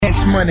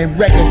Cash Money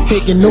Records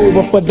taking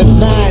over for the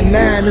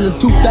 99 in the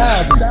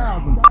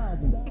 2000.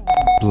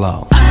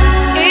 Blow.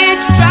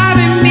 It's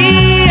driving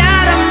me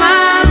out of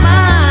my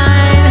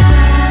mind.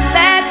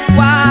 That's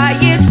why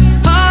it's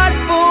hard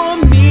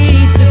for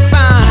me to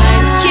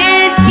find.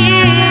 Can't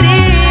get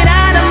it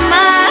out of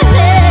my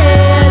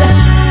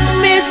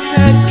head. Miss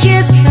her,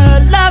 kiss her,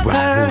 love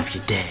her.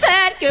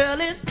 That girl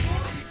is.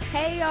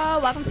 Hey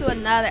y'all, welcome to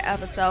another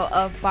episode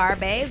of Bar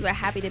Bays. We're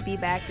happy to be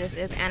back. This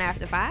is Anna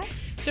After 5.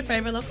 It's your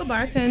favorite local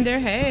bartender.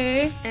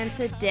 Hey. And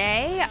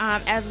today,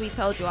 as we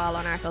told you all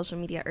on our social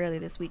media earlier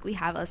this week, we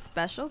have a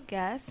special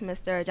guest,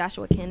 Mr.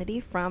 Joshua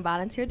Kennedy from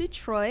Volunteer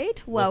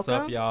Detroit. Welcome. What's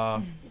up,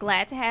 y'all?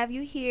 Glad to have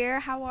you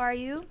here. How are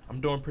you? I'm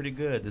doing pretty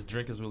good. This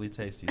drink is really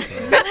tasty. So,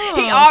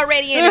 He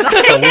already in it.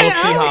 so we'll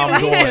see how I'm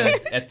doing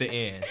at the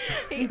end.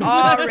 He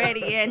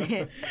already in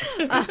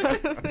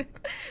it.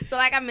 So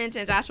like I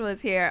mentioned, Joshua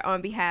is here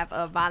on behalf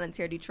of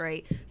Volunteer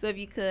Detroit. So if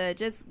you could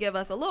just give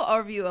us a little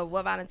overview of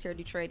what Volunteer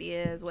Detroit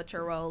is, what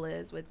your role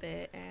is with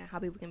it, and how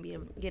people can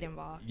get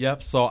involved.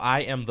 Yep. So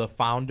I am the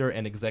founder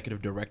and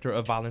executive director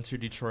of Volunteer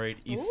Detroit.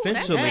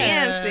 Essentially,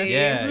 that's fancy.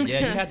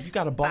 yeah. You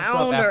got to boss up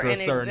Founder after a and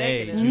certain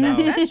age.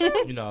 executive.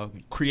 You know,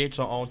 create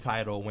your own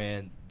title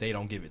when they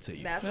don't give it to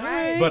you. That's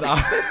right.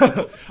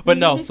 But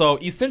no, so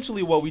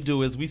essentially what we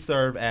do is we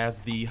serve as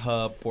the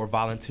hub for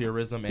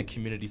volunteerism and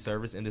community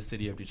service in the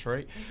city of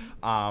Detroit.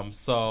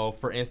 So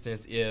for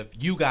instance, if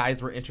you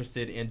guys were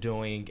interested in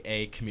doing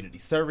a community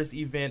service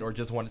event or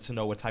just wanted to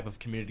know what type of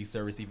community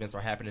service events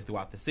are happening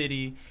throughout the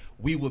city,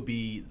 we would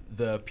be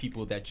the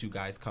people that you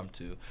guys come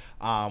to.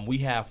 We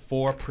have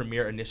 4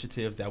 premier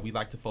initiatives that we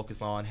like to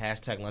focus on,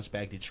 hashtag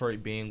Lunchbag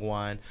Detroit being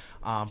one,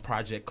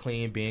 Project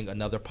Clean being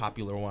another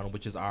popular one,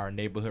 which is our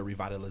neighborhood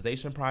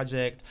revitalization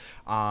project.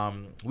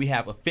 We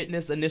have a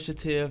fitness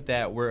initiative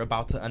that we're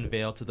about to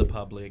unveil to the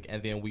public,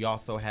 and then we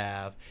also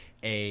have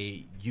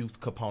a youth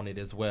component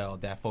as well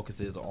that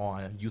focuses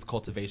on youth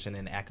cultivation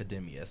and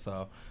academia.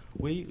 So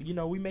we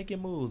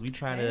making moves. We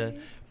trying to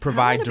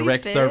provide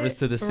direct service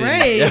to the city.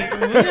 Right.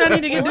 What do I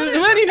need to get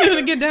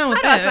to get down with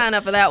I gotta that? sign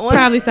up for that one.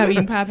 Probably stop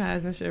eating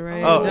Popeyes and shit,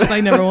 right? Oh. That's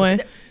like number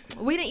one.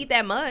 We didn't eat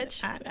that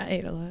much. I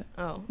ate a lot.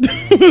 Oh.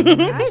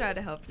 I tried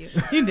to help you.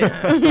 You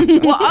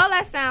did. Well, all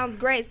that sounds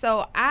great.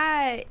 So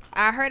I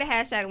heard a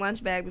hashtag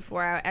Lunchbag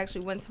before I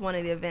actually went to one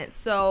of the events.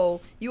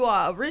 So you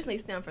all originally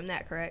stemmed from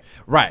that, correct?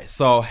 Right.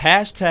 So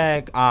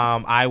hashtag,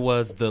 I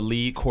was the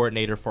lead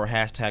coordinator for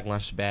hashtag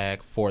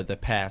Lunchbag for the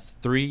past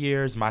 3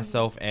 years.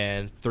 Myself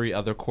and 3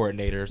 other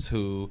coordinators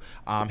who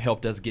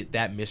helped us get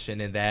that mission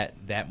and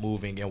that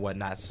moving and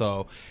whatnot.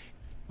 So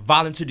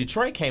Volunteer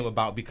Detroit came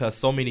about because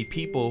so many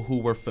people who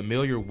were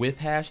familiar with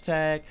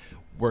hashtag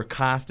were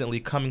constantly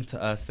coming to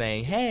us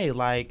saying, hey,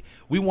 like,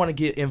 we want to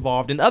get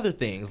involved in other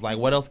things. Like,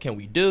 what else can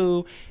we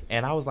do?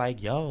 And I was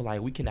like, yo,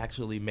 like, we can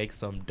actually make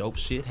some dope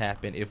shit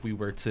happen if we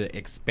were to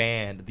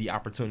expand the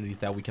opportunities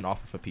that we can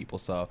offer for people.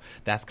 So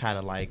that's kind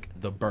of like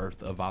the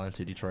birth of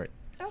Volunteer Detroit.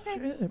 Okay.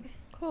 Good.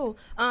 Cool.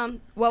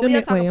 I'm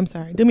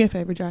sorry. Do me a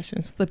favor, Josh,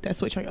 and flip that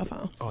switch on your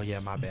phone. Oh,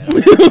 yeah, my bad.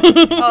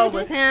 Oh, it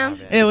was him?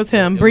 It was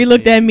him. Bree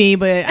looked at me,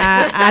 but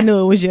I knew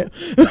it was you.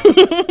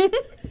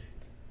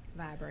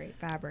 Vibrate.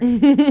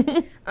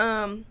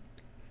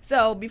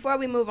 So before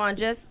we move on,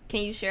 just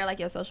can you share like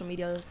your social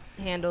media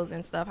handles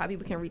and stuff, how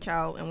people can reach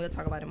out, and we'll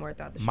talk about it more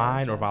throughout the show.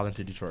 Mine or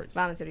Volunteer Detroit's?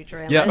 Volunteer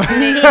Detroit. Yeah.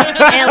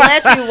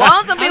 Unless you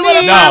want some people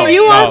to No, follow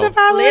you you. want to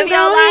follow Live us your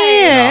down life.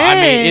 here. I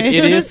mean,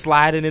 it is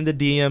sliding in the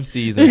DM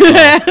season. So.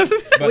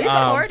 But, We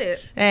support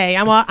it. Hey,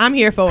 I'm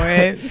here for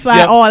it. Slide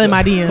Yep, all so- in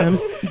my DMs,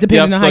 depending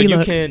on how so you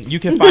look. you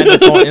can find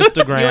us on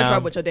Instagram. You in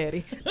trouble with your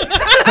daddy.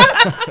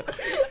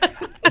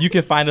 You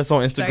can find us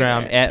on Sorry,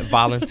 Instagram Dad. at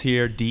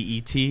Volunteer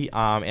DET,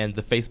 and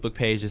the Facebook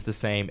page is the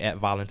same at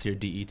Volunteer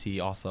DET,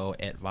 also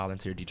at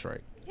Volunteer Detroit.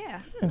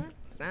 Yeah.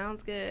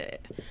 Sounds good.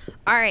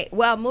 All right.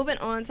 Well, moving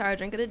on to our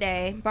drink of the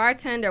day.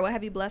 Bartender, what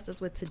have you blessed us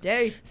with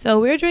today?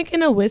 So we're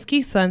drinking a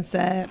whiskey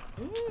sunset.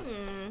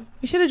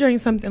 We should have drank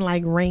something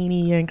like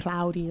rainy and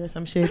cloudy or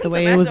some shit. The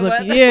way it match was the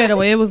looking. weather. Yeah, the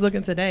way it was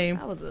looking today.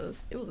 It was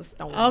a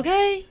storm.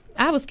 Okay,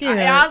 I was scared.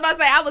 I was about to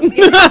say I was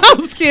scared. I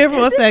was scared for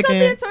Is a this gonna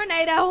be a second.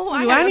 tornado?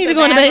 Do I need to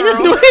go in the basement?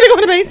 Do I need to go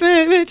in the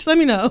basement, bitch? Let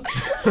me know.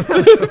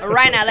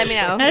 Right now, let me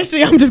know.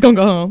 Actually, I'm just gonna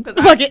go home.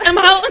 Fuck it, I'm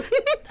out.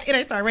 It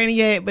ain't started raining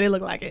yet, but it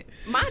looked like it.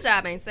 My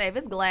job ain't safe.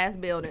 It's glass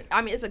building.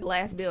 I mean, it's a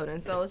glass building,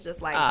 so it's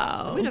just like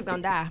we just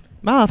gonna die.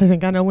 My office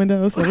ain't got no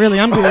windows, so really,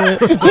 I'm good.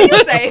 Oh,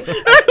 you safe?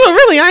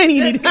 Really, I don't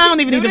even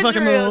need Do to the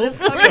fucking drill. move.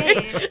 Just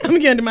okay. I'm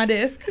getting under my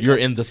desk. You're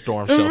in the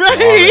storm shelter Right.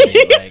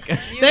 already. Like,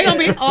 They're gonna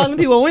be all the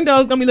people with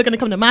windows gonna be looking to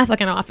come to my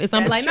fucking office.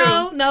 I'm That's like,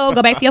 true. no,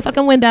 go back to your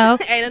fucking window.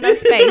 Ain't enough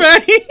space.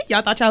 Right?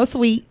 Y'all thought y'all was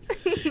sweet.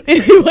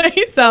 Anyway,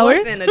 so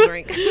What's in the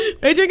drink?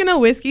 we're drinking a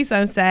whiskey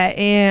sunset,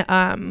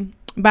 and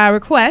by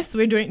request,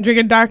 we're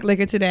drinking dark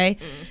liquor today.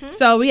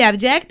 So we have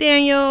Jack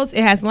Daniels.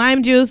 It has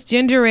lime juice,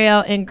 ginger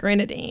ale, and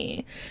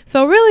grenadine.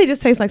 So it really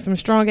just tastes like some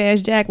strong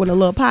ass Jack with a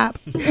little pop.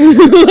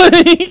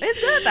 It's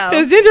good though.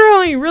 Because ginger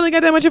ale ain't really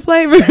got that much of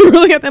flavor.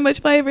 Really got that much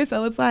flavor.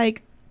 So it's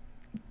like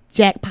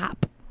Jack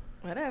pop.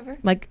 Whatever.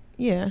 Like,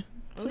 yeah.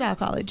 That's what I'll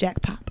call it,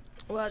 Jack pop.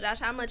 Well, Josh,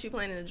 how much you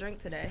planning to drink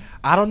today?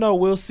 I don't know.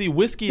 We'll see.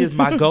 Whiskey is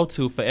my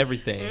go-to for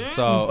everything.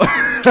 So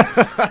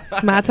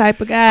My type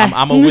of guy.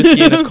 I'm a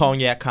whiskey and a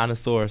cognac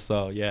connoisseur.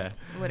 So yeah.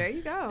 Well, there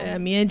you go. Yeah,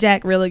 me and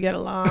Jack really get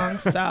along,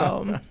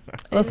 so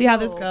we'll see how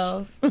this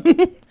goes.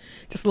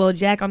 Just a little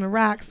Jack on the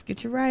rocks.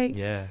 Get you right.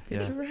 Yeah.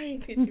 Get Yeah. you right.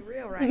 Get you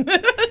real right.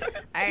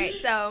 All right,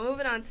 so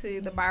moving on to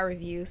the bar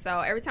review. So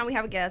every time we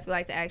have a guest, we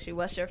like to ask you,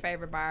 what's your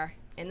favorite bar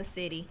in the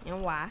city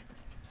and why?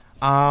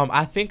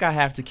 I think I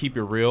have to keep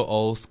it real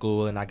old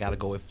school, and I gotta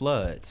go with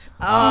Floods.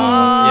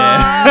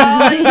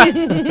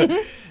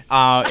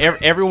 Oh,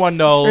 Everyone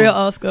knows. Real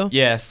old school.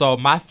 Yeah, so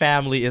my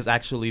family is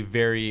actually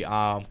very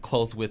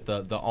close with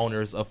the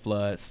owners of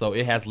Floods, so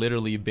it has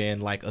literally been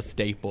like a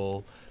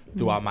staple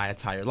throughout my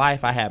entire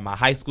life. I had my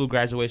high school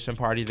graduation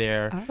party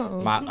there,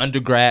 my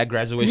undergrad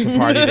graduation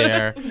party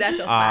there. That's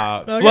your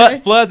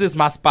spot. Floods is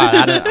my spot.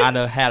 I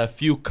done had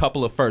a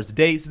couple of first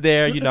dates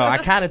there. You know, I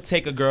kind of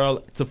take a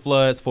girl to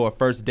Floods for a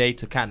first date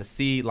to kind of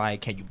see,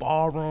 like, can you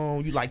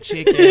ballroom? You like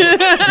chicken?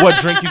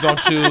 What drink you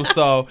gonna choose?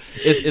 So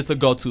it's a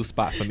go-to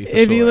spot for me for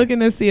If sure. you're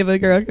looking to see if a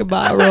girl can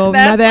buy a room,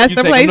 now that's You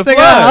the take place them to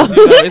Floods,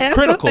 go. you know, it's That's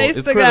critical. the place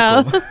It's to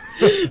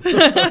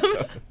critical.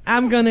 go.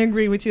 I'm gonna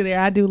agree with you there.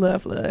 I do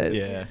love Floods.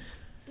 Yeah.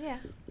 Yeah,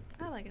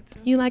 I like it too.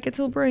 You like it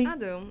too, Bree? I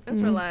do.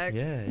 It's relaxed.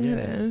 Yeah.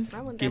 Yes.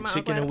 I wouldn't Get take my chicken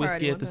uncle and at a whiskey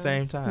party at the one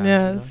same time.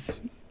 Yes.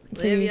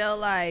 Live See, your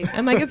life.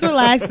 I'm like, it's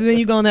relaxed, and then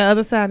you go on the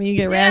other side and you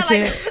get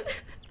ratchet. like,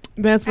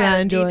 That's what I have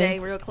a enjoy.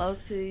 DJ real close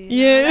to you.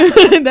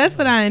 Yeah, that's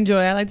what I enjoy.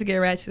 I like to get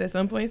ratchet at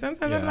some point.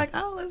 Sometimes I'm Yeah. like,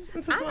 oh, let's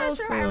listen to I'm some not old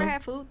sure school. I ever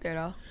had food there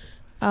though.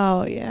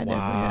 Oh yeah, I definitely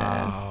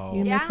Wow. have.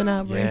 You Yeah. missing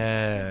out, Bree?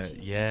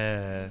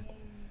 Yeah.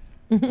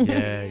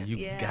 Yeah, you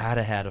Yeah.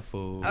 gotta have the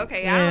food. Okay,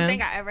 I Yeah. don't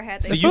think I ever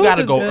had that. So The you food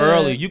gotta is go good.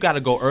 early. You gotta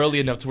go early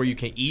enough to where you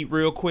can eat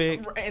real quick,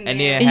 And and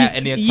then-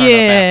 then turn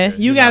yeah, up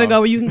after. you gotta know? go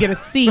where you can get a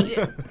seat,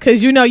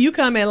 cause you know you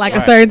come at like a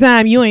Right. certain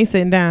time, you ain't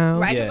sitting down.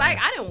 Right, 'cause Yeah. like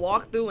I didn't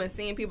walk through and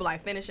seeing people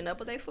like finishing up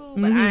with their food,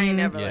 but I ain't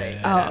never like. Yeah.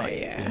 sat down Oh and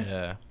ate. yeah,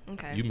 Yeah,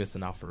 Okay. you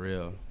missing out for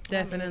real.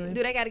 definitely.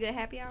 Do they got a good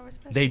happy hour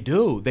special? They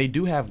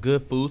do have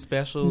good food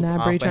specials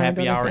Nah, Bree for trying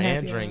to happy go hour for and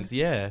happy drinks. hour.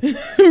 Yeah,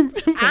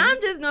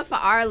 I'm just not for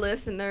our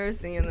listeners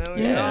seeing them.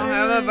 We Yeah. don't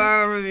have a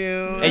bar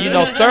review. and you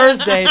know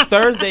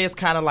Thursday is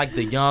kind of like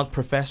the young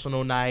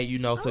professional night. You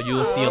know, so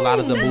you'll see a lot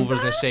of the that's movers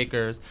and us.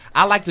 shakers.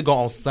 I like to go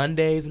on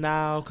Sundays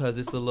now because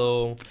it's a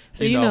little.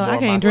 So you know, more I my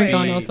can't drink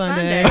on no speed.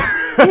 Sunday.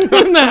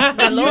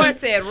 The Lord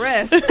said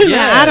rest.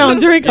 Yeah, I don't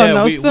drink on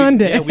no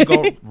Sunday. We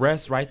go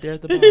rest right there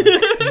at the bar.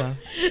 You know.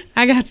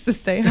 I got to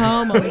stay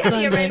home on We gotta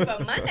get ready Sunday.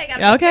 for Monday.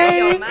 Gotta Okay,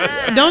 be on your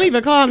mind. don't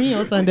even call me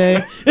on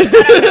Sunday.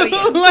 know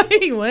you.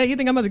 Like, what? You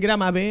think I'm about to get out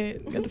my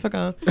bed? Get the fuck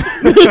on.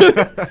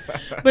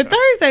 But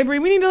Thursday, Bree,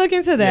 we need to look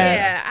into that.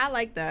 Yeah, I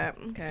like that.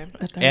 Okay.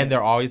 And they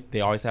always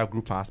have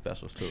Groupon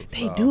specials too.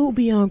 They so. do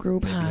be on They be on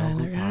Groupon.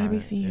 Like, I be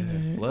Groupon. seeing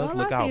Yeah. it. Floods All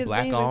look I see out, is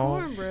black beans and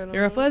on. cornbread.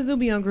 Your floods do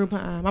be on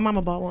Groupon. My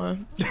mama bought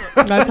one.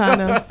 That's how I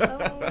know.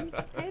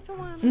 Hey,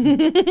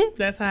 Tawana.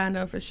 That's how I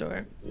know for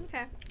sure.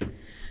 Okay.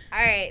 All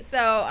right.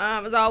 So,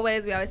 as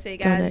always, we always tell you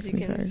Don't guys ask you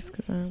me can. first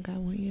because I don't got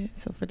one yet.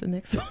 So for the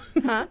next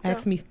one, Huh?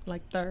 ask me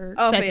like third,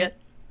 Oh, second.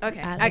 yeah. Okay,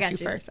 I'll I ask got you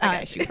you first. I I'll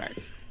got ask you. you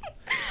first.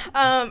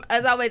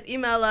 As always,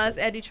 email us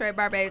at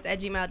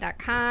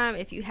DetroitBarBabes@gmail.com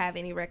if you have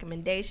any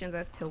recommendations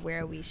as to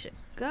where we should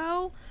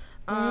go.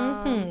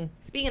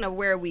 Speaking of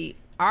where we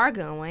are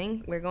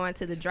going, we're going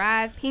to the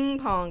Drive Ping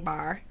Pong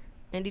Bar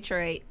in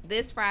Detroit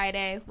this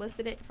Friday. What's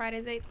the date?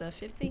 Friday's date? The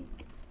 15th?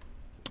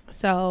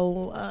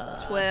 So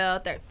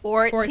 12, 13,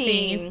 14.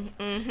 14.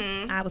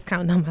 Mm-hmm. I was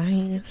counting on my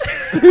hands.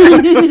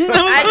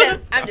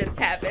 I'm just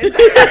tapping.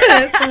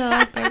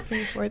 12,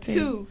 13,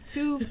 14.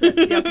 Two.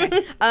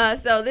 Okay.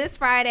 So this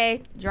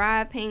Friday,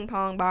 Drive Ping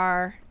Pong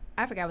Bar.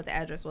 I forgot what the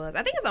address was.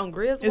 I think it's on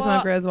Griswold. It's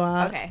on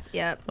Griswold. Okay.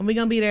 Yep. And we're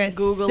gonna be there at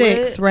Google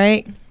 6, it.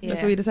 right? Yeah.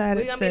 That's what we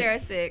decided. We're gonna be there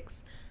at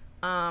 6.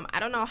 I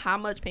don't know how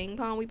much ping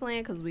pong we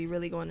playing because we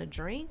really going to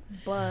drink,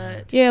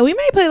 but Yeah, we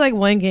may play like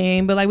one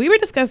game, but like we were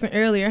discussing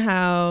earlier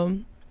how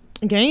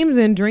games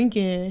and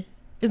drinking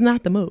is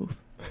not the move.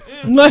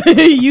 Like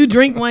you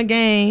drink one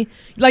game,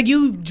 like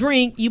you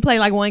play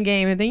like one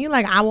game, and then you're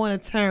like, I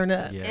want to turn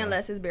up. Yeah.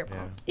 unless it's beer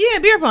pong. Yeah,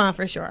 beer pong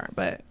for sure,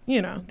 but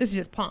you know, this is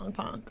just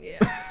pong. Yeah.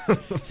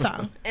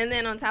 So, And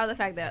then on top of the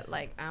fact that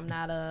like I'm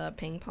not a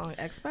ping pong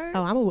expert.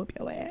 oh, I'm gonna whoop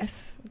your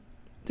ass.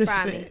 This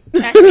Try is me. it.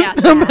 Catch me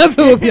outside. I'm about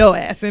to whoop your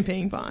ass in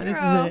ping pong.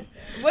 Girl,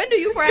 This when do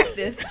you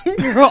practice? is it.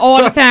 Girl,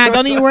 all the time.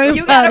 Don't even worry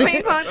You about got a it.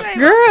 ping pong table?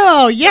 Girl, Don't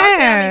tell me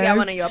yeah. you got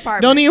one in your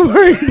apartment. Don't even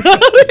worry about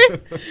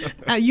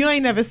it. You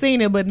ain't never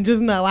seen it, but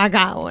just know I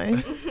got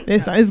one.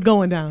 It's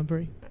going down,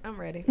 Bree. I'm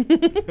ready.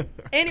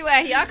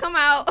 Anyway, y'all come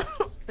out.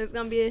 It's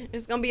gonna be a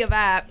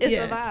vibe. It's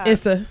a vibe.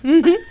 It's a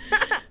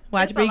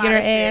watch It's a Bree lot get her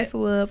of shit. ass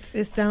whooped.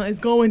 It's down. It's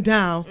going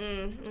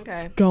down.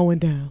 Okay. Going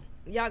down.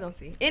 Y'all gonna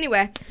see.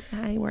 Anyway.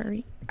 I ain't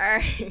worried. All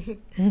right.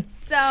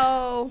 So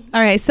All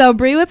right, so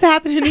Bree, what's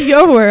happening in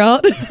your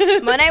world?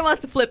 Monet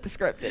wants to flip the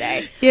script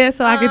today. Yeah,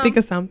 so I can think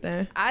of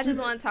something. I just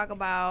want to talk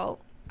about.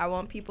 I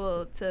want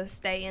people to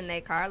stay in their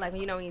car. Like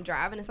when you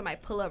driving and somebody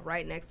pull up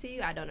right next to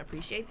you. I don't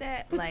appreciate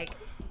that. Like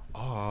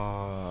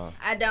Oh.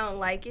 I don't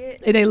like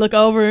it. And they look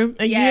over him,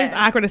 and Yeah. it's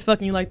awkward as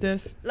fucking you like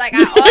this. Like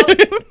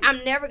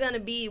I'm never gonna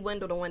be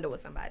window to window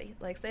with somebody.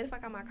 Like stay the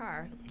fuck out my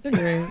car.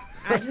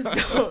 I just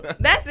don't.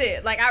 That's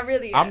it. Like I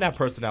really. I'm that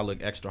person that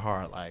look extra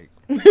hard. Like,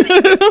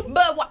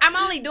 But I'm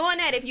only doing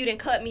that if you didn't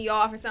cut me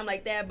off or something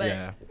like that. But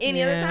Yeah.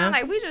 any other Yeah. time,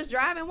 like we just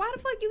driving, why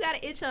the fuck you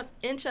gotta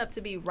inch up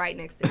to be right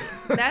next to me?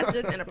 That's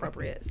just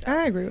inappropriate. So.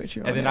 I agree with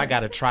you. and on then that. I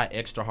gotta try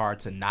extra hard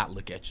to not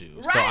look at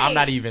you. So Right. I'm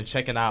not even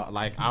checking out.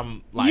 Like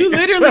I'm like You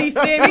literally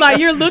stand like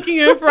you're looking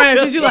in front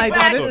because you're like, oh,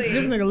 Exactly.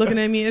 this nigga looking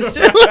at me and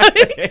shit.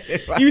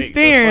 Like, Like, you the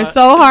staring fuck?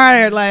 so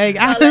hard, like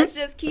So let's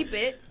just keep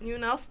it,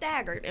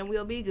 staggered, and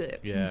we'll be good.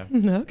 Yeah.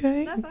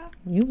 okay. That's all.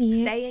 You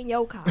win. Stay in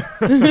your car.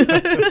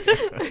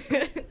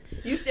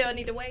 You still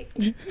need to wait.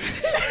 All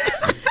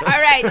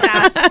right,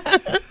 Josh.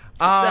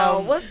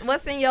 So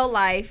what's in your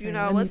life?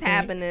 What's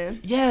happening?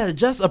 Yeah,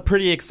 just a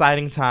pretty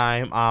exciting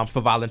time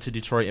for Volunteer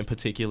Detroit in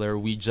particular.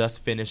 We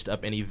just finished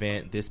up an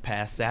event this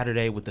past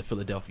Saturday with the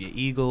Philadelphia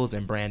Eagles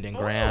and Brandon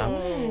Graham.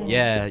 Oh.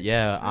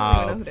 Yeah.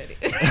 I don't even know who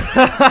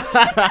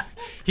that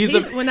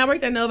is. When I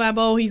worked at Novi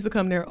Bowl, he used to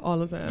come there all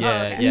the time.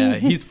 Yeah, okay. yeah.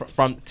 He's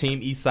from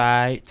Team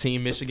Eastside,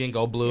 Team Michigan,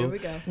 Go Blue. Here we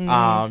go.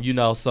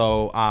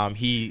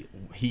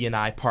 He and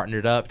I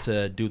partnered up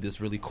to do this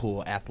really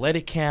cool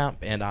athletic camp,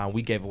 and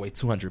we gave away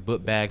 200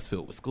 book bags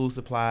filled with school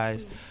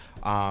supplies.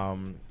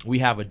 We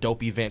have a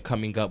dope event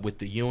coming up with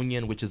the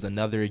Union, which is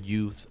another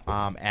youth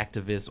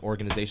activist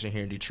organization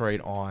here in Detroit,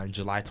 on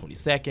July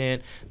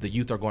 22nd. The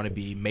youth are going to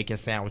be making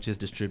sandwiches,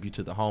 distribute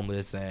to the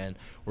homeless, and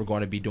we're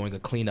going to be doing a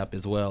cleanup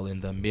as well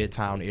in the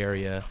Midtown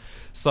area.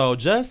 So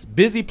just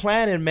busy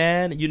planning,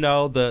 man.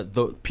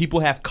 The people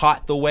have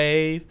caught the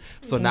wave,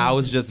 so now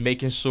it's just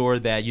making sure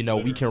that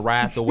we can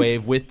ride the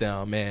wave with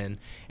them and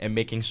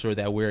making sure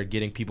that we're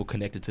getting people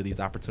connected to these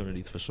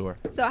opportunities for sure.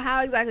 So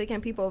how exactly can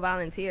people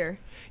volunteer?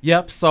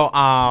 Yep. So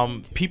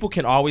people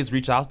can always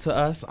reach out to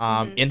us.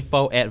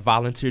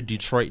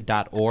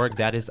 info@volunteerdetroit.org.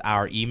 That is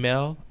our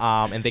email.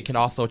 And they can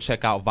also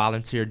check out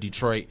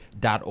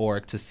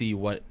volunteerdetroit.org to see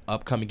what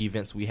upcoming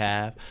events we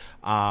have.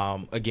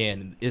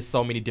 Again, it's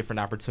so many different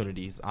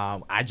opportunities.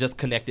 I just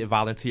connected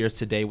volunteers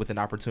today with an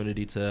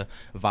opportunity to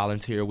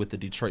volunteer with the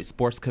Detroit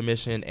Sports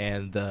Commission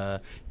and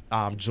the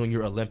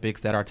Junior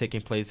Olympics that are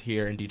taking place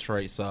here in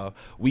Detroit. So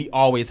we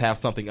always have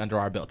something under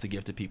our belt to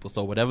give to people.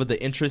 So whatever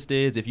the interest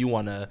is, if you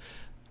want to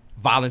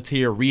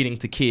volunteer reading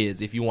to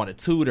kids, if you want to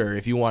tutor,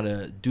 if you want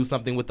to do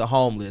something with the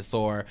homeless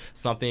or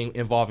something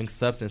involving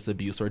substance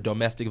abuse or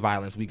domestic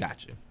violence, we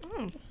got you.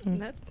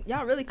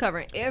 Y'all really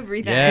covering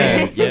everything.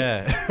 Yeah.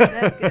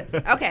 That's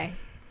good. Okay.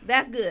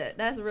 That's good.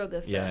 That's real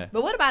good stuff. Yeah.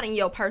 But what about in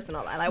your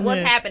personal life? Like,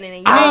 what's Yeah. happening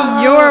in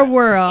In your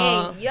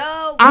world. in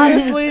your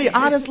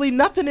Honestly,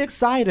 nothing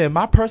exciting.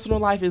 My personal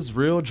life is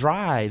real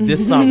dry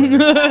this summer.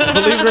 Believe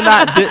it or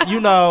not,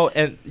 Well,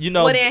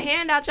 then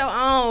hand out your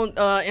own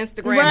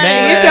Instagram. Right.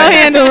 Man. Get your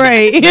handle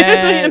right. Get your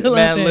handle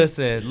man, right.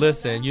 listen.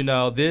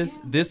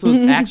 This was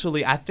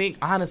actually, I think,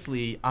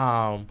 honestly,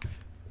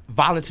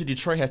 Volunteer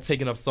Detroit has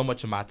taken up so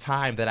much of my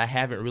time that I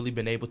haven't really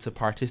been able to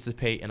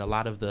participate in a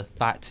lot of the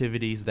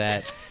activities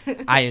that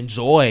I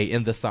enjoy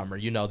in the summer.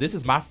 This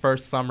is my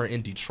first summer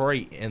in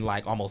Detroit in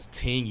like almost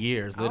 10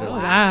 years, literally. Oh,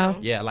 wow.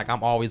 Yeah, like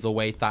I'm always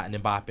away thotting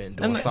and bopping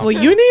doing something. Well,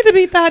 you need to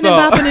be thotting So-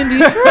 and bopping in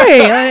Detroit.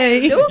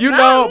 Like,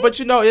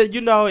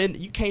 and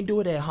you can't do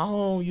it at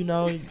home. You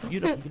don't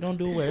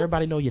do it where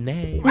everybody know your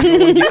name.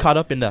 When you caught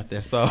up in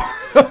nothing. So,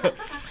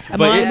 I'm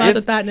but all about the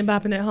it's thotting and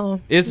bopping at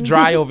home. it's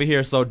dry over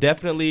here. So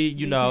definitely,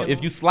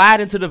 if you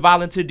slide into the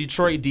Volunteer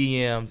Detroit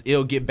DMs,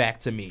 it'll get back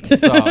to me.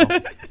 So, You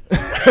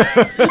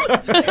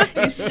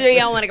sure you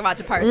don't want to give out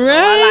your personal?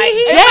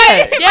 Right?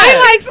 yeah.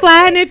 I like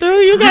sliding it through.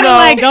 You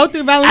gotta go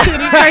through Volunteer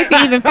Detroit to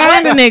even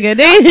find a nigga.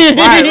 Then.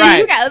 Right.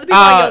 You got other people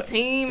on your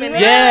team. And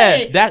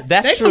Yeah, that's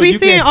They true. could be You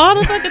seeing can- all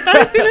the fucking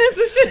thirstiness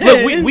and shit.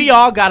 Look, we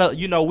all gotta,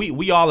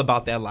 we all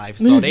about that life.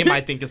 So they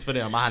might think it's for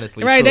them,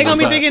 honestly. Right, they truly, gonna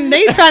be but- thinking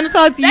they trying to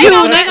talk to you,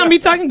 and they gonna be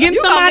talking, getting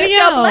You gonna somebody miss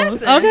your else.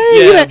 blessing. Okay,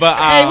 Yeah, you better- but,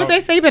 hey, what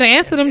they say? You better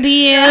answer them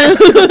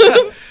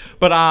DMs.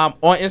 But on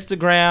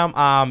Instagram,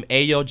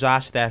 Ayo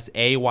Josh, that's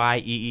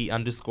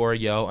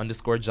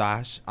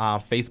AYEE_yo_Josh.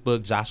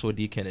 Facebook, Joshua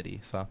D.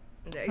 Kennedy. So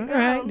there you All go.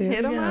 right, there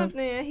Hit you him go. up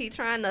then. He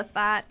trying to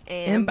thought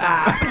and And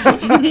bop.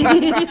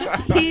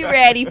 He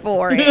ready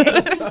for it.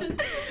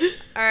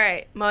 All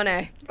right,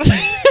 Monet.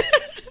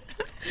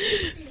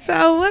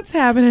 So what's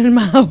happening in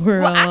my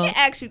world? Well, I can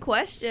ask you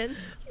questions.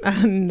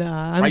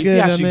 Nah, I'm Right, you good see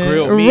how on she that.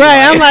 grilled me,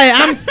 Right, like-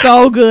 I'm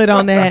so good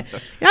on that.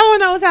 Y'all wanna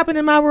know what's happening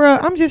in my world?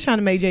 I'm just trying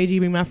to make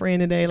JG be my friend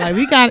today. Like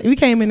we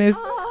came in this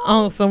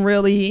on some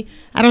really,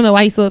 I don't know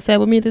why he's so upset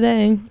with me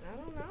today.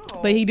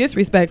 But he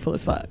disrespectful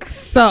as fuck.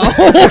 So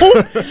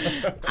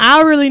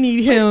I really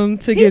need him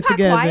to get How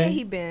together. quiet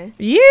he been.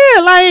 Yeah,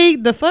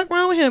 like the fuck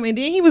wrong with him? And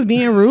then he was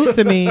being rude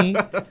to me.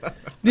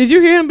 Did you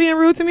hear him being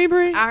rude to me,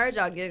 Bree? I heard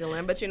y'all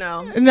giggling, but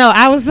No,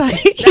 I was like,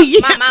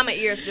 my mama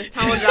ears just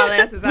toned y'all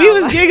asses out. we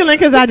was like, giggling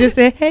because I just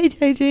said, "Hey,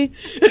 JG."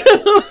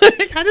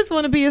 Like, I just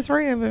want to be his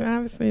friend, but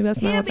obviously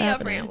that's not He'll what's be your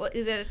happening. friend. What,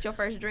 is it your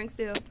first drink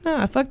still?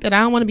 Nah, fuck that. I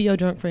don't want to be your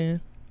drunk friend.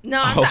 No,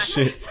 I'm Oh not.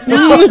 shit.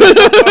 No,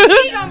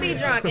 he gonna be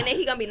drunk and then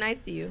he gonna be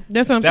nice to you.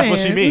 That's what I'm That's saying. what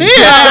she means.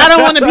 Yeah, I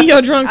don't want to be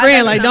your drunk I friend.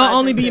 never Like, know don't about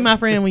only drunk be too. my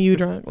friend when you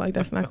drunk. Like,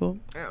 that's not cool.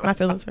 My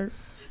feelings hurt.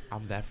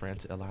 I'm that friend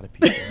to a lot of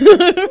people.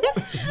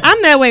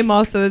 I'm that way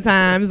most of the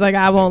times. Like,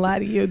 I won't lie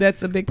to you.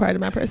 That's a big part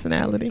of my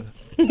personality.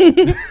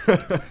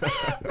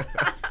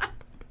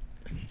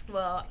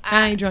 Well,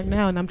 I ain't drunk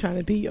now, and I'm trying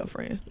to be your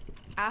friend.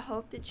 I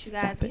hope that you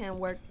guys can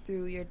work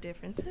through your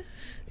differences.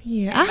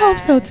 Yeah, and I hope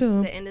so by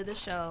too. The end of the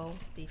show,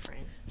 be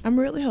friends. I'm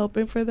really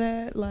hoping for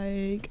that.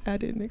 Like, I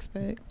didn't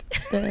expect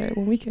that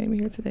when we came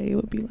here today, it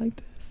would be like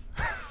this.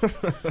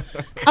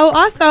 Oh,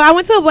 also, I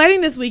went to a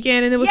wedding this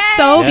weekend, and it was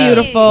so Yay!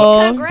 beautiful.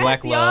 Congrats,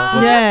 Black y'all.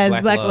 love.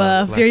 Yes, black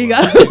love. Black There you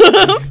love.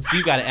 go. So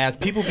you gotta ask.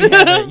 People be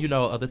having,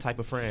 other type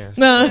of friends.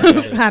 No,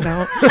 Like, I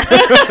don't.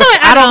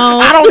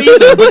 I don't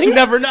either, but you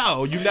never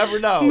know. You never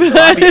know. So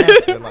I be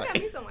asking, I got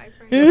me like, some white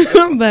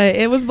friends. But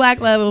it was black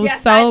love. It was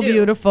Yes, I so do.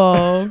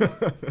 beautiful.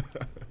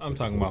 I'm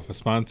talking about for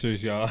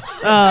sponsors, y'all.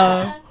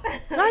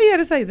 Why you had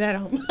to say that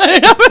on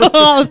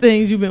all the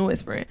things you've been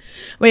whispering?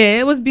 But yeah,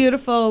 it was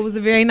beautiful. It was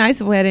a very nice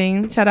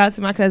wedding. Shout out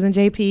to my cousin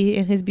JP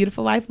and his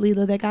beautiful wife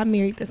Leela that got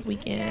married this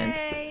weekend.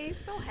 Yay,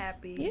 so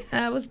happy.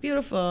 Yeah, it was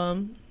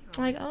beautiful.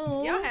 Like,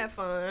 oh, Y'all had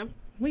fun.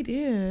 we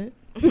did.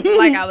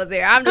 Like I was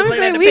there. I'm I just was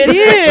looking at like, the we pictures.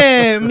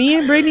 did. Me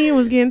and Brittany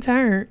was getting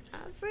turned I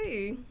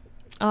see.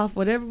 off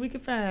whatever we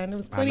could find. There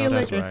was I plenty know of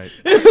that's liquor.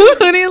 right.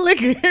 Plenty of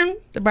liquor.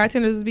 The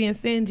bartender was being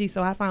stingy,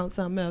 so I found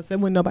something else. There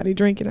wasn't nobody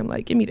drinking. I'm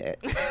like, give me that.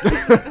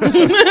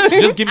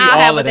 Just give me I'll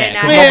have all of what they that.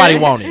 not 'Cause have. nobody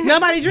want it.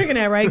 Nobody drinking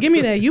that, right? Give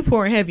me that. You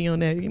pouring heavy on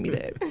that. Give me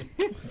that.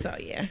 So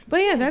yeah, but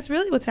yeah, that's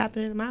really what's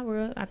happening in my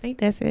world. I think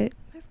that's it.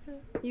 That's good.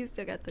 You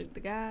still got the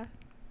guy.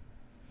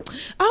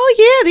 Oh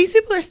yeah, these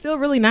people are still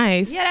really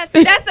nice. Yeah,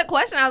 that's the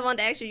question I was wanting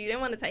to ask you. You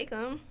didn't want to take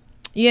him.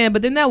 Yeah,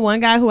 but then that one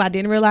guy who I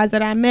didn't realize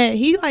that I met,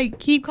 he like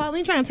keep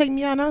calling, trying to take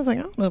me out, and I was like,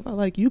 I don't know if I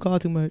like you call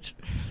too much,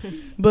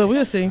 but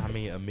we'll see. I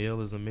mean, a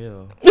meal is a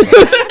meal.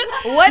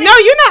 What? No,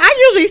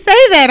 I usually say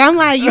that. I'm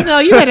like, you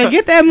better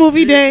get that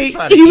movie date.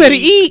 Trying to You better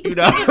eat. You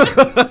know?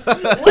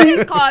 What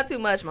is called too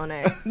much,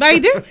 Monet?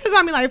 Like this nigga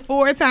called me like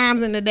 4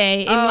 times in the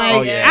day, and Oh,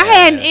 like yeah. I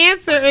had an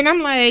answer, and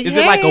I'm like, Is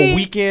it like hey. a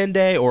weekend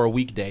day or a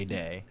weekday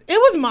day? It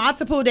was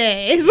multiple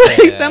days. Like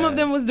Yeah. some of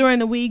them was during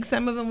the week,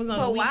 some of them was on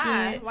the But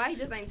why? weekend. Why he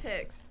just ain't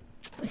text?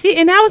 See,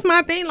 and that was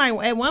my thing. Like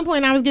at one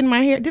point, I was getting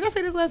my hair. Did I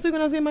say this last week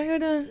when I was getting my hair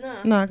done?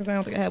 No. Because I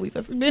don't think I had week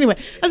last week. But anyway,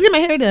 I was getting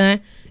my hair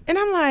done, and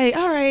I'm like,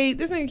 all right,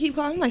 this nigga keep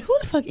calling. I'm like, who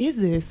the fuck is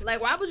this?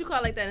 Like, why would you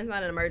call like that? And it's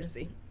not an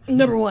emergency.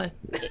 Number one,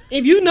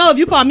 if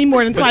you call me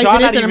more than But twice, y'all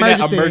then not it's an even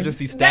emergency. at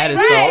emergency status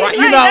Right, though, right? right.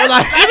 You know,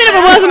 like Even if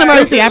it was an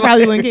emergency, I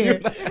probably wouldn't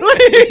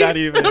care. Not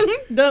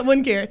even.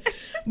 Wouldn't care.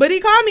 But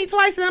he called me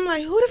twice, and I'm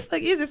like, who the fuck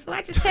is this? So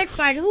I just text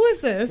like, who is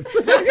this?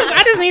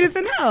 I just needed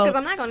to know. Because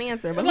I'm not gonna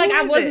answer. But Like who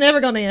I is was it? never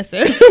gonna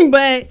answer,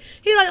 but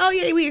he like, oh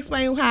yeah, we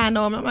explained how I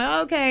know him. I'm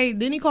like, okay.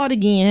 Then he called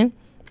again,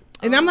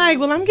 and I'm like,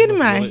 well, I'm getting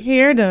Must my really-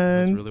 hair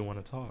Just done. really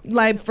want to talk.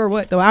 Like for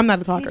what though? I'm not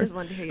a He talker. just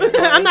wanted to hear your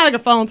I'm not voice. like a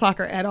phone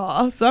talker at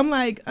all. So I'm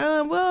like,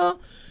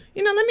 well,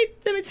 let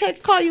me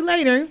call you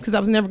later because I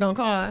was never gonna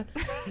call.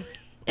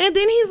 And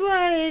then he's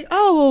like,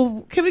 oh,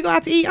 well, can we go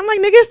out to eat? I'm like,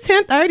 nigga, it's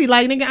 10:30.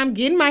 Like, nigga, I'm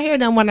getting my hair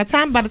done by the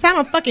time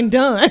I'm fucking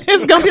done,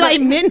 it's gonna be like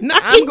midnight.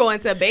 I'm going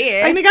to Like,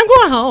 bed. nigga, I'm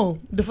going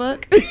home. The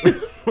fuck?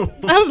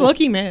 I was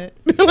low-key mad.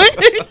 Tell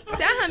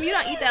him you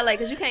don't eat that late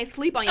because you can't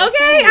sleep on your Okay,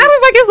 food. I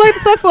was like, it's late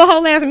as fuck for a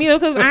whole ass meal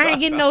because I ain't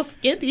getting no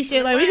skimpy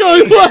shit. Like, we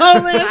going to a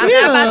whole ass I'm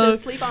meal. not about to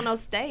sleep on no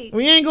steak.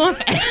 We ain't going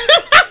fast.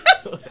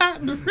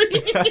 Stop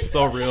breathing. That's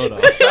so real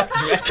though.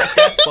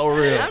 That's so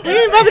real. I'm We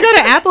ain't about to go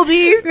to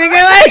Applebee's,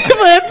 nigga. Like,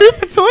 for a 2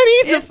 for 20.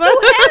 It's too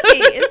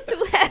heavy. It's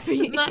too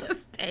heavy. Not a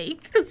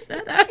steak.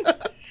 Shut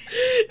up.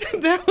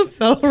 That was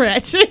so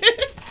ratchet.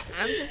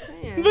 I'm just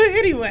saying. But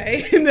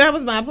anyway, that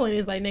was my point.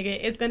 Is like, nigga,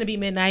 it's gonna be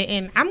midnight,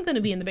 and I'm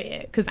gonna be in the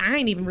bed because I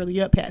ain't even really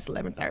up past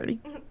 11:30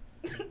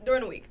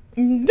 During the week.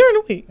 during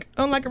the week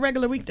on like a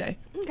regular weekday.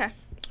 Okay.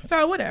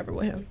 So whatever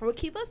with him. Well,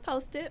 keep us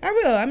posted. I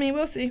will. I mean,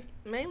 we'll see.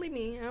 Mainly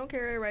me. I don't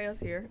care everybody else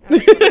here. I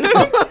just want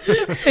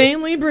to know.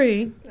 Family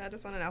Bree. I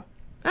just want to know.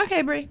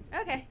 Okay, Bree.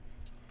 Okay.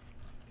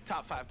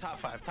 Top five.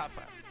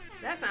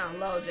 That sounds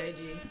low,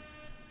 JG.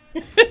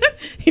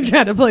 He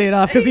tried to play it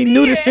off because he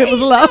knew the did. shit was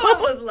He low. knew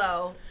it was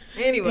low.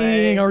 He Anyway.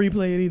 ain't gonna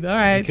replay it either. All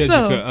right, Because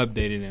so you could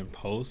update it in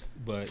post,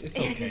 but it's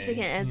Yeah, okay. because you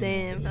can add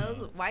them. Fellas,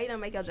 why you don't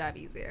make your job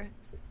easier?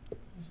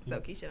 So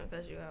Keisha don't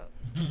cuss you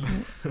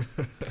out.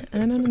 I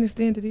don't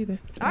understand it either.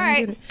 All I don't right.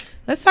 get it.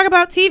 Let's talk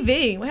about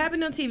TV. What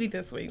happened on TV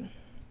this week?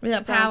 We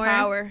got It's on Power.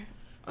 Power.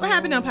 What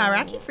happened on Power?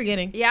 I keep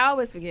forgetting. Yeah, I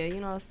always forget.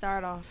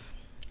 Start off.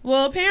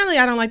 Well, apparently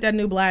I don't like that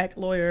new black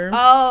lawyer.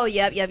 Oh,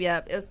 yep.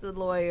 It's the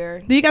lawyer.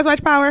 Do you guys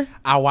watch Power?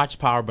 I watch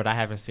Power, but I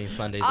haven't seen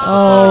Sunday's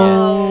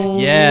Oh.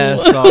 episode yet.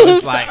 Yeah, so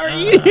it's like,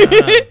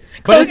 Sorry.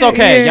 but Close it's your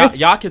okay. ears.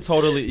 Y'all can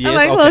totally. Yeah, I'm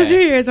like, it's close your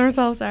okay. ears. I'm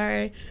so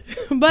sorry.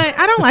 But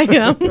I don't like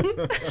him.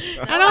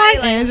 I don't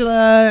like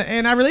Angela.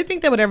 And I really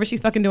think that whatever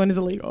she's fucking doing is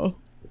illegal.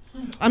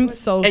 I'm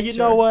so. And you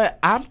know what?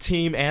 I'm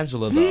Team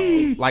Angela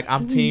though. Like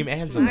I'm Team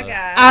Angela. My God.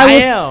 I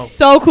was am.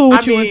 so cool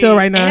with you mean, until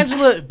right now.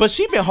 Angela, but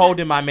she been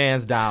holding my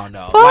man's down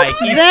though. Fuck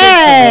like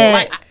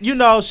that.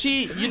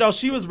 like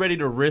she was ready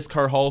to risk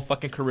her whole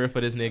fucking career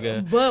for this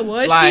nigga. But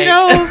was Like, she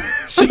though?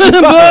 She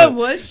But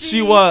was she?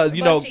 She was,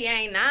 you But know. she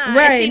ain't not.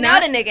 Right, And she know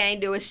not- the nigga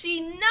ain't do it.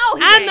 She know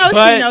he I ain't know do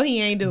But- she know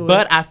he ain't do it.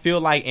 But I feel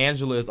like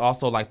Angela is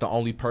also like the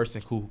only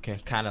person who can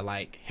kind of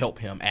like help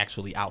him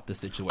actually out the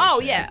situation. Oh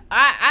yeah,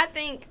 I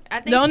think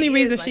the only she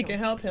reason is she like can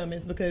help him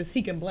is because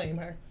he can blame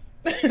her.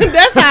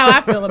 That's how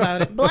I feel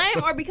about it.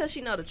 blame or because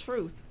she know the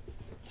truth.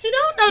 She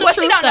don't know the Well,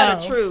 truth. she don't know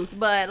the though. truth,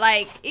 but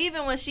like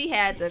even when she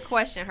had to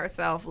question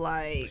herself,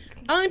 like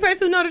Only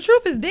person who know the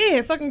truth is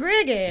dead. Fucking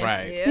Greg ass.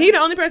 Right. Yeah. He the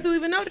only person who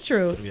even know the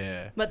truth.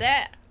 Yeah. but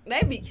that.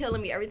 They be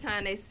killing me every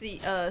time they see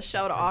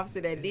show the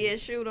officer that did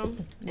shoot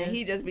him, and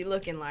he just be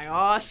looking like,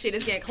 oh shit,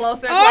 it's getting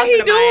closer and All closer he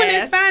to doing my is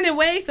ass. finding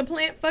ways to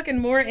plant fucking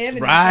more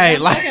evidence. Right,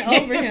 I'm like-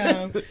 fucking over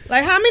him.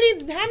 Like how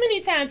many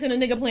times can a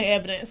nigga plant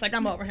evidence? Like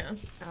I'm over him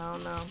I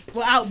don't know.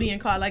 without being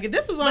caught. Like if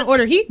this was on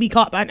order, he'd be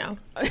caught by now.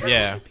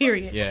 Yeah.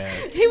 Period. Yeah.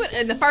 He would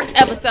in the first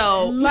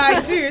episode.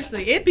 Like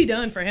seriously, it'd be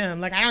done for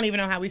him. Like I don't even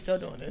know how we still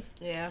doing this.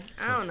 Yeah,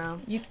 I don't know.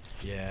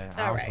 Yeah.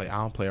 All right. I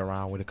don't play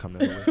around when it comes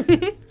to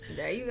whiskey.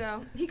 There you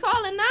go. He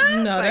calling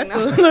nine. No, Like,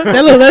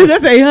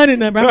 that's 800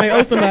 number. I might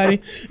owe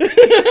somebody.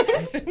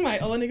 I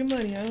might owe a nigga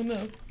money. I don't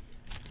know.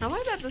 I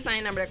wonder if that's the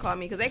same number that called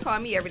me because they call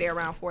me every day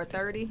around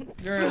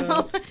 4:30.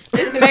 Girl.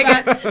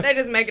 they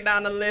just make it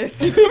down the list.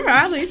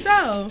 Probably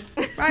so.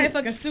 Probably a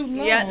fucking student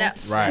loan. Yeah,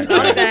 that's Right. the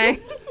only thing.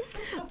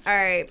 All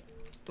right.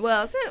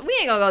 Well, since we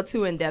ain't gonna go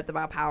too in depth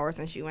about Power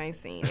since you ain't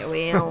seen it.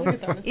 We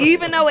don't,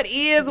 even though it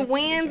is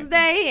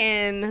Wednesday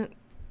and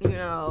you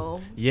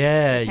know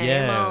Yeah, came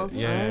yeah, on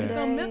yeah.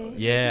 Sunday.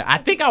 Yeah, I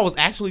think I was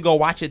actually gonna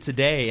watch it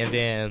today, and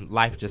then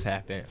life just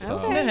happened. So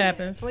Okay. That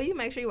happens. Well, you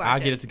make sure you watch I'll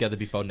it. get it together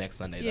before next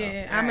Sunday.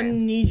 Yeah, Though. I'm gonna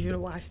need you to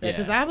watch that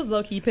because Yeah. I was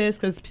low key pissed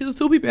because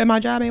two people at my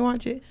job ain't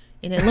watch it,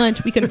 and at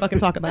lunch we couldn't fucking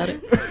talk about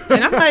it.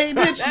 And I'm like,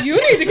 bitch, you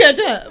need to catch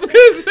up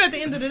because at the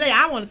end of the day,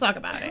 I want to talk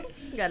about it.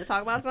 You got to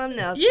talk about something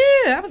else.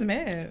 Yeah, I was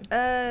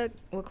mad.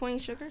 With Queen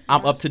Sugar.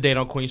 I'm up to date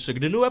on Queen Sugar.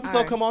 The new episode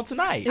Alright. come on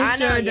tonight. It I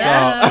know. sure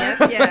Yes,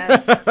 does.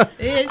 yes.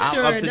 It I'm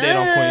sure up to date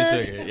on does.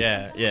 Queen Sugar.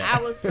 Yeah, yeah.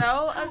 I was so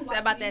upset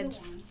about that.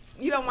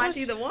 You don't watch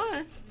either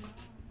one.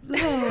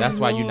 That's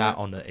why you're not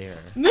on the air.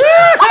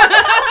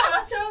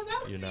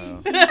 You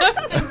know.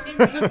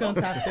 Just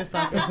gonna top this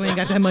off since we ain't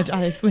got that much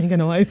ice. We ain't got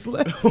no ice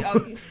left.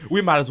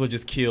 We might as well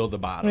just kill the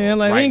bottle. Yeah,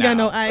 like we right ain't got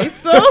now. no ice,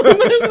 so we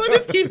might as well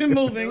just keep it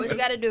moving. What you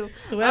got to do?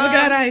 Whoever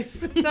got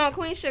ice. So on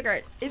Queen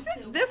Sugar, this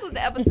was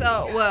the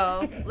episode.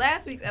 Well,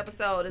 last week's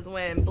episode is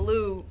when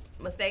Blue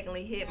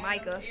mistakenly hit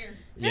Micah.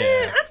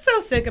 Man, I'm so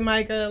sick of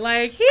Micah.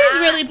 Like he's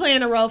really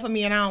playing a role for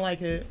me, and I don't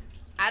like it.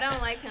 I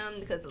don't like him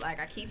because, like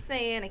I keep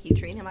saying, I keep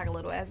treating him like a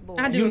little ass boy.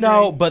 I do. You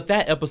know, but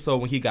that episode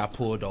when he got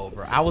pulled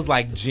over, I was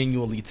like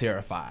genuinely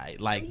terrified.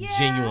 Like Yeah.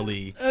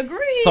 genuinely.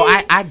 Agree. So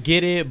I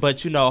get it,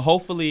 but you know,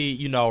 hopefully,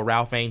 you know,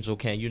 Ralph Angel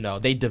can, you know,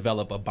 they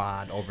develop a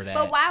bond over that.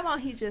 But why won't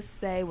he just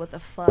say what the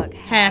fuck happened.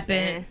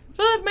 happened?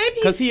 Look, maybe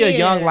Because he a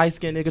young, scared.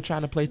 light-skinned nigga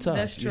trying to play tough.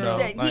 That's You true. know?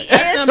 That Like- he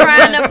is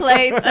trying to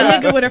play A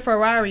tough. nigga with a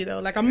Ferrari though.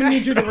 Like I'm gonna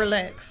need you to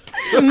relax.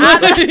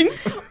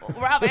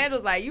 Ralph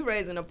Andrews like, you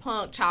raising a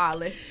punk,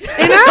 Charlie.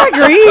 And I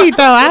agreed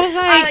though. I was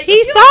like, Like,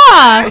 he's you-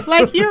 soft.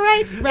 Like you're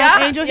right,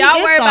 Ralph Angel. He y'all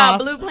is worry about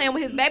soft. Blue playing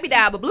with his baby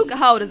doll, but Blue can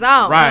hold his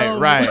own. Right,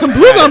 right.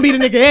 Blue gonna beat a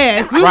nigga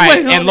ass. You Right,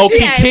 wait on and it. low key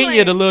He ain't Kenya,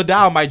 playing. the little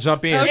doll might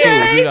jump in Okay,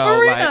 too. You know,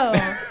 for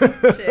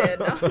like real. Shit,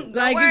 don't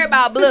Like, worry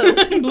about Blue.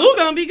 Blue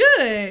gonna be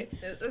good.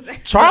 It's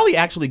just- Charlie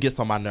actually gets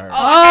on my nerves.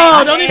 Oh,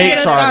 I don't even hate get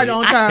us Charlie. started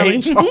on I Charlie.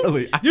 hate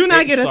Charlie. I Do not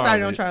hate get us started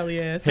Charlie. on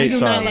Charlie ass. We Hate do not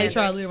Charlie. like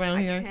Charlie around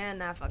I here.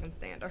 cannot fucking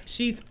stand her.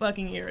 She's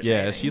fucking irritating.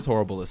 Yeah, she's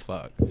horrible as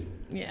fuck.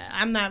 Yeah,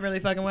 I'm not really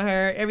fucking with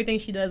her. Everything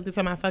she does gets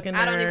on my fucking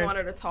nerves. I don't even want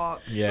her to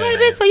talk. Yeah. Like,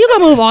 bitch, so you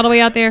gonna move all the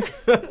way out there?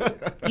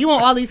 You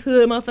want all these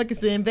hood motherfuckers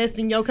to invest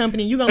in your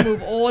company? You gonna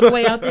move all the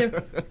way out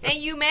there? And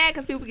you mad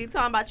because people keep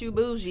talking about you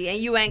bougie and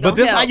you ain't But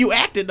gonna this help. how you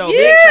acted though, Yeah,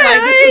 bitch.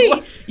 Like this is like,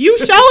 what you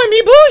showing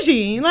me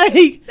bougie.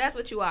 Like, That's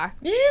what you are.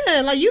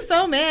 yeah, like you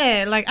so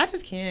mad. Like I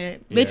just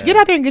can't. Bitch, Yeah. get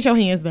out there and get your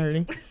hands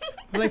dirty.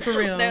 Like for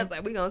real. They was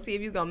like, we gonna see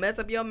if you gonna mess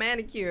up your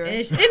manicure.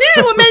 And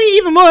then what made me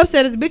even more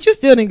upset is, bitch, you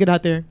still didn't get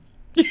out there.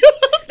 You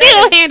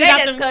still handed They out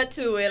just them. cut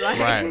to it. Like,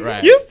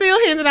 right. You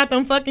still handed out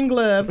them fucking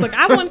gloves. Like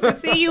I wanted to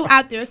see you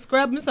out there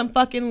scrubbing some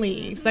fucking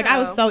leaves. Like I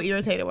was No. so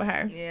irritated with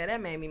her. Yeah,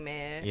 that made me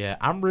mad. Yeah,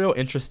 I'm real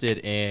interested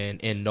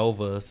in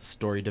Nova's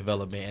story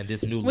development and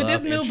this new With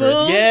love this new interest.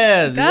 boo?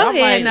 Yeah, Go I'm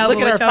ahead, like, Nova, look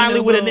at her with your finally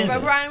new with a boo. But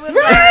nigga. Brian was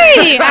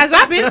Right. As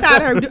I've been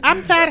tired of her.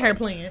 I'm tired of her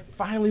playing.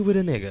 Finally with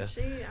a nigga.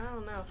 she, I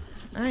don't know.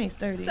 I ain't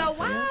sturdy. So y'all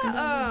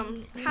can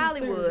do why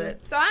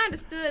Hollywood? So I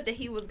understood that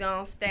he was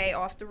gonna stay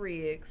off the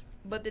rigs,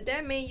 but did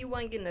that mean you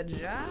wasn't getting a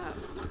job?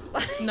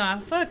 that. Nah,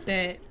 fuck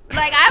that.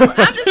 Like I'm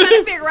just trying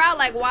to figure out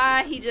like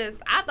why he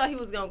just. I thought he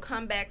was gonna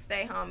come back,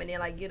 stay home, and then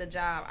like get a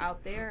job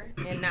out there,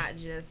 and not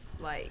just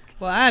like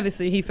Well,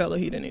 obviously he felt like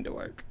he didn't need to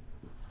work.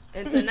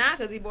 until now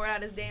because he bored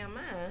out his damn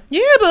mind.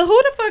 Yeah, but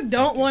who the fuck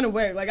don't want to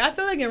work? Like I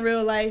feel like in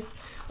real life,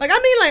 Like, I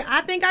mean, like,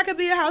 I think I could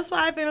be a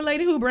housewife and a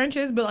lady who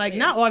brunches, but like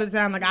not all the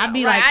time. Like, I'd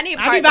be Right, like, I need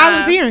I'd be part-time.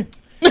 volunteering.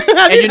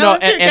 And you know,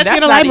 and catch me that's in the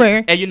not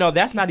library. and you know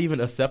that's not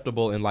even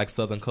acceptable in like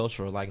Southern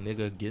culture. Like,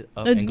 nigga, get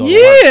up and go Yeah,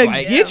 to work.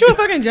 Like, get you a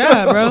fucking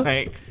job, bro.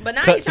 like, But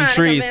now cut you some trying to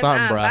trees, convince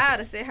something, Aunt bro. Vi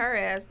to sit her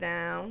ass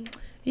down.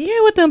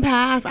 Yeah, with them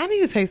pies. I need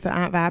to taste the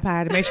Aunt Vi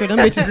pie to make sure them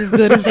bitches as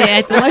good as they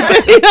acting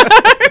like they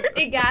are.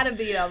 It gotta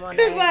be though, Monet.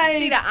 'Cause, like-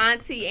 She the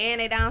auntie and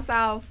they down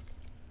south.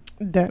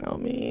 That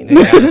don't mean. They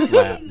gotta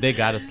slap. They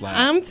gotta slap.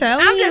 I'm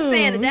telling you. I'm just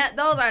saying that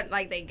those are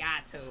like they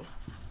got to.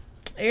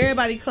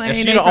 Everybody claims and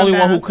she they the from only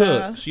one down who could.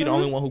 south. She the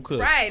only one who could.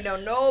 Right, no,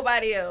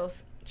 nobody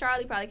else.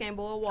 Charlie probably can't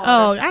boil water.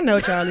 Oh, I know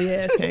Charlie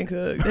ass can't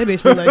cook. That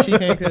bitch look like she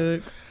can't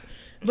cook.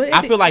 But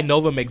I feel like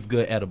Nova makes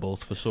good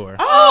edibles for sure.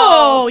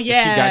 oh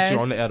yeah, She got you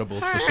on the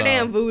edibles her for sure.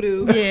 damn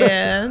voodoo.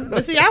 Yeah,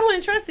 but see, I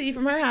wouldn't trust to eat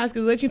from her house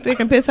because let you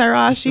pick and piss her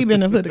off. She been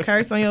to put a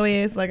curse on your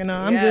ass. Like, no,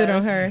 I'm good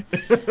on her.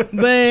 The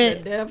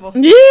But devil.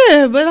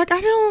 yeah, but like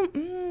I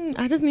don't.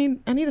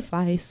 I need a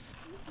slice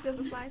Just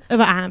a slice. of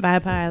an Aunt Vi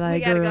pie. Like,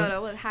 We gotta girl. go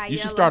to what, high You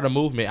yellow. should start a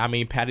movement. I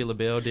mean, Patti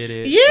LaBelle did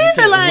it.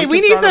 Yeah, like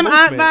we need can start some a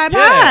Aunt Vi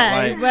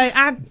movement.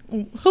 pies.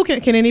 Yeah, Who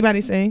can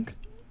anybody sing?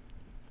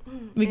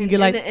 We can get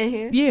like in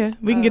here. yeah,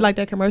 we can get like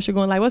that commercial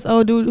going. Like, what's the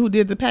old dude who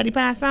did the Patty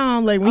Pie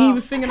song? Like when he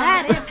was singing,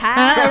 Patty all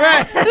pie.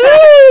 right,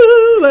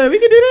 ooh, like we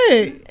can do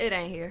that. It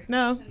ain't here.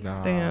 No,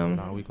 No, damn,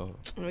 no, we go.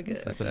 We're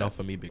good. That's enough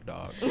for me, big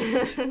dog. All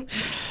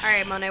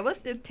right, Monet. What's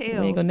this we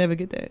tails? ain't gonna never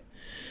get that.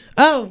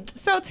 Oh,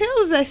 so Tales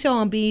is that show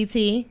on BET,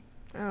 and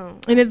Oh.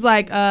 it's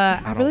like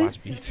I don't really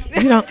watch BT.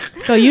 you don't.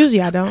 So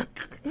usually I don't.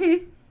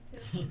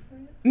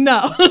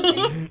 No.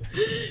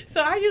 So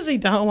I usually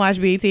don't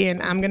watch BET,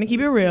 and I'm gonna keep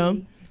it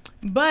real.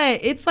 But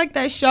it's like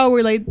that show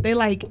where they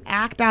like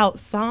act out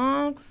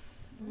songs.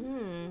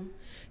 Hmm.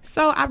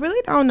 So I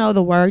really don't know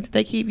the words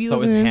they keep using.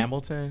 So it's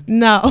Hamilton.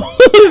 No,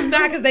 it's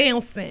not because they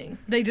don't sing.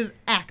 They just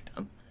act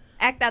them.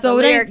 Act out So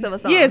the it ain't- lyrics of a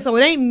song. Yeah, so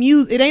it ain't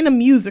music. It ain't a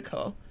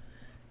musical.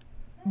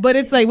 But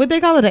it's like what they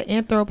call it, an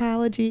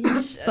anthropology,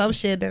 some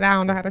shit that I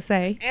don't know how to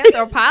say.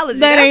 Anthropology.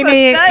 That That's ain't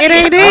a it. study. It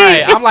ain't Right.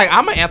 it. I'm like,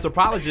 I'm an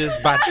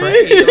anthropologist by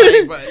trade.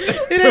 Like, but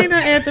It ain't an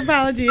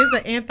anthropology.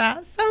 It's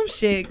an some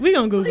shit. We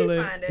gonna Google Please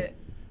it. find it.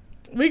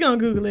 We gonna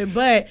Google it.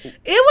 But it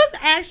was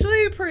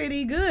actually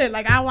pretty good.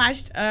 Like I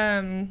watched. I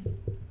ain't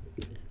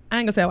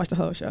gonna say I watched the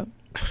whole show.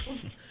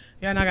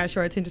 Yeah, I know I got a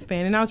short attention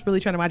span, and I was really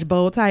trying to watch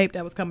Bold Type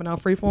that was coming on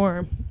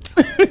Freeform.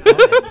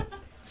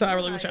 So I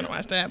really was trying to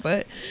watch that,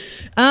 but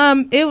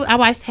I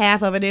watched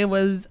half of it. It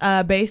was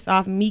based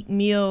off Meek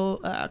Mill,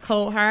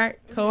 Cold Hearted.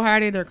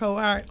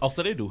 oh,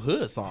 so they do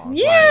hood songs.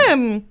 Yeah, Like,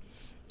 and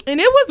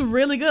it was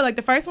really good. Like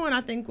the first one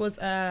I think was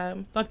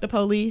 "Fuck the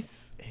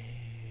Police."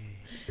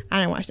 I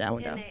didn't watch that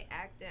one And though. they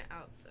acting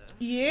out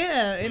the.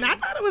 Yeah, and I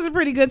thought it was a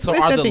pretty good so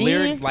twist are at the the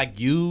lyrics end. like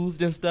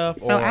used and stuff?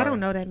 So I or- don't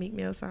know that Meek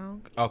Mill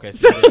song. Okay,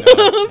 so, you didn't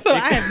know. So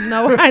I have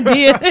no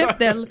idea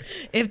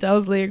if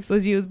those lyrics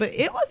was used, but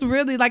it was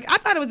really like I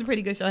thought it was a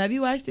pretty good show. Have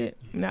you watched it?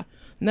 No,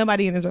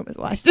 nobody in this room has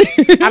watched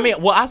it. I mean,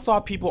 well, I saw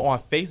people on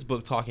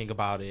Facebook talking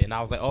about it, and I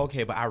was like, oh,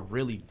 okay, but I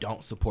really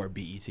don't support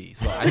BET,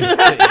 so I just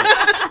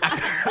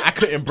I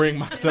couldn't bring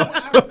myself.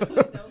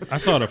 I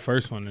saw the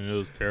first one and it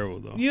was terrible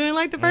though. You didn't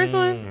like the first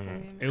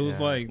one? It was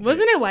like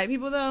Wasn't it white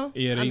people though?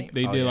 yeah, they I mean,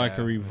 they Oh, did like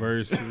yeah. a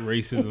reverse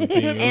racism thing.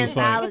 It was like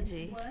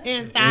Anthology.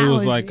 it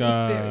was like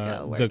There we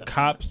go. Word the the-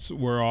 cops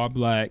were all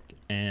black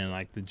and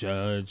like the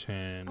judge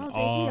and Oh, JG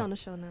all, on the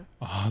show now.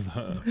 all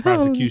the Oh,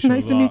 prosecution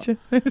nice was to meet you.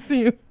 Nice to see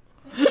you.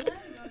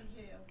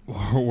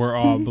 were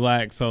all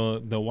black. So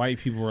the white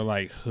people were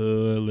like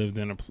hood, lived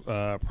in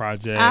a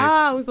project.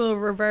 Ah, it was a little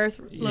reverse.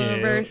 yeah,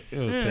 reverse. it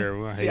was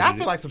terrible. See, I hated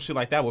feel it. like some shit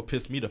like that would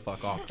piss me the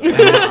fuck off. Though.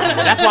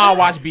 That's why I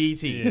watch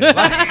BET. Yeah.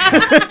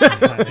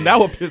 Like, that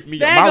would piss me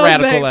off. That My goes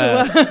radical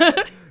back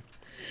ass. to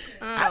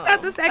I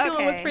thought the second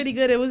one was okay. pretty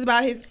good. It was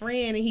about his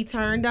friend and he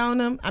turned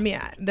on him. I mean,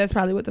 that's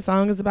probably what the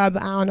song is about,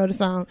 but I don't know the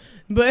song.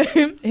 But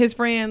his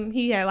friend,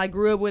 he had like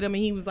grew up with him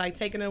and he was like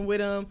taking him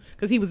with him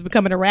because he was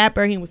becoming a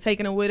rapper. He was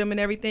taking him with him and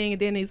everything. And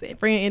then his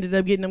friend ended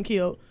up getting him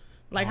killed.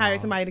 Like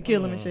hired somebody to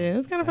kill him and shit. It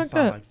was kind of That fucked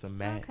sounds up. like some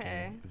Matt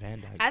Okay. and Van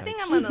Dyke. I type think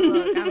shit. I'm gonna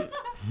look.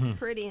 I'm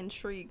pretty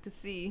intrigued to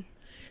see.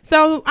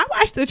 So I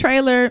watched the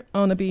trailer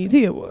on the BET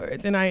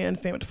Awards and I didn't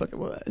understand what the fuck it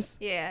was.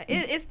 Yeah,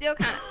 it's still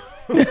kind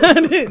of I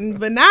didn't.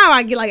 But now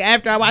I get like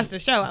after I watched the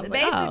show, I was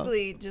like, oh.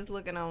 basically just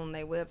looking on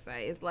their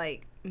website. It's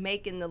like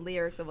making the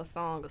lyrics of a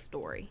song a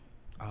story,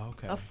 Oh,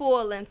 okay. a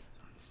full length.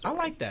 I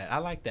like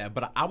that.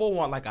 But I would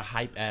want like a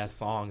hype ass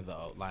song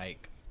though,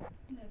 like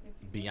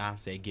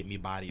Beyonce, "Get Me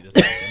Bodied" or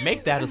something.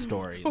 Make that a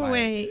story. Like,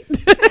 Wait.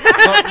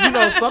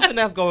 something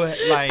that's going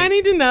like. I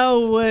need to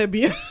know what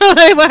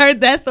what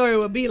that story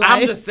would be like.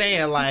 I'm just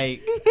saying,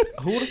 like,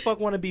 who the fuck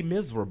want to be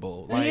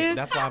miserable? Like, Yeah.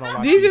 that's why I don't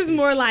watch. These is BET.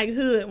 more like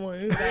hood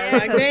ones. though. Yeah,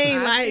 Like they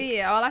ain't I like see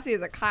it. All I see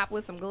is a cop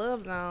with some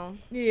gloves on.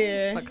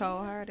 yeah. For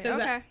cold hearted. 'Cause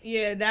Okay.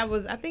 yeah, that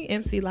was I think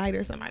MC Light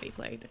or somebody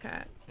played the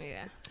cop.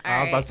 Yeah.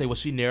 I was about to say, was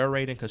she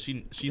narrating? Because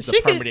she's the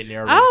She could- permanent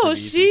narrator. Oh,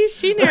 for BET.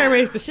 she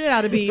narrates the shit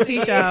out of BET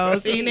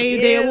shows and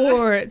they is.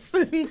 awards.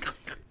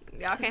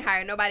 Y'all can't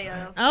hire nobody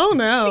else. Oh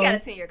no, She got a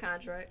 10-year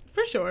contract.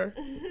 for sure.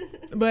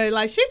 But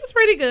like, she was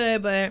pretty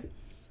good. But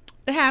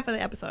the half of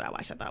the episode I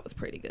watched, I thought was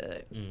pretty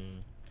good.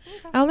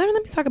 Oh, let me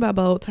talk about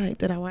Bold Type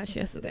that I watched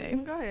yesterday.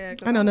 Go ahead.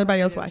 'cause I know I'm nobody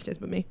gonna else do it. watched this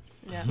but me.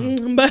 Yeah.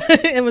 But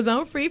it was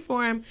on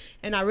Freeform,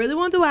 and I really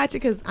wanted to watch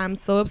it because I'm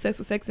so obsessed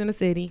with Sex and the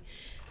City.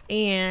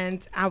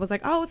 And I was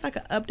like, oh, it's like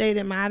an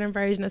updated, modern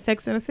version of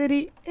Sex and the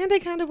City. And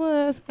it kind of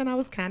was. And I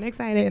was kind of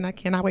excited, and I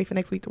cannot wait for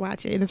next week to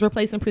watch it. And it's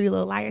replacing Pretty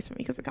Little Liars for me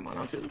because it come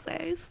on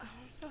Tuesdays. I'm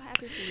so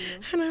happy for you.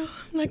 I know.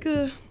 Like,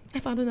 I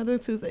found another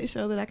Tuesday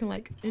show that I can,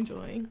 like,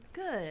 enjoy.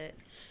 Good.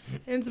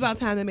 And it's about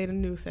time they made a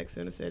new Sex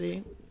and the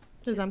City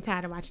because I'm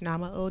tired of watching all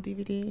my old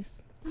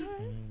DVDs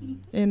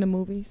and the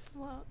movies.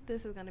 Well,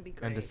 this is gonna be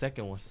great. And the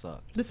second one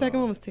sucked. The second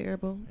one was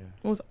terrible. Yeah.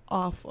 It was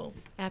awful.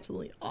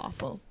 Absolutely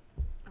awful.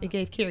 It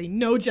gave Carrie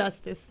no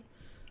justice.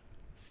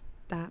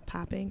 Stop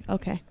popping.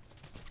 Okay.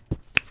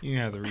 You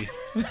have to read.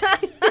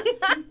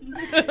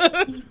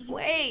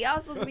 Wait,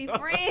 y'all supposed to be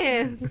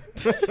friends.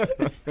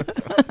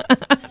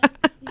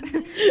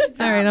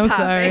 All right, I'm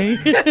sorry.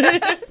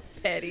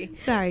 Petty.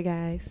 Sorry,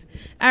 guys.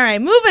 All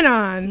right, moving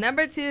on.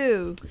 Number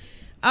 2.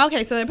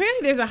 Okay, so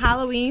apparently there's a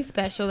Halloween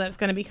special that's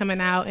going to be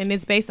coming out, and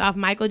it's based off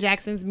Michael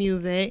Jackson's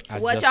music. I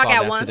What, just y'all saw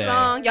got that one today.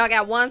 song? Y'all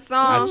got one I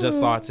song? just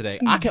saw it today.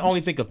 I can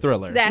only think of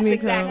Thriller. That's Me too.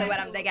 exactly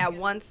what they got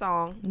one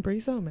song. I'm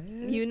pretty so mad.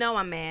 You know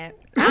I'm mad.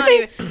 I I don't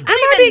think even, it I might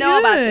don't be even know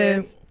about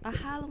good. this. A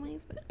Halloween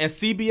special. And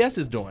CBS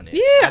is doing it.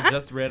 Yeah, I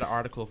just read an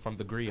article from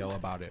The Griot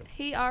about it.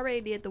 He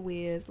already did The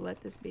Wiz.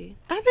 Let this be.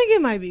 I think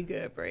it might be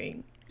good,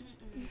 Bree.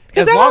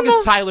 As I long don't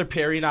as know- Tyler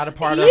Perry not a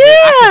part of it,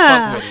 I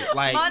can fuck with it.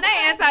 Like, Oh,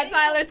 they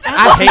anti-Tyler too.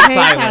 I hate hate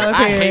Tyler. Tyler I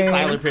hate Perry.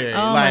 Tyler Perry. Oh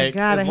my Like,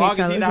 God, I as hate long as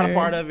Tyler he's not Perry. a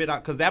part of it,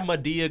 because that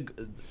Medea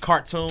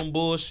cartoon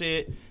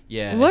bullshit.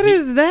 Yeah. What he,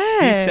 is that?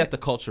 He set the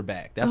culture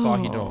back. That's all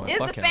he Oh. doing. Is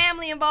Fuck the him.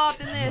 family involved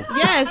in this?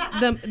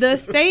 Yes, the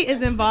state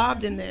is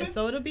involved in this,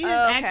 so it'll be his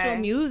Okay. actual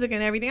music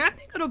and everything. I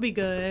think it'll be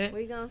good.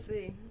 We gonna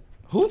see.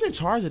 Who's in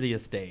charge of the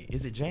estate?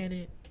 Is it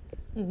Janet?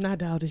 I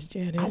doubt it's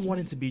Janet. I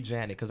want it to be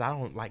Janet because I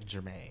don't like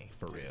Jermaine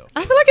for real.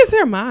 I feel like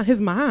it's his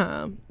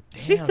mom.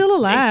 She's Damn, still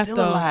alive, They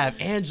still though. alive.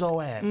 And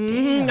Joass. Mhm.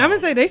 Damn. I'm gonna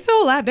say they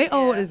still alive. They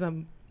old Yeah. as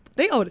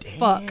they old as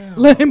fuck,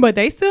 Damn. but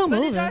they still But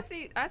moving. did y'all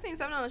see? I seen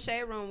something on the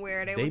Shade Room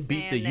where they They was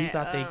beat the saying youth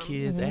that, out their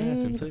kids'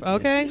 ass and took it.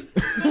 Okay,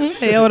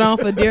 they held on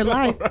for dear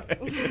life.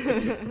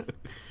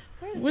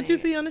 Wait a What you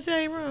minute. see on the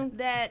shade room?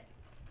 That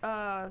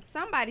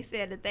somebody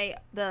said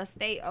that the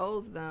state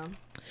owes them.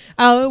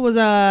 Oh, it was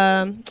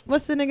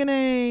what's the nigga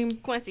name?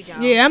 Quincy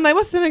Jones. Yeah, I'm like,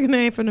 what's the nigga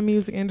name from the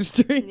music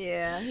industry?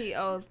 Yeah, he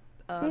owes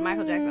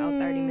Michael Jackson owed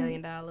 $30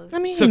 million. I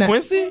mean, To nah,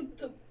 Quincy?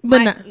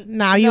 but Mike-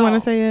 now you no. want to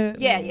say it?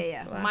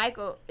 Yeah. Wow.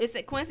 Michael, it's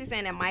Quincy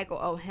saying that Michael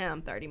owed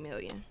him $30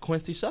 million.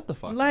 Quincy, shut the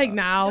fuck Like up.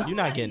 now, You're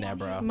not getting that,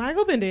 bro.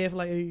 Michael been dead for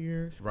like 8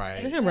 years. Let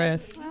Right. him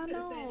rest. I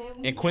know.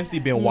 And Quincy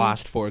been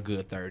washed for a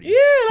good 30. Yeah,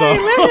 So, like,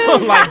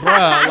 let him- like,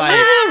 bruh, like,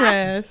 Let him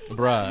rest.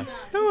 bruh.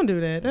 Don't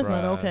do that. That's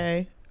not Bruh.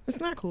 okay.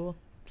 It's not cool.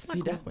 It's not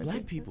See, cool, that Quincy.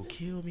 black people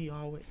kill me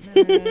always.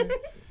 Man.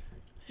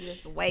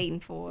 Just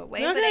waiting for it. Wait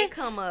till Okay. they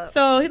come up.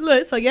 So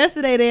look, so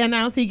yesterday they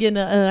announced he getting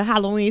a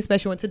Halloween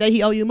special, and today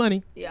he owe you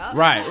money. Yeah.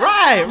 right.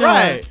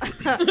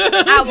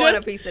 I want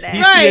a piece of that.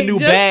 He Right, see a new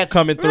just- bag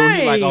coming through.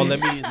 He like, oh,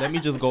 right. let me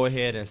just go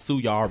ahead and sue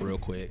y'all real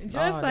quick. Just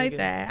Nah, like nigga.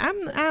 that.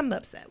 I'm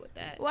upset with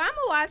that. Well, I'm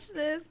gonna watch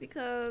this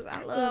because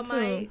I love too.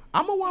 Mike.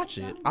 I'ma watch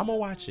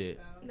it.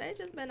 They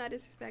just better not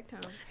disrespect him.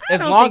 As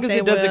don't long think as they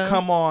it doesn't will.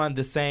 come on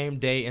the same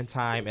day and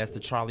time as the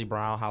Charlie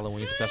Brown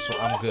Halloween special,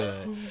 I'm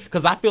good.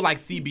 Because I feel like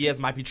CBS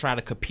might be trying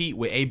to compete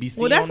with ABC.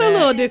 Well, that's on a that.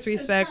 little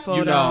disrespectful,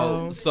 You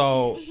know, though.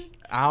 so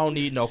I don't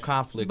need no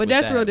conflict. But with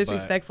that's that, real but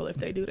disrespectful if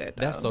they do that.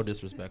 Though. That's so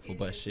disrespectful,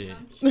 but shit.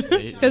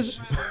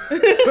 'Cause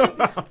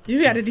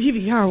you got a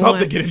DVR one.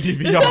 Something getting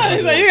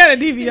DVR. So you got a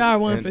DVR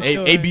one And for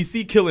sure.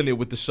 ABC killing it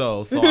with the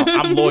show, so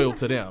I'm loyal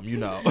to them. You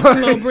know.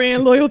 Little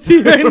brand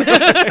loyalty right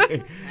now.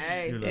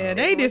 Hey, You know. Yeah,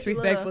 they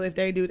disrespectful if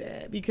they do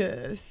that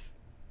because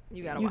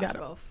You gotta You watch gotta-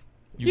 both.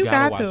 You gotta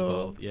got watch to.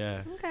 both.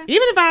 Yeah. Okay.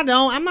 even if I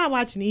don't, I'm not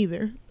watching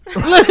either.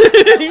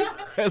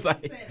 It's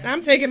like,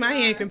 I'm taking my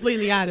hand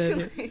completely out of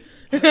it.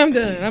 I'm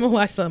done. I'm gonna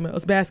watch something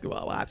else,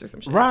 basketball watch or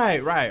some shit.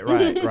 right.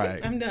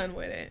 I'm done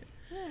with it.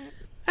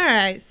 All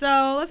right,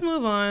 so let's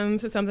move on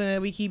to something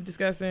that we keep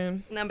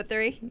discussing. Number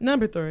 3.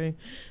 Number 3,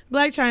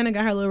 Black China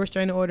got her little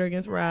restraining order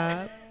against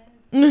Rob.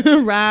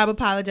 Rob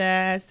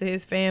apologized to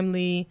his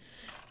family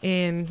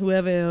and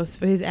whoever else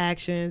for his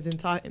actions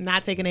and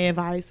not taking their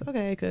advice.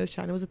 Okay, because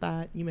China was a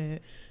thought. You mad?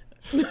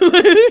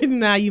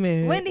 Nah, you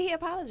mad? When did he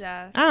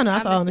apologize? I don't know.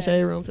 I saw it in the missed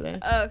shade room today.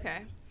 that.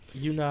 Okay.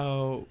 you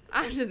know,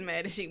 I'm just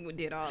mad that she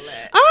did all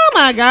that. Oh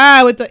my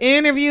God! With the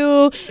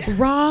interview,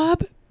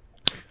 Rob.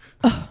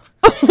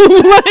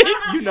 Like,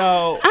 you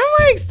know, I'm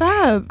like,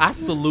 stop. I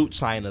salute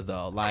China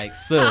though. Like,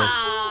 sis,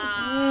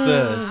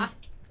 I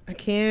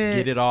can't.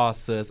 get it all,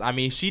 sis. I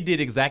mean, she did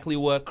exactly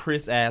what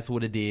Chris Ass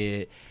would have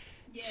did.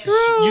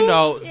 True. You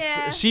know,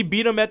 Yeah. she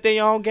beat them at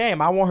their own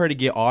game. I want her to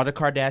get all the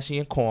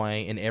Kardashian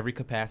coin in every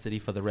capacity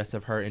for the rest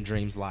of her and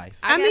Dream's life.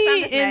 I guess mean, I'm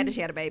just mad in- that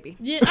she had a baby.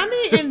 Yeah, I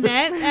mean, in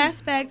that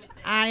aspect,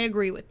 I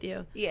agree with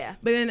you. Yeah.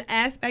 But in the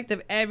aspect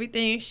of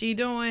everything she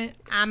doing,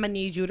 I'ma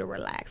need you to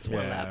relax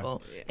one Yeah.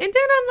 level. And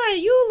then I'm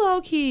like, you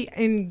low key,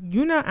 and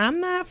you know, I'm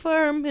not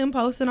for him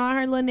posting all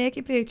her little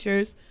naked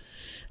pictures.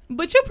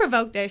 But you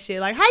provoked that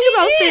shit. Like, how you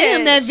gonna send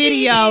him that She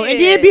video and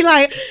did. then be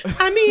like,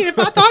 I mean, if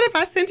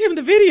I sent him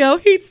the video,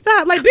 he'd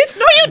stop. Like, bitch,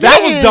 no, you That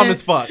didn't. was dumb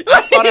as fuck.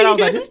 I saw that. I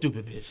was like, this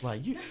stupid bitch.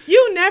 Like,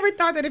 You never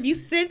thought that if you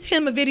sent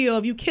him a video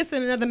of you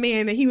kissing another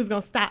man, that he was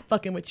gonna stop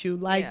fucking with you.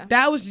 Like, Yeah.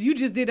 that was, you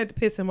just did that to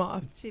piss him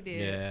off. She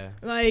did. yeah.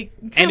 Like,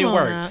 come And it on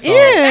worked, now. so-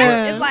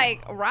 Yeah. It's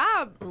like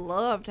Rob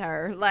loved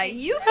her. Like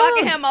you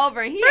fucking him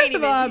over, and he First ain't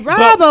of even. all,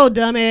 Bravo,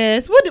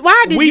 dumbass.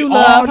 Why did We you all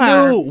love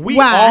her? knew. We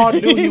Why? all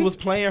knew he was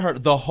playing her.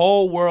 The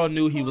whole world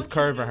knew he was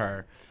curving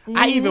her.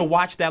 I even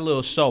watched that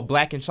little show,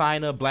 Black in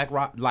China,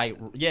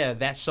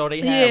 that show they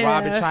had,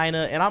 Rob in Yeah.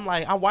 China, and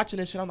I'm watching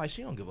this shit. I'm like,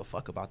 she don't give a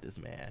fuck about this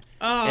man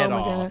Oh, at my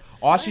all. God.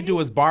 All she do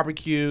is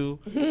barbecue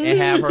and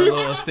have her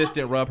little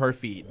assistant rub her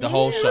feet. The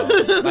whole show,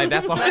 like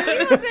that's all. He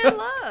was in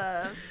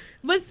love.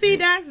 But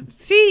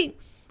see,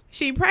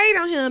 she preyed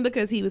on him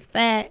because he was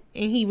fat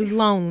and he was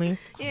lonely.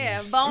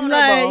 Yeah, vulnerable.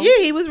 Like,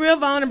 yeah, he was real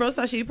vulnerable,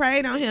 so she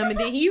preyed on him, and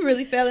then he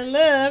really fell in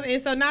love,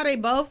 and so now they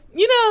both,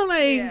 you know,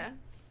 like Yeah.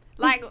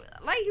 Like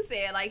you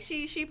said, like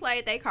she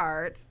played their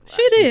cards.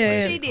 she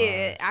did. She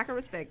did. I can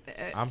respect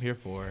that. I'm here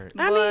for it.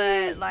 I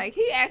But mean- like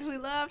he actually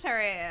loved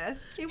her ass.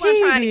 He wasn't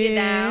He trying to get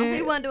down. did.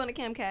 He wasn't doing a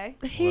Kim K.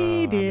 He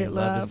Well, I did mean,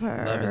 love love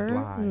her. is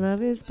blind.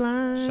 Love is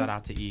blind. Shout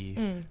out to Eve.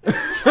 And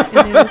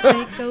it'll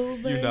take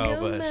over You know, your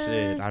but mind.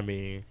 shit, I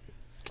mean,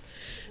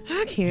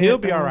 I can't. he'll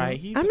be though. all right.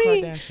 He's I a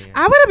mean, Kardashian.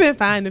 I would have been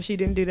fine if she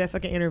didn't do that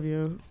fucking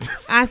interview.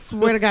 I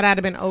swear to God, I'd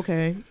have been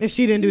okay if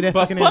she didn't do that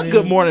But fucking fuck interview.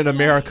 Good Morning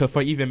America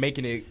for even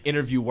making it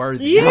interview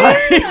worthy. Yeah.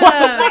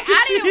 Like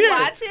I didn't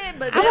watch it,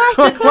 but I that's,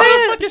 watched the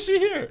Why the fuck clips. is she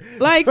here?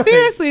 Like,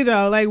 seriously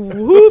though, like,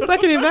 who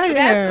fucking invited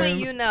that's her? when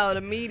you know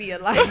the media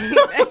like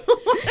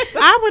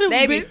I would they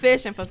have be been.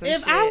 fishing for some If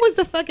shit. I was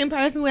the fucking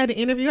person who had to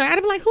interview her, I'd have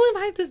been like, who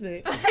invited this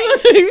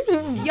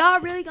bitch? Y'all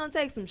really gonna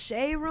take some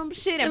shade room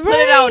shit and put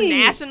it on Right.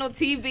 national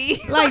TV?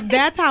 Like,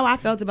 that's how I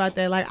felt about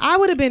that. Like, I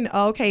would have been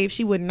okay if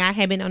she would not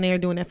have been on there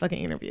doing that fucking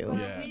interview.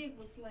 Yeah.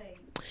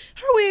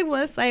 Her wig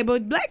was slay,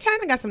 but Black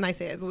China got some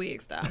nice ass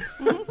wigs though.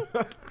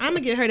 I'm gonna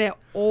get her that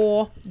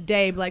all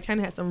day. Black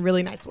China has some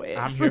really nice wigs.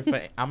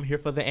 I'm here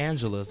for the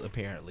Angelas.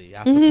 Apparently,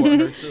 I support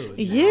her too.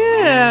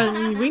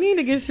 Yeah, we need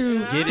to get you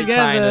Get it,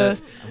 together.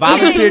 China.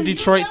 Volunteer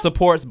Detroit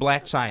supports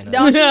Black China.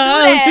 Don't you do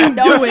that? Don't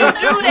Don't you you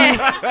do do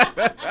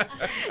that?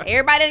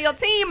 Everybody on your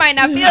team might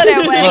not feel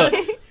that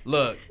way.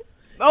 Look,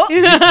 Oh,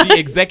 the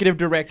executive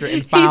director and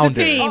He's a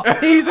founder. team.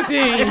 He's a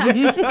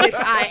team. which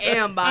I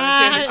am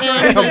I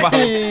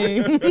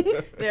volunteering. am a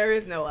team. There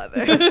is no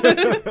other.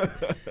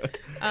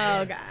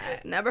 Oh God.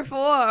 Number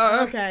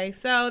 4. Okay,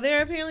 so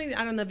there apparently,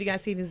 I don't know if you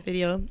guys see this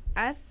video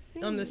I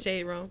see. on the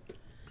shade room.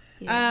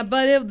 Yeah.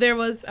 But if there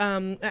was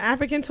an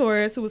African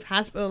tourist who was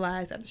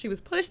hospitalized after she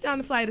was pushed down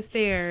the flight of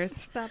stairs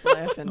Stop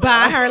laughing.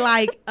 by dog. her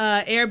like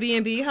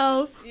Airbnb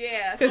host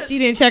Yeah. because she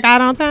didn't check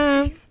out on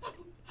time.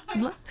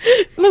 Look,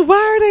 why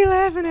are they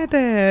laughing at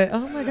that?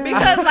 Oh my God.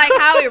 Because like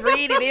how it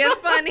read, it is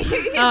funny.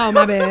 Oh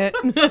my bad.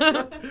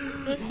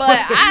 But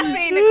I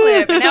seen the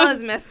clip and that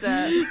was messed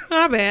up.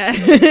 My bad.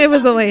 It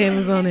was the way it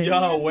was on it.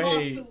 Yo,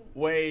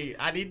 wait.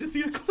 I need to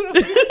see the clip.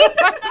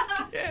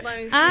 Let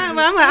me see. I'm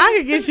like, I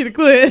could get you the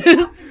clip.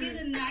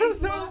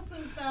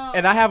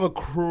 And I have a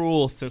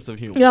cruel sense of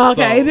humor.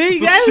 Okay, there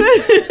you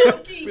go.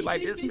 Be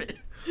like this man.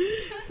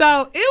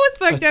 So it was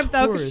fucked A up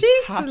though, because tourist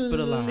she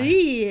hospitalized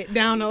slid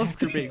down those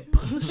After stairs. being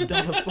pushed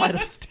down a flight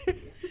of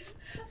stairs.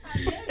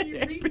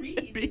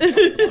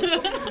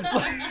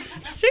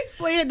 She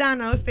slid down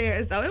those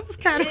stairs though. It was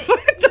kind of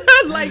fucked up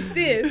like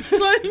this.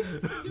 Like,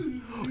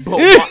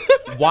 But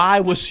why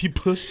was she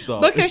pushed though?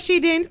 because she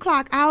didn't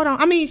clock out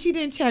on. I mean, she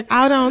didn't check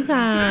out on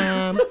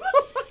time.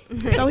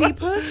 So he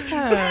pushed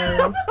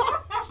her.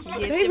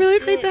 They really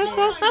think that's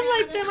so.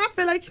 I'm like, damn, I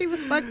feel like she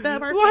was fucked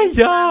up. Her Like face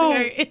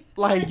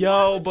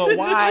yo, was but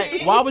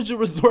why would you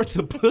resort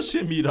to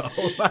pushing me though?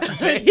 Like,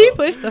 damn. he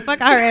pushed the fuck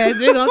out her ass.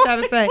 That's what I'm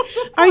trying to say.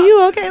 Are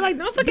you okay? Like,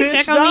 don't fucking Bitch,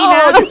 check on no, me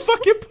now. you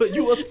fucking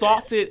you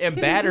assaulted and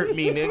battered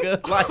me,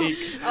 nigga. Like, Oh,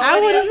 I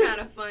it would've- is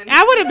kind of funny.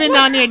 I would have been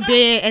down there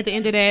dead at the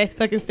end of that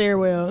fucking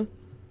stairwell.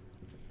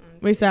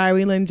 We sorry,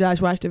 we letting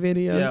Josh watch the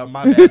video. yeah,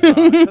 my bad. Dog.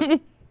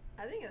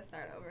 I think it'll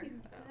start over.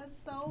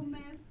 So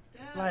messed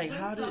up. Like,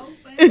 how did?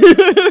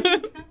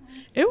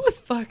 It was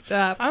fucked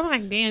up. I'm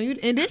like, damn, you.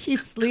 And then she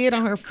slid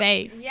on her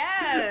face.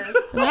 Yes.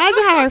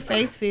 Imagine how her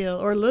face feel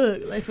or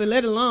look, like, for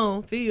let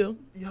alone feel.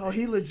 Yo,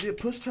 he legit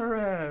pushed her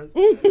ass.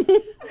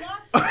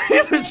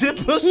 He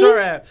legit pushed her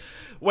ass.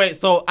 Wait,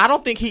 so I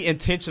don't think he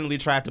intentionally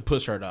tried to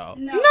push her though.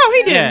 No,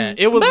 he didn't. Yeah,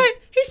 it was. But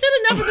he should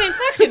have never been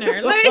touching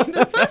her. Like,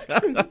 the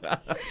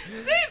fuck?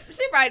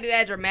 She probably did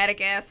that dramatic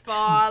ass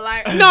fall.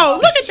 Like, No,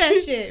 look at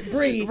that shit,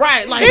 Bree.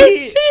 Right, like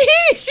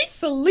She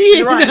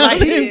slid. right, like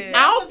down he, there. I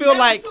don't feel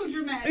like Too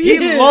dramatic.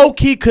 he Yeah. low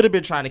key could have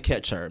been trying to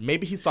catch her.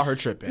 Maybe he saw her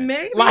tripping.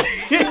 Maybe. Like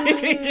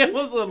it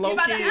was a low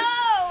about to, key.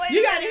 wait You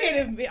a gotta minute.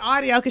 hear the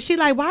audio because she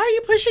like, why are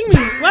you pushing me?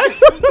 Why are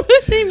you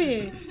pushing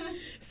me?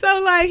 So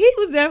like he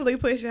was definitely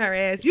pushing her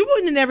ass. You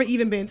wouldn't have never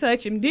even been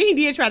touching him. Then he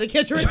did try to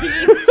catch her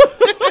again.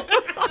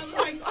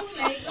 Like,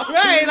 too late.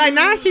 Right, like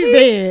now she's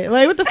dead.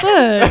 Like what the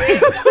fuck?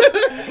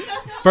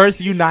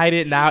 First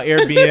United, now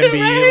Airbnb.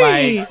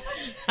 Right. Like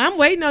I'm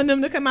waiting on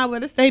them to come out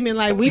with a statement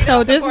like we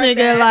told this support nigga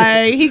that.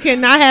 like he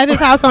cannot have his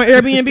house on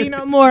Airbnb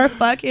no more.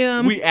 Fuck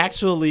him. we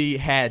actually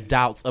had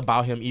doubts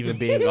about him even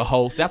being a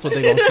host. That's what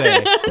they gonna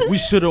say. We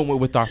should have went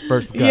with our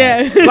first guy.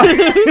 yeah.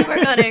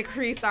 We're gonna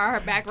increase our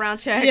background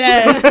checks.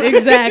 Yes,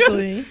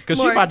 exactly. Cause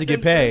she More about to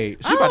get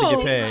paid. She about to Oh.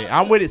 get paid.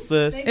 I'm with it,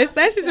 sis.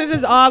 Especially since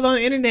it's all on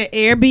the internet.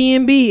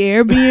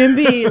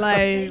 Airbnb.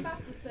 Like,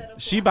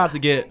 She about to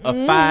get a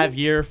Mm-hmm.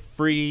 5-year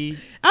free.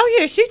 oh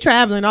yeah, she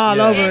traveling all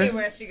Yeah. over.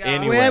 Anywhere she goes.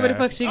 Anywhere. Wherever the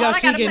fuck she All goes, I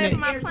she gotta pay getting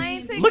for it. my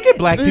plane ticket. Look at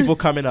black people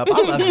coming up. I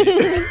love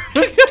it.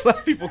 Look at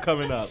black people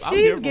coming up. I'm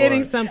here She's for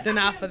getting it. something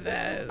off of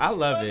that. I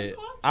love it.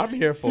 I'm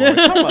here for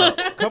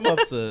it. Come up,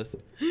 sis.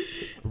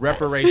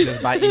 Reparations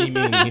by any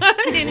means.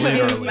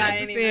 Literally. By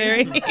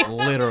any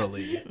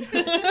Literally.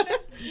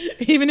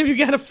 Even if you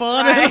got to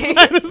fall Right.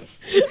 down,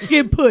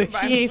 get pushed.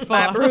 She ain't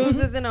By fall.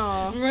 bruises and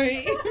all.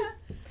 Right.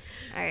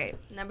 All right,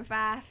 number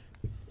 5.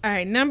 All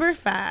right, number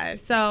 5.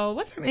 So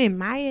what's her name?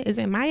 Maya? Is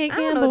it Maya I don't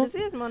Campbell? know what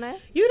this is, Monet.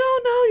 You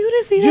don't know? You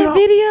didn't see You that don't-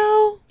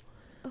 video?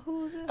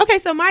 Who's it? Okay,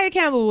 so Maya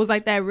Campbell was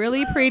like that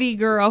really pretty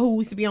girl who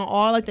used to be on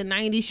all like the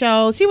 90s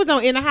shows. She was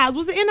on In the House.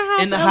 Was it In the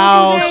House? In the with LL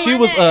house. Cool J? She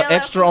was LL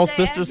extra on Cool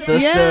J Sister acted?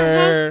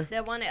 Sister.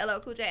 That one that LL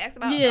Cool J asked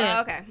about?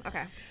 Yeah. Oh,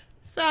 okay.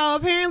 So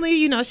apparently,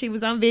 you know, she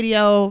was on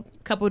video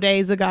a couple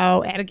days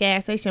ago at a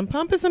gas station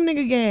pumping some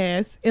nigga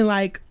gas and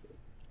like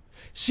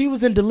She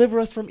was in Deliver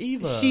Us from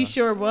Eva. she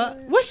sure was.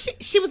 Was she?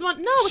 She was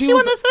one. No, she,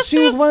 was was the sister. She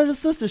was one of the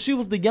sisters. She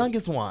was the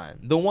youngest one.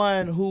 The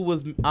one who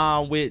was with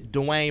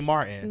Dwayne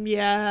Martin.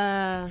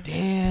 Yeah.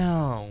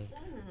 Damn.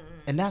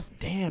 And that's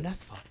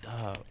fucked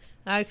up.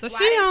 All right, so Well,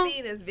 she I didn't on.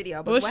 see this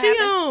video, but Well, what she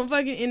happened? on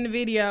fucking in the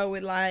video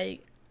with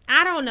like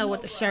I don't know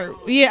what the shirt.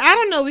 Yeah, I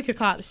don't know what we could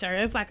call it the shirt.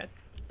 It's like a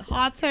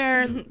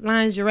halter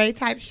lingerie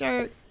type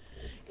shirt,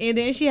 and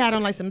then she had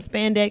on like some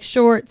spandex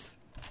shorts,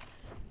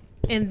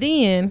 and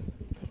then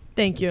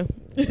thank you.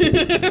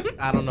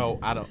 I don't know.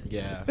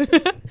 Yeah.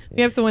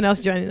 We have someone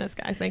else joining us,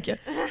 guys. Thank you.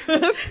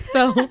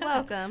 So,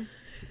 Welcome.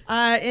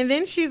 and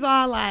then she's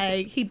all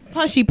like,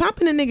 she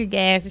pumping a nigga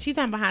gas, and she's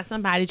talking about how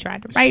somebody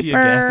tried to rape She a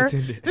her. gas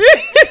attendant.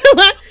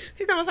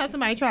 She's talking about how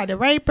somebody tried to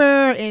rape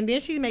her, and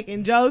then she's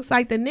making jokes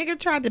like the nigga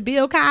tried to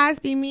Bill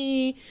Cosby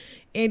me,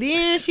 and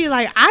then she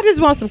like, I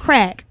just want some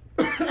crack.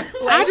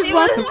 I just she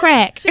want was- some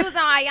crack. She was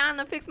on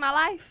Ayana Fix My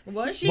Life.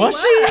 Was she? Was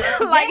she?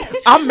 Like,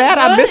 I'm mad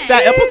I missed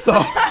that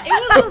episode. It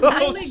was a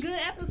really good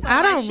episode.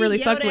 I don't she really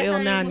yelled fuck with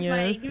at her and was Il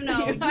like, you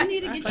know, you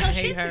need to get your hate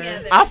shit her.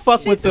 together. I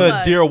fuck She with too the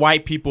much. dear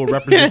white people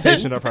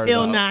representation of her.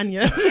 Il though.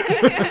 Nanya.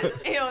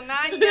 Il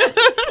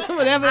Nanya.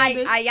 Whatever. it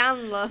is.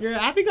 Ayana. Girl,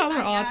 I be calling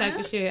her all types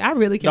of shit. I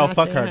really No, can't.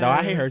 fuck her though.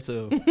 I hate her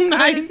too.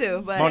 I do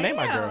too, but Monet,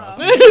 my girl.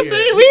 See,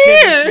 we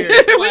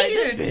here. Like,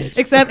 this bitch.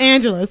 Except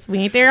Angela's. We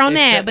ain't there on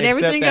that, Except- but except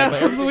everything that,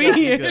 but else, everything we else,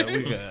 here. good.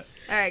 We good.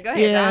 All right, go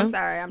ahead. Yeah. I'm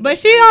sorry. I'm But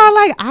just- she all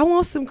like, I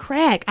want some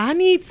crack. I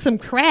need some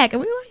crack.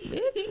 And we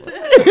like,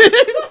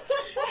 bitch.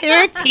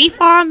 Hair, teeth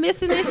all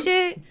missing and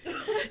shit.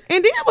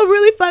 And then what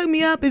really fucked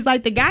me up is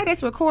like the guy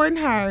that's recording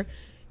her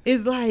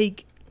is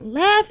like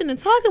laughing and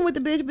talking with the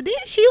bitch. But then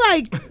she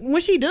like,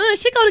 when she done,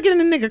 she go to get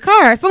in the nigga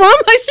car. So I'm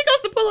like, she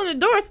goes to pull on the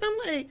door. So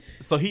I'm like,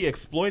 So he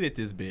exploited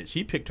this bitch.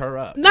 He picked her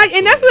up. like,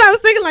 and that's what I was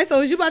thinking. Like,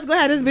 so is you about to go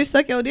have this bitch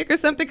suck your dick or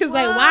something? Because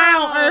like, why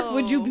on earth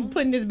would you be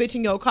putting this bitch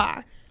in your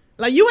car?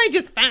 Like, you ain't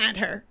just find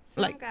her.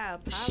 Someone Like,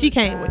 gotta she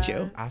came with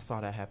you. I saw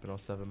that happen on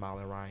 7 Mile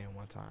and Ryan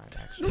one time,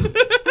 actually.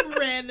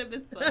 Random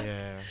as fuck.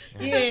 Yeah.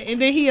 Yeah,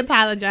 and then he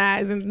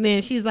apologized, and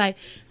then she's like,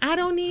 "I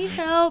don't need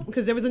help,"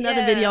 because there was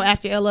another Yeah. video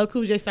after LL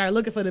Cool J started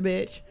looking for the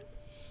bitch,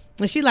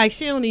 and she like,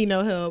 she don't need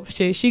no help.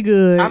 She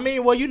good. I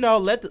mean, well, you know,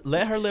 let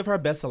her live her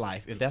best of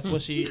life. If that's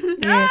what she.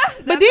 yeah.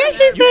 But then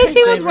she said can't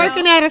she say was that.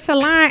 working at a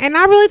salon, and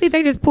I really think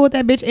they just pulled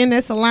that bitch in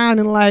that salon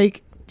and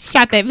like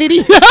shot that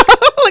video.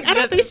 Like, I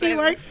don't think she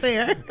works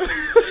there.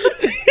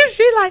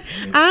 She like,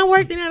 I'm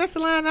working at a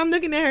salon. I'm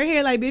looking at her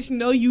hair like, bitch,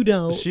 no, you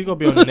don't. She gonna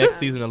be on the next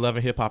season of Love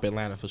and Hip Hop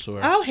Atlanta for sure.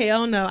 Oh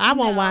hell no, I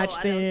won't No, watch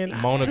I don't then.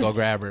 think Mona go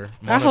grab her.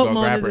 I hope go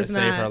Mona grab her does and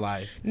save not. her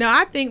life. No,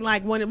 I think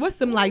like what's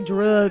them like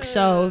drug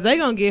shows? They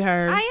gonna get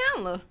her.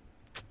 Ayana.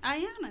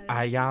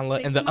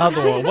 Ayanla, and the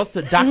other one. What's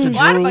the Dr.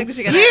 Why the Drew? fuck did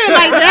she get Yeah,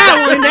 like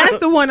that one. That's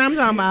the one I'm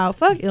talking about.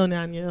 Fuck Il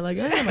Nanya. Like,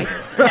 I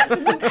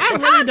How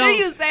really do don't.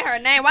 you say her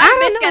name? Why I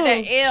the bitch don't got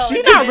that know. L? She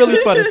in the not really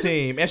middle? for the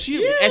team, and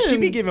she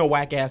be giving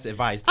whack ass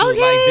advice too. Okay.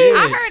 Like,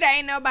 I bitch. heard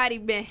ain't nobody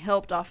been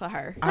helped off of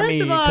her. I mean,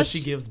 First of all, because she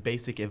gives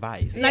basic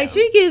advice. Like,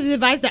 she gives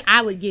advice that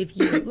I would give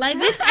you. Like,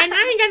 bitch, and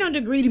I ain't got no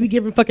degree to be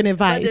giving fucking But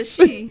advice. does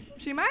she?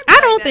 She might. Be I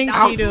like don't that think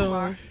Dr. she do.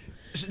 Umar.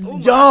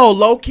 Yo,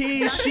 low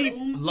key, this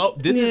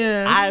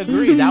Yeah. is. I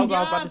agree. That was what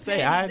I was about to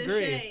say. I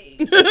agree.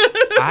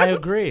 I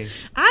agree.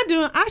 I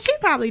do. She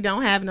probably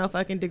don't have no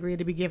fucking degree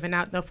to be giving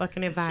out no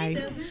fucking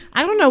advice.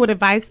 I don't know what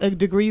advice, a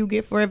degree you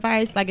get for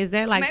advice. Like, is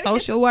that like Maybe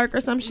social work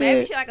or some Maybe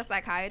shit? she like a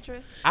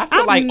psychiatrist. I feel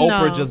I like don't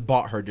Oprah know. just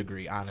bought her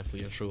degree,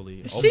 honestly and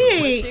truly. She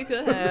Oprah. She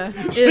could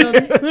have. Il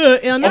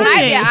It might be an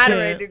ain't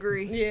honorary shit.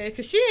 degree. Yeah,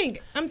 because she ain't.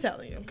 I'm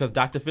telling you. Because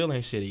Dr. Phil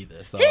ain't shit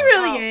either. So He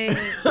really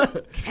Oh.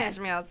 ain't. Catch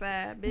me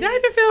outside, bitch.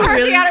 Dr. Phil I heard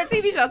really. she got her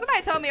TV show.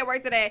 Somebody told me at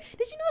work today.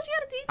 Did you know she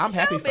had a TV I'm show?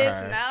 happy for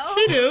bitch, her. no.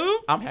 She do.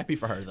 I'm happy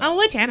for her though. On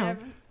what channel? Never.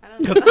 I don't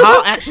Because know.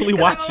 I'll actually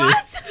 'Cause watch I'ma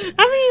it.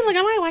 I mean, like,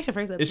 I might watch the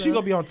first episode. Is she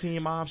gonna be on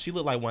Teen Mom? She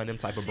look like one of them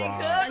type of She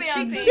bras. could be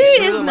on TV. She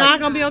is look not like-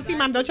 gonna be on Teen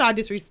Mom. Don't y'all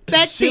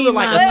disrespect She Teen look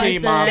like Mom. a like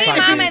Teen Mom that. type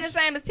Teen Mom bitch. ain't the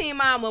same as Teen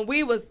Mom when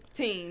we was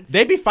teens.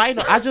 They be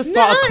fighting. I just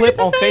saw Nah, a clip it's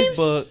the on same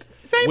Facebook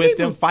same with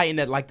people. them fighting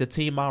at like the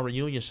Teen Mom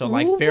reunion show.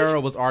 Like Ooh,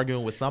 Farrah was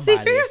arguing with somebody.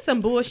 See, Farrah's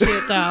some bullshit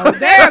though.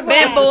 Farrah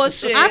been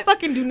bullshit. I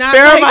fucking do not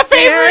Farrah, like my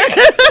Farrah.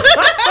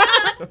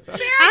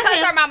 Farrah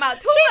cuss her mama out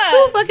too She's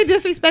too much. fucking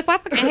disrespectful. I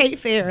fucking hate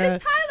Farrah.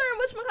 Is Tyler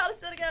and whatchamacallit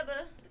still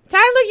together?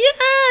 Tyler,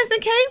 yes,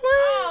 and Caitlyn.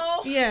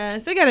 Oh.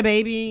 Yes, they got a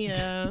baby.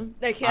 Yeah,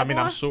 They kept I mean,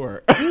 one? I'm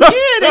sure. yeah,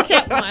 they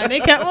kept one. They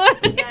kept one.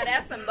 Nah,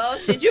 that's some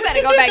bullshit. You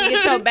better go back and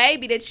get your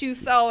baby that you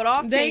sold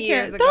off 10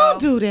 years ago. Don't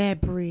do that,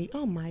 Bree.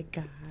 Oh my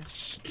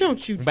gosh,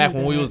 don't you? Back do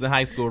when we that. was in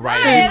high school,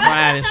 right? Right. We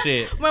crying and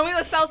shit. When we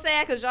was so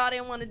sad because y'all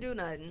didn't want to do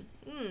nothing.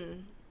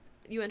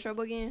 You in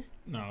trouble again?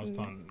 No, I was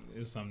talking. It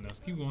was something else.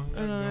 Keep going.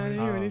 I didn't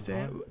hear what he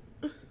said.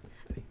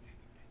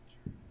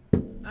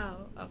 Oh,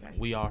 okay.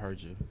 We all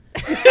heard you.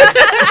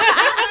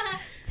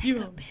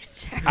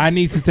 I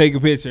need to take a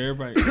picture.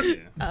 Everybody. Yeah.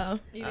 Oh,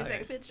 You need to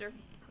take a picture.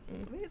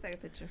 We can take a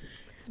picture.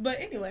 but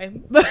anyway,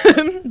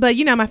 but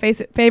you know my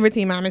favorite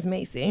Teen Mom is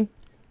Macy,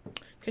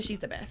 cause she's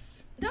the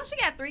best. Don't she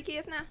got 3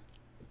 kids now?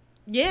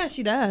 Yeah,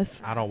 she does.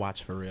 I don't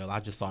watch for real. I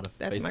just saw the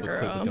That's my Facebook clip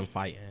girl. with them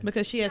fighting.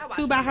 Because she has I watch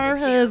 2 by her her every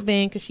channel.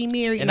 husband, cause she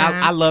married And now.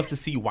 I love to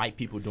see white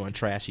people doing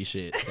trashy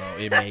shit. So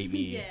it made me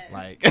Yes.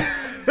 like,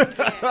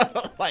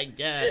 like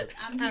yes.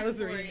 I was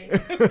reading.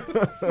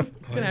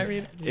 Can I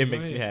read it? It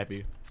makes me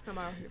happy. I'm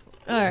out here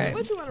for All right.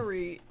 What you want to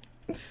read?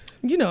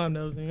 You know I'm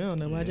nosing. I don't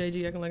know why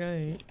JG acting like I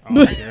ain't.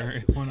 Oh,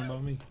 there. One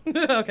about me.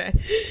 Okay.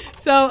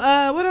 So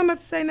what am I about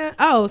to say now?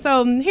 Oh,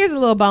 so here's a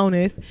little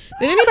bonus. Did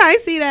anybody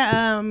see that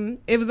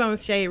it was on the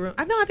Shade Room?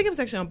 I think it was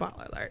actually on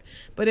Baller Alert.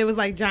 But it was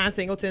like John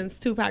Singleton's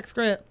Tupac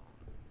script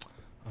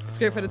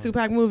for the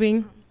Tupac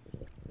movie.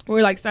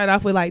 Where like start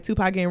off with like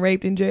Tupac getting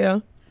raped in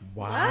jail.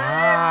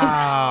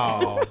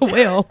 Wow.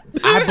 Well,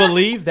 I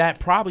believe that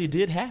probably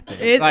did happen.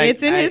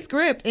 it's in his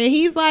script. And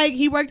he's like,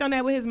 he worked on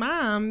that with his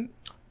mom.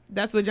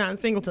 That's what John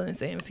Singleton is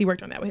saying. He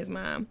worked on that with his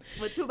mom.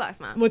 With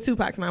Tupac's mom. With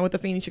Tupac's mom, with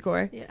Afeni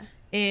Shakur. Yeah.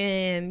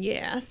 And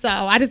yeah, so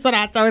I just thought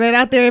I'd throw that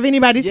out there if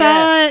anybody Yeah.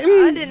 saw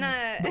it. I did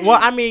not. Well,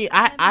 I mean,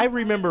 I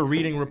remember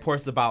reading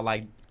reports about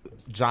like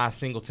John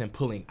Singleton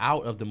pulling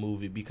out of the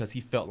movie because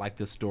he felt like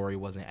the story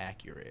wasn't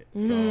accurate.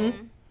 So,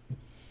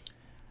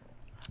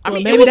 I Well,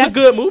 mean, maybe it was a that's-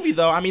 good movie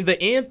though. I mean,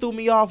 the end threw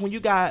me off when you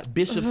got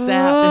Bishop Sapp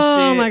and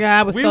shit. Oh, my God,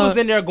 I was we so- was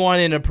in there going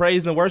into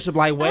praise and worship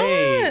like,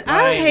 wait,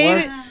 I like, hated.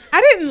 what's-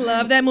 I didn't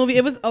love that movie.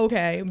 It was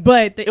okay,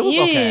 but the It was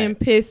okay. end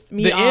pissed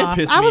me The off. end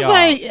pissed I me was off.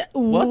 like,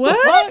 What what?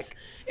 the fuck?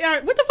 Yeah,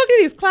 what the fuck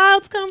did these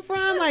clouds come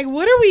from? Like,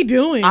 what are we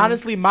doing?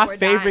 Honestly, my We're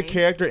favorite dying.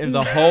 character in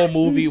the whole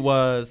movie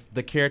was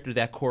the character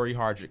that Corey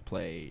Hardrick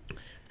played.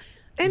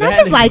 and that I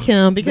just nigga- like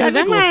him because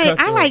that I'm nigga was like, I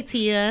cutthroat. like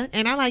Tia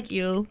and I like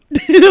you.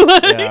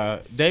 Like, Yeah,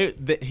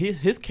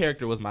 his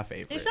character was my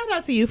favorite. and shout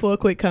out to you for a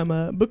quick come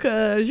up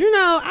because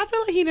I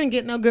feel like he didn't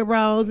get no good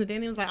roles, and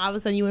then it was like all of a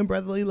sudden you in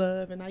Brotherly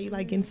Love, and now you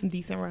like getting some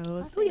decent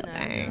roles. Do your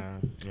thing.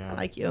 Yeah. I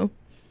like you.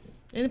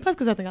 And plus,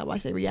 because I think I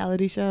watched a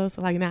reality show,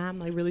 so like now I'm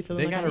like really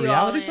feeling They like got a You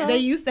reality all show. in. They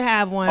used to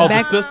have one Oh,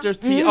 back the Sisters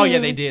T. Oh yeah,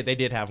 Mhm. they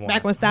did have one.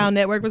 back when Style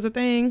Network was a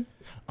thing.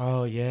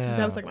 Oh yeah.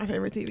 That was like my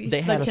favorite TV.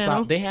 They had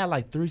channel. they had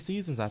like 3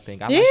 seasons, I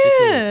think. I liked it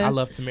Yeah. too. I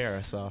love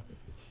Tamara, so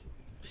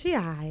She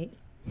alright.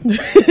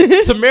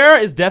 Tamara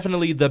is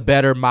definitely the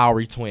better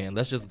Maori twin.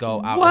 Let's just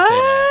go out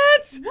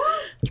and say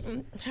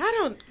that.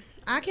 What?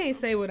 I can't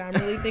say what I'm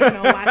really thinking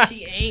on why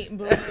she ain't,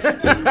 but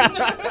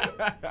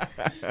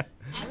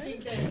I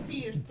think that T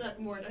is stuck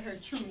more to her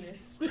trueness.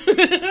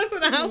 That's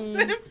what I'll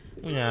say.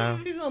 Yeah.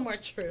 She's a little more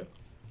true.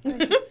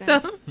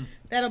 So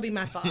that'll be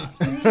my thought.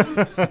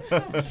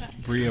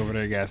 Bree over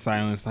there got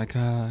silence. Like,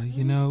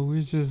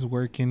 we're just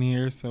working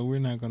here, so we're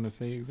not gonna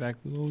say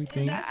exactly what we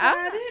think. That's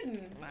why I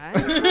didn't.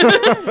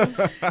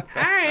 All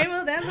right,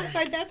 well that looks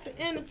like that's the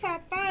end of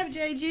top 5,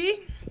 JG.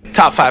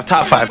 Top 5,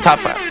 top 5, top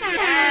 5.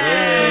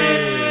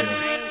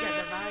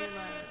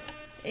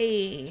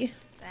 Hey,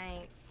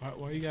 Thanks.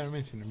 Why you gotta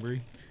mention it,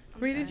 Bree?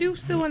 Bree, did you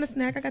still want a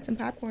snack? I got some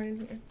popcorn in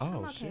here. Oh, I'm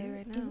okay shit.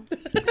 right now.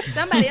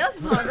 Somebody else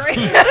is hungry.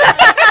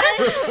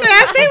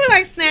 I say we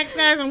like snacks.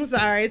 I'm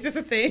sorry. It's just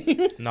a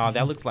thing. No,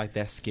 that looks like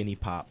that skinny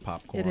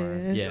popcorn. It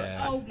is.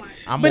 Yeah. Oh my.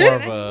 I'm But more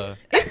it's- of a.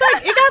 It's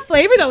like it got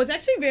flavor though. It's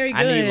actually very good.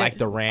 I need like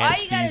the All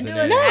ranch you gotta do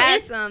seasoning. is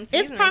add some It's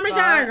seasoning Parmesan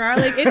salt.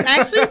 garlic. It's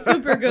actually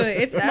super good.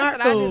 It's That's smart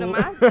what I do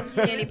food. to my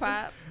skinny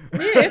pop. Yeah,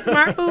 it's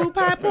smart food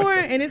popcorn,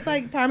 and it's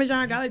like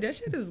Parmesan garlic. That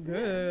shit is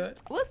good.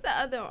 What's the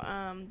other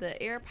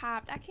the air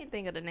popped? I can't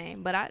think of the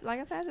name, but like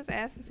I said, I just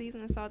add some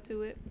seasoning salt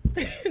to it.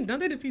 Don't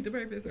they defeat the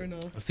purpose or no?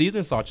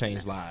 Seasoning salt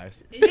changed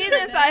lives.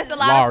 Seasoning salt, it's a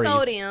lot Lawry's. of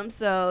sodium,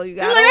 so you I'm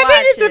gotta like, watch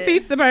I think it it.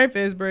 defeats the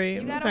purpose, Brie. You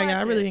I'm gotta sorry, y'all. I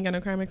watch really it. ain't got no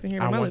Carmex in here.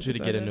 But I my want lips you are to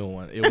so get a good. new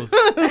one. It was.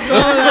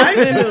 I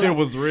can do It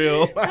was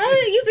real.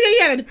 You see, you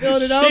gotta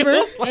build it She over,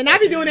 was like- and I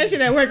be doing that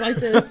shit at work like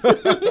this.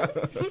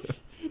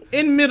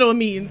 In middle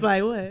meetings,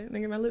 like what?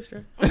 Nigga, my lips dry.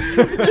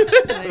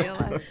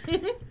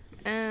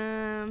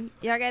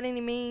 Y'all got any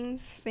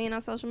memes seen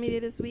on social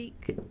media this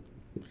week?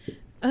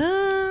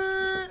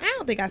 I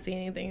don't think I see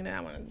anything that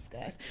I want to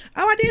discuss.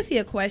 Oh, I did see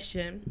a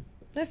question.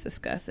 Let's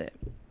discuss it.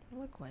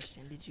 What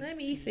question did you Let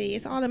me see.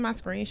 It's all in my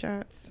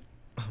screenshots.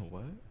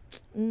 What?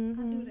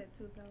 Mm-hmm. Do that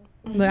too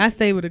though. Look, I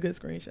stay with a good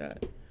screenshot.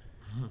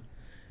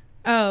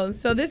 Oh,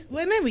 so this.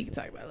 Well, maybe we can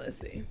talk about it. Let's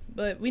see.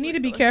 But we need to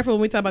be careful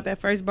when we talk about that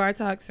first bar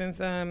talk since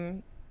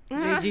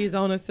JG's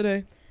on us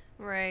today.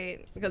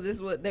 Right, because this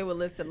is what they were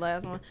listed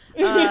last one.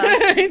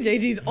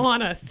 JG's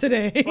on us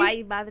today. Why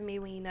you bother me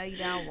when you know you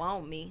don't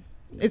want me?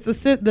 It's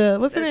what's her name?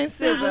 That's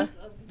SZA.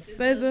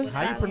 SZA.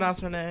 How you pronounce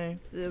her name?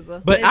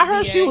 SZA. But I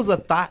heard she SZA. was a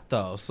thought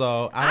though,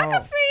 so I don't. I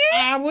can see it.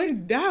 I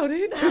wouldn't doubt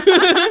it.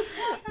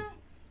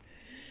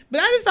 But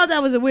I just thought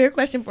that was a weird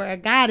question for a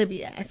guy to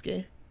be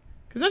asking.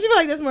 Because don't you feel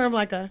like that's more of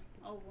like a...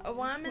 A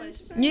woman.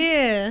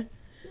 Yeah.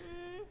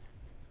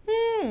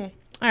 All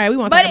right, we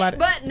won't But talk about it.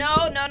 but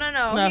no.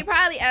 No. He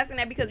probably asking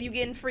that because you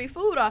getting free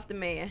food off the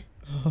man.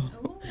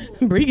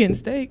 Brie getting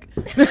steak.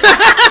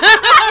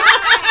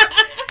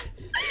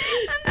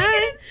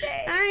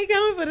 I ain't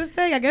coming for the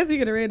steak. I guess we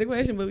could have read the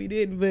question, but we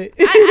didn't. But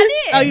I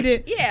did. Oh, you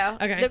did? Yeah.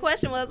 Okay. The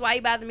question was, why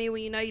you bother me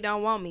when you know you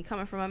don't want me?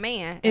 Coming from a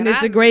man. And it's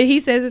I- the great. He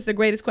says it's the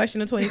greatest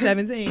question of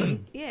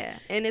 2017. Yeah,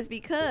 and it's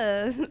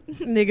because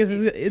niggas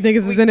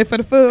is in it for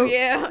the food.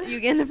 yeah, you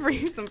getting some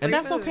free And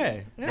that's food.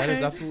 okay. That is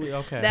Okay. absolutely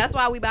okay. That's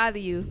why we bother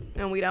you,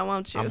 and we don't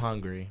want you. I'm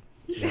hungry.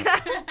 You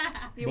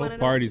wanna Both know?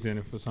 parties in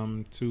it for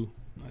something too.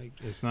 Like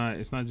it's not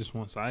just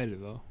one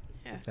sided though.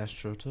 That's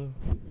true too.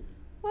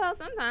 Well,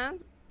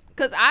 sometimes,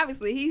 because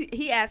obviously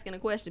he asking a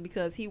question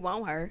because he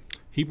want her.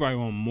 He probably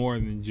want more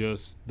than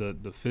just the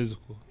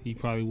physical. He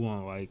probably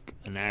want like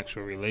an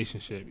actual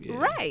relationship. Yeah.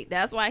 Right.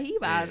 That's why he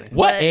bothered. Yeah.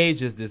 What But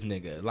age is this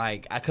nigga?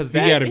 Like, cause He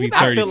that gotta be I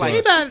 30 feel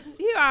like plus.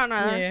 He on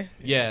us. Yeah.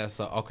 yeah.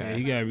 So Yeah, okay.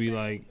 he gotta be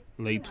like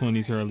late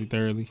 20s, early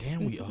 30s.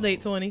 Damn, we old.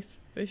 Late 20s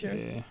for sure.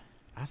 Yeah.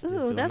 I still Ooh,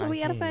 feel that's what we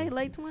gotta 19. say.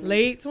 Late 20s.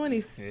 Late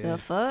 20s. Yeah. The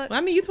fuck. Well,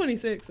 I mean, you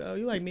 26, so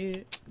you like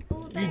mid.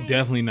 You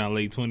definitely not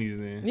late 20s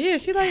then. Yeah,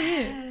 she like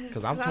mid.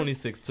 Cause I'm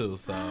 26 too.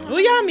 So Well,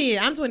 y'all mid.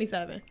 I'm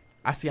 27.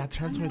 I see. I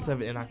turned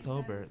 27 in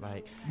October.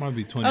 Like, Might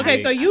be 28.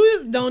 Okay, so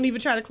you don't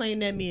even try to claim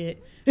that mid.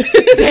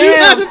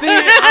 damn.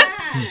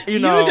 See, you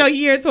know, Use your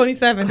year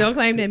 27. Don't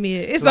claim that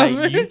mid. It's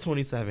over. like you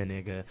 27,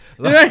 nigga.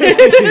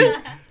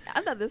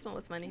 I thought this one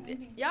was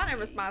funny. Y'all didn't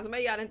respond, so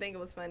maybe y'all didn't think it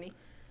was funny.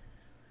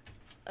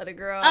 The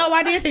girl. Oh,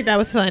 I did think that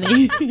was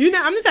funny. You know,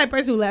 I'm the type of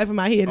person who laugh in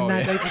my head and Oh,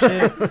 not yeah. say some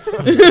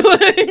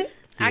shit.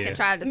 I Yeah. can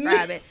try to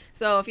describe it.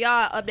 So if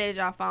y'all updated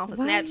y'all phone for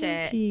Why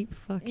Snapchat, you keep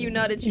fucking you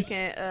know that you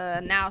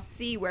can now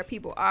see where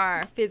people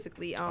are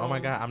physically on. Oh my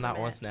god, I'm not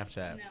the on map.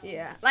 Snapchat.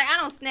 Yeah, like I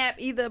don't snap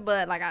either,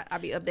 but like I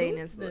be updating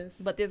Who's and this?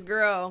 But this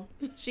girl,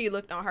 she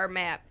looked on her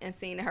map and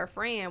seen that her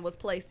friend was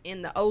placed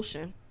in the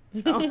ocean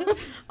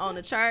on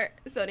the chart.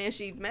 So then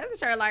she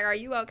messaged her like, "Are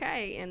you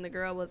okay?" And the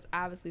girl was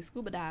obviously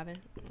scuba diving.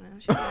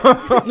 She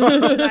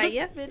was like,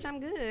 "Yes, bitch, I'm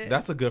good."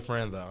 That's a good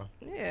friend though.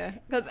 Yeah,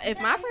 because if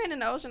my friend in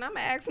the ocean, I'm gonna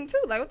ask him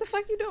too. Like, what the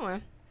fuck you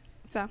doing?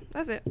 So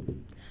that's it.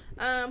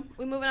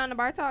 We moving on to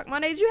bar talk.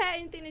 Monday, did you have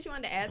anything that you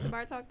wanted to add to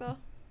bar talk though?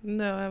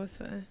 No, I was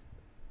fine.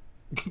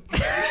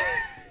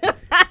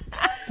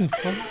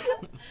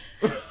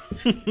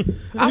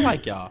 I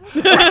like y'all.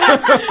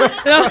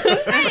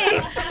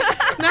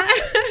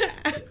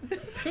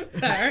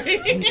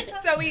 Sorry.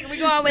 So we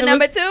going with It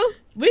number was- 2?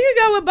 We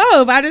could go with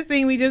both. I just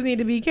think we just need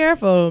to be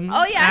careful.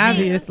 Oh yeah,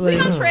 obviously. we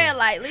gonna tread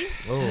lightly.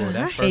 Oh, I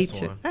that hate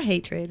first you. one. I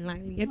hate trading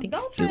lightly. I think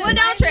it's Don't stupid. Well,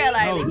 don't tread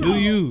lightly. No, do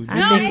you? I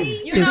No, think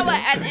it's you know stupid. what?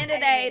 At the end of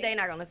the day, they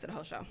not gonna listen to the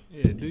whole show.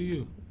 Yeah, do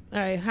you? All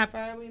right, how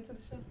far are we into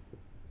the show?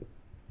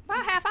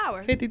 About half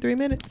hour. 53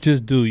 minutes.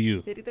 Just do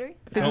you. 53.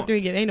 53.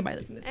 Yeah, ain't nobody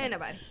listening to this. Ain't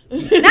one.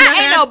 nobody. Not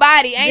ain't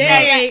nobody. Ain't Yeah.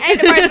 that?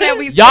 Ain't the person that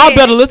we. Y'all said.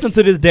 better listen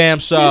to this damn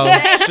show.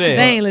 Shit. They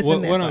ain't listening. What,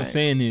 to what that I'm part.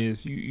 saying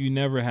is, you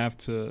never have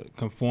to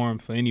conform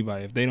for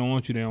anybody. If they don't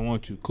want you, they don't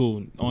want you.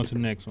 Cool. On to the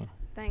next one.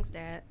 Thanks,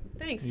 Dad.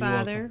 Thanks, You're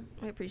Father.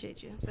 We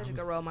appreciate you. Such a good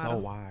So role model.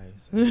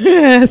 wise.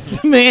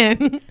 Yes,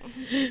 man.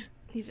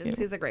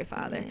 He's a great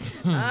father.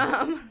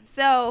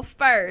 So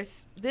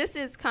first, this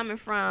is coming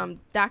from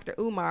Dr.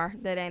 Umar.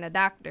 That ain't a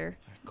doctor.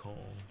 Cool.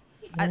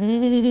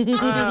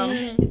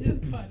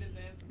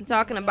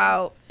 Talking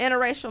about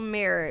interracial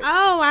marriage.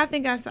 Oh, I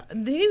think I saw.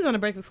 He was on the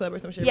Breakfast Club or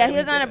some shit. Yeah, right? he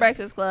was When on said the this.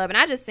 Breakfast Club, and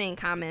I just seen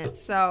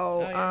comments. So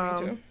yeah,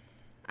 me too.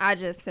 I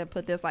just said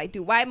put this like,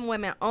 do white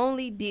women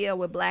only deal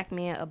with black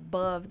men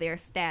above their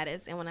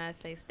status? And when I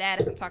say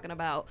status, I'm talking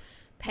about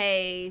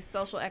pay,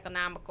 social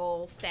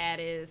economical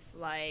status,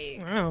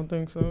 like I don't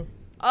think so.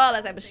 all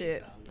that type of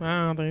shit.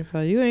 I don't think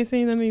so. You ain't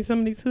seen some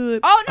of these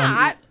hood. Oh no,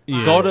 I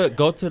Yeah.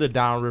 Go to the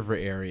downriver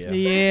area.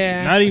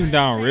 Yeah. Not even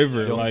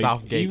downriver. Yo, Like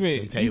South Gates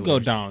even and you go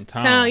Taylors.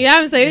 downtown. Yeah,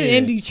 I would say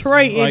in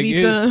Detroit, Like, it be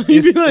it- some.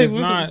 it's, You be like, it's what?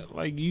 not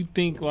like you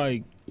think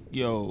like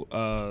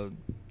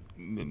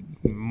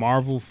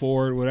Marvel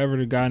Ford, whatever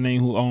the guy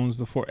name who owns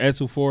the Ford,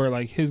 Edsel Ford,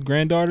 like his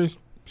granddaughters,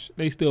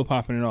 they still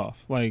popping it off.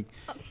 Like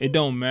it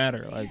don't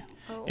matter. Like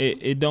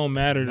it don't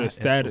matter the Not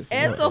status.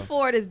 Edsel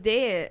Ford is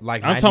dead.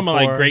 Like I'm talking about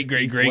like 94,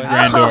 great East great West.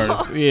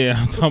 granddaughters. Yeah,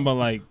 I'm talking about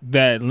like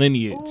that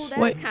lineage. Ooh, that's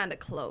Wait. kind of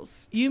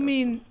close. You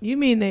mean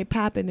they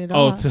popping it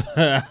Oh, off?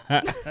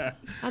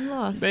 I'm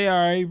lost. they all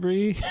right,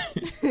 Bree.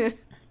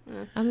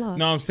 I'm lost.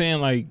 No, I'm saying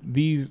like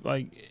these,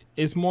 like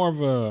it's more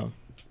of a.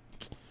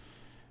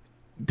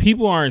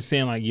 People aren't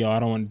saying like, "Yo, I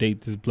don't want to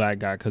date this black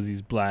guy because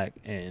he's black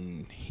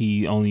and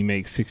he only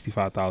makes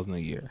 $65,000 a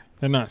year."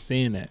 They're not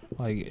saying that.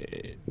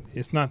 Like,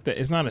 it's not that.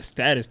 It's not a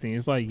status thing.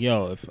 It's like,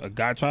 yo, if a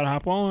guy try to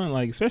hop on,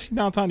 like, especially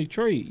downtown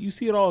Detroit, you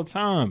see it all the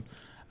time.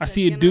 I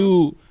see a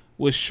dude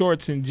with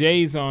shorts and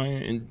J's on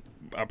and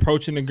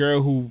approaching a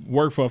girl who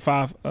worked for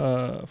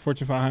a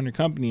Fortune 500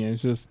 company, and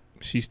it's just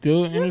she's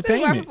still You still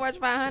working entertainment. for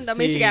Fortune 500? Don't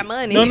mean she See, got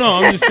money. No,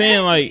 I'm just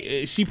saying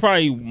like she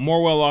probably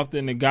more well off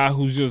than the guy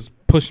who's just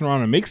pushing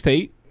around a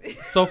mixtape.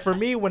 So for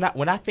me, when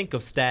I think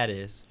of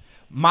status,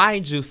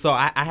 mind you, so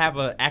I have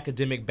an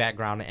academic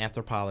background in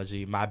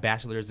anthropology. My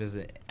bachelor's is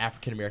in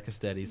African American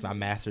studies. My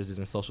master's is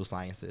in social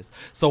sciences.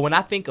 So when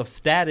I think of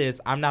status,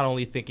 I'm not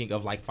only thinking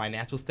of like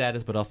financial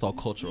status, but also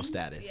cultural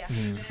status.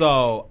 Yeah.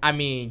 So I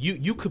mean,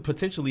 you could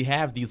potentially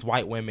have these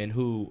white women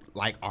who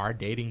like are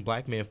dating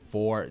black men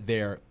for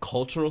their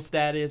cultural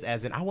status,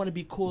 as in I want to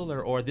be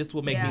cooler, or this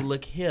will make Yeah. me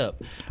look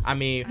hip. I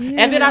mean,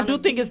 and then I do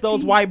think it's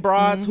those white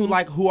broads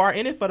who are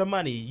in it for the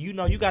money. You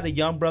know, you got a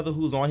young brother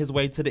who's on his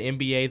way to the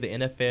NBA, the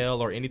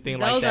NFL, or anything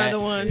like Those that. are the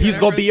ones He's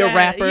that gonna are be a sad.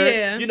 rapper.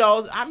 Yeah. You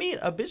know, I mean,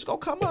 a bitch gonna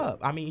come up.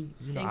 I mean,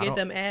 you know, And I get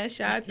don't- them ass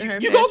shots in her.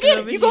 you gonna get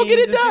it. You gonna get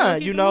it jeans and she gonna done.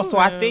 keep You it know, so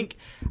I moving. think,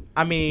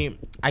 I mean,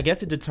 I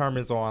guess it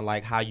determines on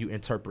like how you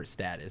interpret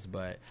status,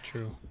 but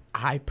True.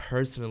 I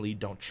personally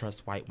don't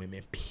trust white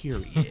women.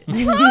 Period.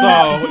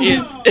 So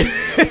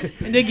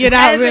it's And they get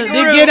out As a really.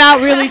 They group. get out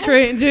really.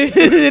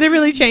 Did it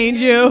really change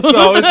you?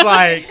 so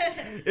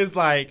it's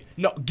like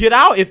no, get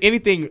out. If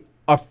anything,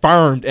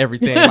 affirmed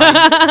everything. Like,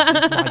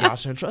 this is why y'all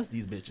shouldn't trust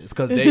these bitches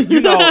because they,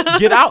 you know,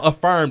 get out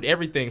affirmed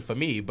everything for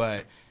me.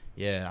 But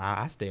yeah,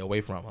 I stay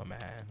away from them, man,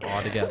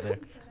 altogether.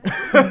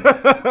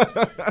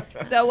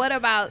 So what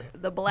about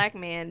the black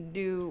man?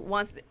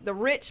 Once the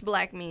rich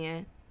black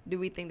men, do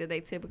we think that they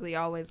typically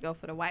always go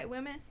for the white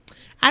women?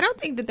 I don't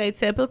think that they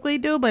typically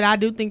do, but I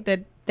do think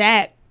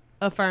that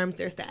affirms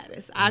their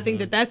status. I think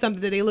that that's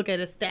something that they look at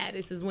as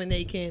status is when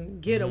they can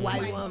get a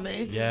white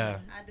woman. Yeah.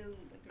 I do.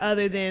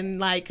 Other than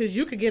like, because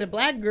you could get a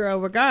black girl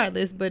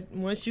regardless, but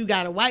once you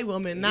got a white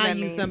woman, now That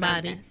you means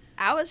somebody. something.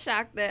 I was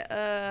shocked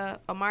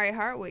that Amari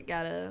Hardwick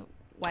got a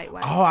white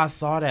wife. Oh, I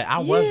saw that. I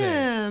wasn't.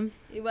 Yeah.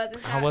 He wasn't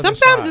I shocked. wasn't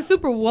Sometimes the shocked.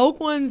 super woke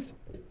ones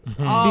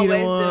be Always the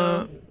do.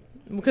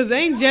 one. Because they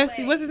ain't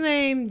Jesse. What's his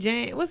name?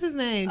 What's his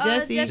name?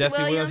 Jesse. Jesse Jesse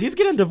Williams. Williams. He's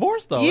getting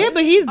divorced though. Yeah, right?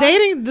 but he's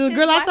dating the his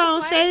girl I wife saw is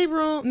on white? Shade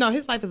Room. No,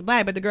 his wife is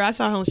black, but the girl I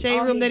saw on Shade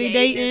Oh, Room that he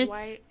dating is dating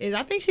white? is,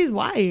 I think she's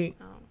white.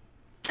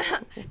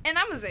 And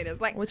I'm gonna say this,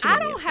 like, What you I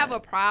made me don't have a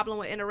upset? problem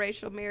with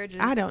interracial marriages.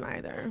 I don't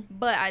either.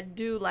 But I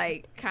do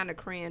like kind of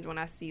cringe when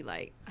I see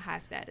like high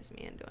status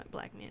men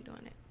black men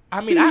doing it. I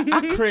mean, I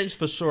cringe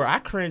for sure. I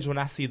cringe when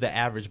I see the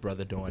average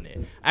brother doing it.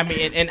 I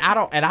mean, and I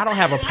don't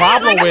have a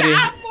problem with it.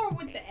 I'm more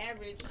with the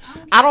average.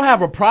 I don't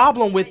have a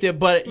problem with it,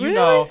 but you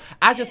know,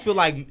 I just feel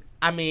like,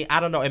 I mean, I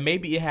don't know, and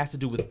maybe it has to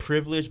do with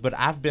privilege, but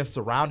I've been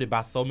surrounded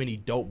by so many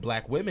dope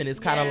black women. It's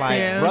kind of like,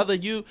 Yeah. brother,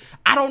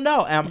 I don't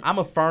know. I'm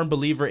a firm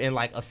believer in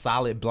like a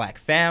solid black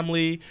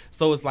family.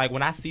 So it's like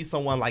when I see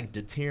someone like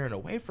deterring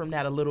away from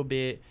that a little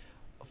bit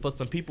for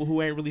some people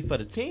who ain't really for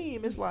the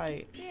team, it's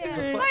like, Yeah. what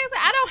the Like fuck? I said,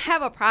 I don't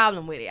have a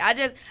problem with it. I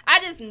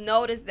just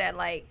noticed that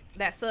like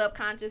that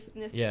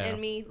subconsciousness Yeah. in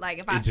me. Like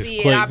if I It just see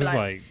it, I'll clicks. be It's like,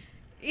 like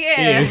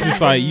yeah. it's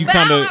just like you But I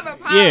kind don't of have a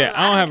problem. yeah.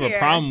 I don't have a care.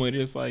 problem with it.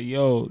 It's like,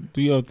 yo,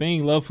 do your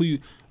thing, love who you.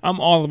 I'm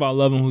all about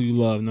loving who you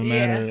love, no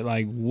Yeah. matter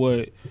like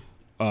what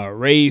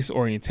race,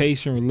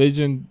 orientation,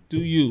 religion. Do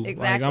you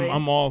Exactly. like?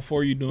 I'm all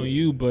for you doing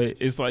you, but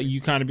it's like you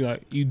kind of be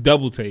like you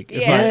double take.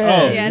 It's Yeah. like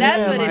oh, Yeah,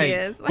 that's what like- it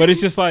is. but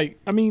it's just like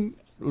I mean,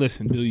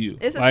 listen, do you?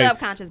 it's a Like,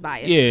 subconscious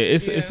bias. Yeah,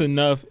 it's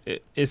enough.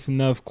 It's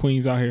enough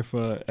queens out here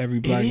for every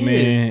black It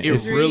man. is.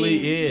 It's, It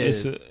really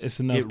is. it's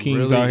enough It kings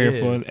really out here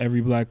is. for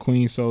every black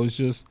queen. So it's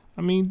just,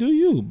 I mean, do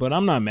you? But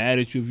I'm not mad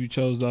at you if you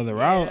chose the other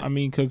route. I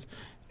mean, because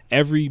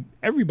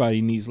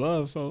everybody needs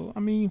love. So I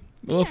mean,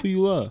 love who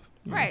you love.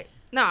 You know? Right.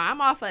 No, I'm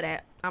all for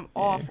that. I'm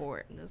all for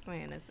it. I'm just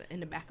saying, it's in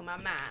the back of my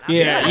mind.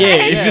 Yeah.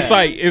 It's just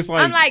like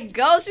I'm like,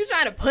 Ghost, you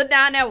trying to put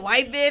down that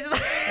white bitch?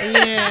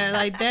 Yeah,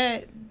 like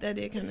that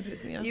did kind of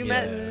piss me off. You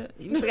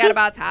forgot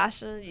about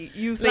Tasha.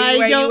 You see like,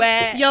 where yo, you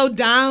at? Yo,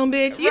 down,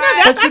 bitch. You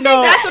Right. know, But I think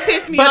that's what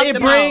pissed me off the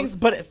most.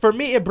 But for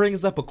me, it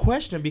brings up a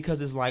question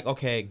because it's like,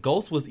 okay,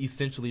 Ghost was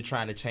essentially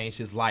trying to change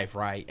his life,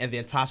 right? And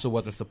then Tasha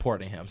wasn't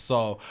supporting him.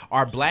 So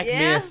are black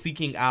men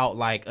seeking out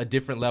like a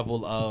different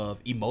level of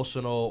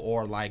emotional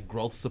or like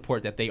growth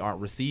support that they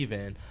aren't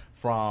receiving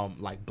from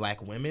like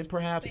black women,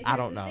 perhaps? But I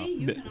don't here's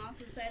the know. thing, you can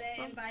also say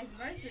that and vice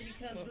versa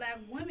because black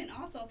women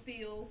also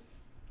feel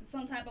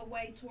some type of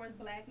way towards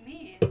black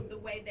men, the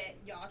way that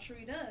y'all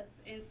treat us,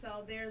 and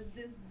so there's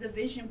this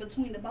division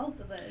between the both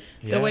of us.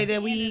 Yeah. The way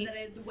that we,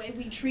 The way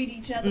we treat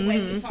each other, the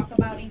way we talk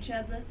about each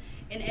other.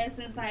 In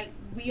essence, like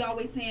we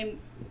always saying,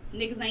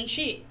 niggas ain't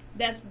shit.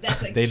 That's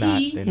a They not.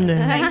 key They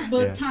not.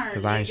 Facebook Yeah, term.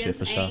 'cause I ain't Niggas shit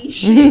for sure. ain't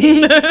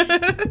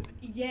shit.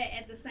 Yet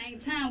at the same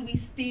time, we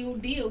still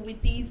deal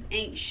with these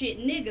ain't shit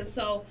niggas.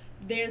 So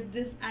there's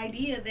this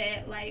idea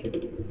that like,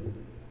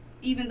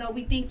 even though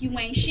we think you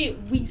ain't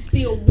shit, we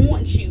still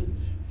want you.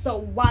 So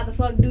why the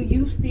fuck do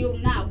you still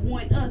not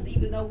want us,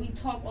 even though we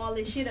talk all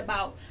this shit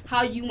about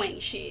how you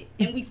ain't shit,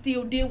 and we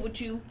still deal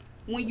with you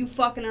when you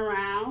fucking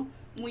around,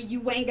 when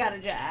you ain't got a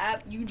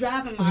job, you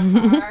driving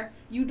my car,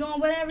 you doing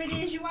whatever it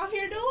is you out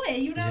here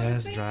doing. You know what I'm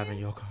Yes, saying? driving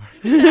your car.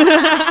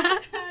 I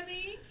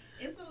mean,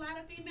 it's a lot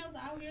of females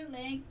out here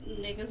letting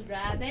niggas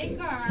drive their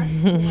car.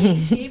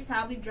 Ain't shit,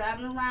 probably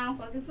driving around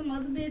fucking some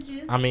other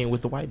bitches. I mean,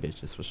 with the white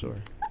bitches for sure.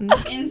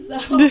 And so,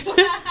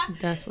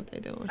 that's what they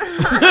doing.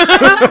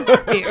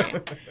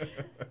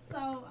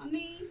 so I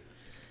mean,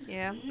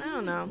 Yeah, I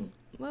don't know.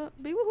 Well,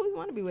 be with who you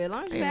want to be with, as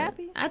long as you're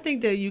happy. I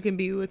think that you can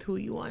be with who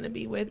you want to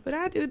be with, but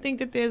I do think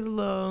that there's a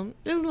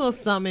little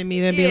something in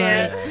me that be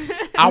like,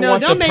 I No,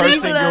 want the don't make me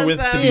person you're with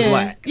to be yeah,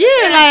 black. yeah,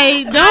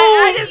 like don't.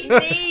 I just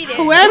need it.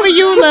 Whoever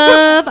you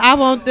love, I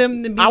want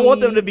them to be. I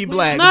want them to be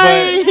black,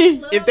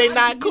 Like- but if they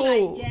not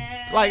cool,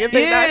 like if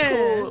they Yeah. not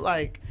cool,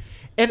 like,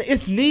 and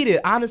it's needed.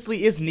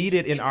 Honestly, it's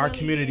needed in our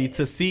community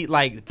to see.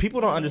 Like,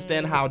 people don't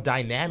understand how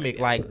dynamic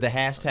like the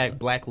hashtag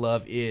Black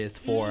Love is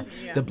for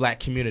the black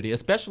community,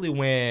 especially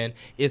when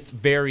it's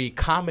very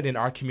common in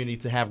our community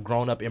to have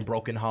grown up in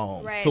broken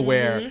homes, Right. to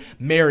where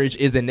marriage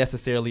isn't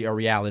necessarily a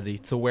reality,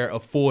 to where a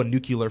full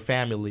nuclear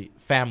family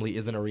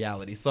isn't a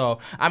reality. So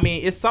I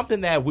mean, it's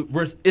something that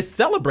it's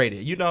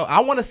celebrated. You know, I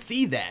want to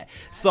see that.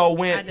 So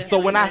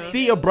when I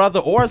see a brother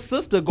or a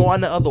sister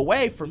going the other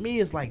way, for me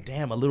it's like,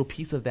 damn, a little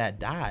piece of that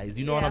dies.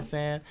 You know what I'm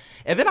saying?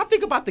 And then I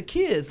think about the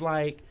kids,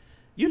 like,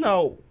 you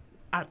know,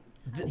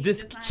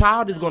 this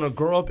child is gonna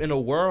grow up in a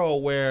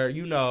world where,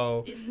 you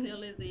know, it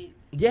still isn't.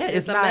 yeah,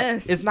 it's a not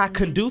mess. it's not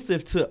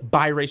conducive to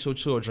biracial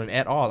children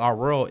at all. Our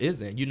world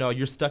isn't. You know,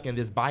 you're stuck in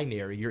this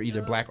binary. You're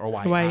either black or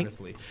white, White.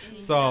 honestly.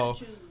 So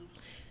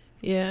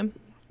Yeah.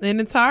 And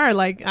it's hard.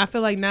 Like, I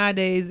feel like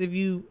nowadays,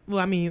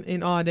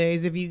 in all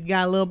days, if you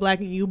got a little black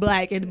and you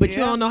black, but you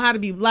don't know how to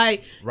be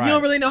black, Right. you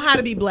don't really know how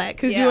to be black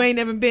because you Yeah. ain't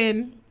never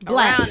been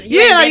black. Around- you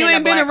ain't been you in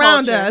ain't the been black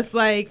around culture. us.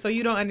 Like, so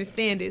you don't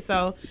understand it.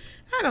 So,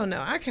 I don't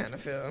know. I kind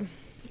of feel,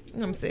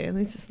 I'm saying,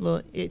 it's just a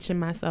little itch in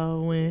my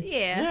soul when.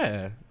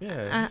 Yeah.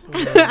 yeah.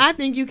 I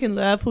think you can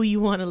love who you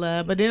want to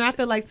love, but then I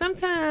feel like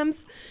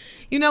sometimes,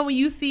 you know, when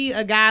you see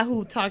a guy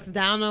who talks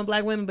down on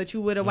black women, but you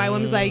with a white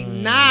woman, it's like,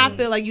 nah, I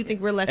feel like you think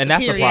we're less And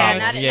that's superior. a problem.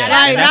 not- Yeah, not-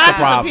 Like, that's that's a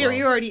a problem.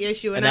 superiority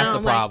issue, and And I that's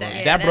don't the problem. like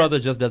that. That Yeah, brother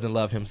just doesn't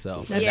love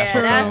himself. That's Yeah,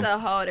 true. that's a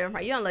whole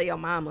different. You don't love your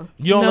mama.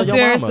 You don't No, love your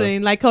seriously,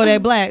 mama. like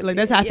Kodak Black. Like,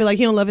 that's how I feel like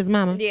he don't love his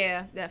mama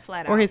Yeah, that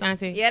flat out. or his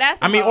auntie. Yeah,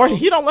 that's. I mean, or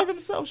he don't love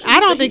himself. Shit, I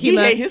don't said think he he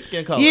love hate his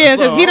skin color. Yeah,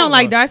 because so he I don't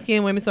like know. dark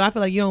skinned women, so I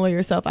feel like you don't love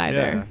yourself Yeah.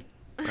 either.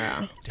 Wow.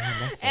 Damn,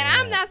 that's And sad.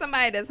 I'm not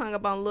somebody that's hung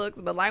up on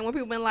looks, but like when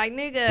people been like,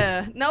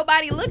 nigga,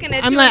 nobody looking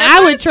at I'm you. like, in the I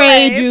would first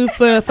trade place. you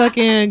for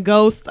fucking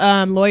ghost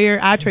lawyer.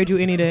 I'd trade you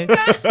any day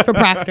for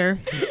Proctor.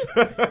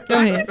 Go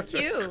ahead. That's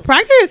cute.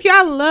 Proctor is cute.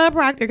 I love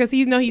Proctor because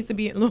he used to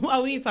be.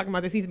 Oh, we ain't talking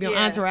about this. He used to be on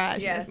Yeah,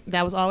 Entourage. yes.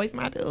 That was always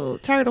my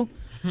dude. Turtle.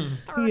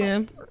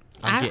 Yeah.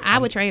 I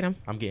would trade him.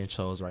 I'm getting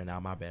chose right now.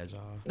 My bad, y'all.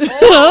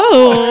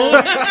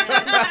 Oh.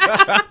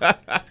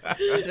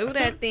 Do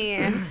that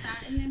then.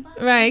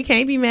 Right.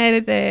 Can't be mad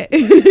at that.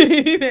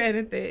 Be mad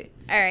at that.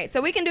 All right,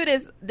 so we can do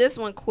this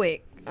one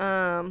quick.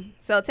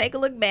 So take a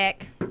look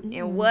back,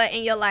 and what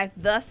in your life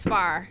thus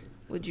far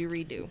would you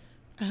redo?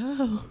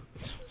 Oh.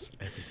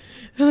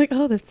 I'm like,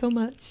 oh, that's so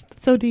much.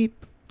 That's so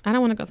deep. I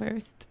don't want to go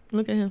first.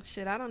 Look at him.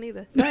 Shit, I don't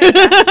either.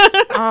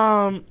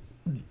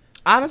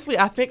 Honestly,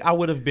 I think I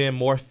would have been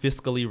more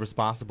fiscally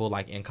responsible,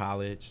 like in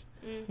college.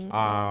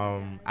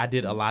 I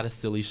did a lot of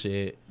silly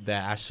shit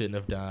that I shouldn't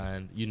have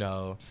done. You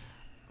know,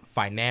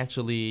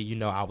 financially, you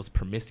know, I was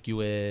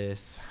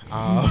promiscuous.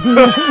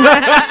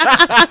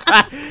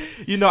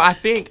 You know, I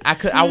think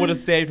I would have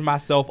saved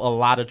myself a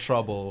lot of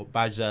trouble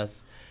by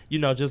just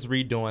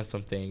redoing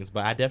some things.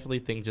 But I definitely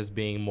think just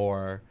being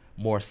more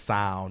more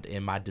sound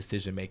in my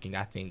decision making,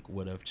 I think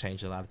would have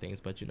changed a lot of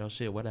things. But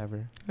shit,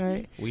 whatever.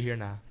 Right. We here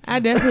now. I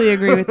definitely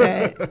agree with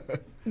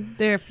that.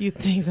 There are a few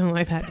things in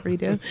life I had to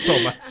redo.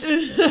 So much.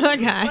 Oh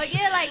gosh. But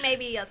yeah, like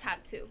maybe your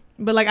top 2.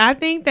 But like I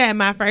think that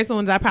my first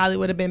ones I probably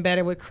would have been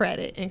better with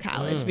credit in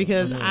college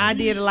because I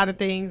did a lot of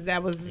things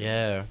that was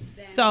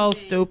so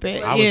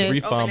stupid. I was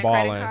refund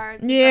balling.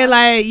 Like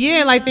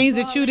things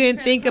that you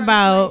didn't think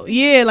about.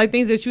 Yeah, like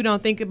things that you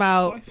don't think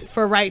about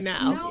for right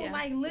now. No,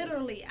 like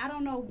literally, I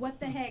don't know what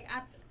the heck.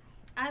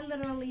 I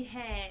literally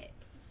had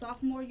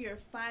sophomore year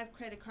 5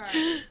 credit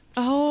cards.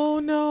 Oh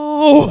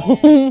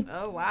no.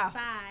 Oh wow.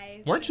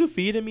 5. Weren't you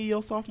feeding me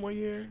your sophomore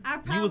year? I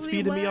probably You was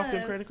feeding me off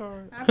them credit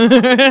cards. I probably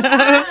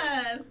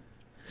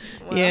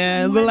was.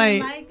 Yeah, More but than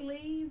like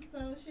likely,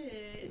 so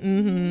shit.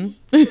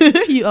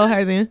 you owe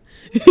her then.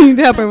 You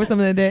help her with some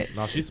of that debt.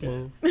 No, she's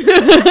smooth.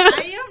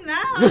 I am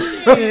now.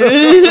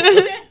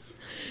 Shit.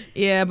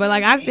 Yeah, but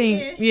like I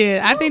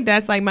think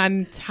that's like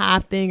my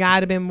top thing.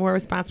 I'd have been more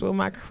responsible with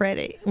my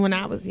credit when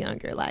I was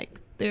younger. Like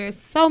there's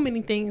so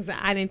many things that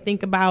I didn't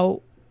think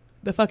about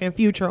the fucking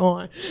future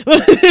on.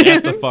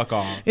 Get the fuck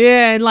off.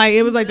 Yeah, and like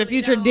it was like the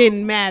future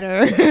didn't matter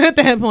at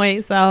that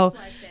point. So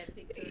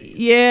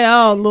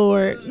yeah, oh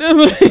Lord.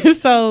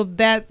 So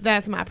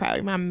that's my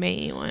probably my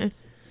main one.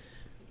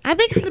 I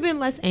think I'd have been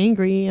less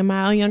angry in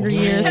my younger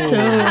years too.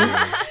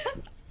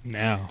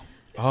 Now.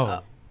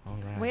 Oh. All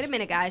right. Wait a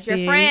minute, guys.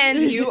 See? You're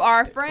friends. You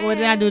are friends. What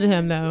did I do to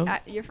him though?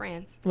 You're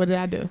friends. What did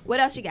I do?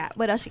 What else you got?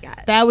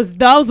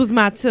 Those was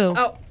my 2.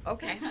 Oh,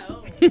 okay.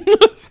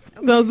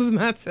 Those was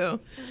my 2.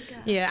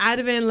 Yeah, I'd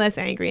have been less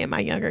angry in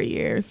my younger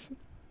years.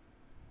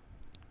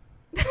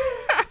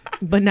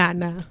 But not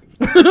now.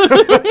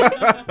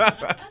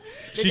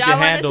 She y'all can wanna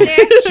handle. share?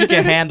 She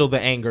can handle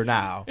the anger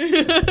now.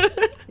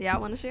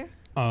 Y'all want to share?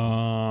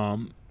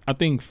 I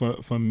think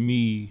for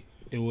me,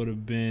 it would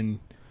have been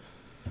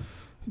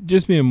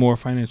just being more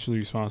financially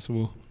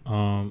responsible.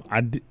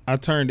 I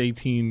turned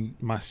 18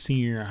 my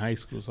senior year in high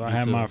school, so I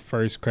had my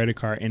first credit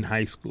card in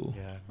high school.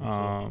 Yeah.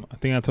 I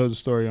think I told the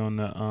story on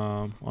that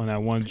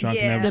one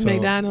drunken Yeah. episode. The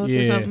McDonald's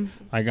or something.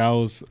 Like I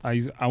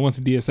went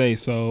to DSA,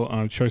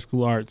 so Choice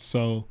School Arts,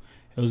 so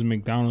it was a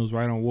McDonald's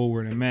right on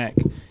Woolworth and Mac,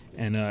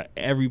 and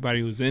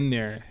everybody was in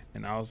there,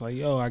 and I was like,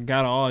 yo, I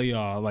got all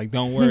y'all, like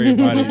don't worry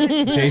about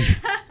it.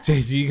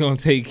 JG gonna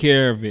take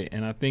care of it.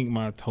 And I think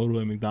my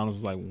total at McDonald's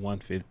was like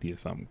 $150 or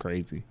something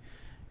crazy.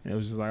 And it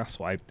was just like I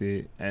swiped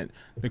it, and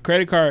the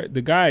credit card.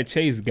 The guy at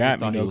Chase got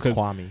me though, because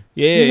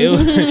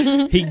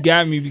he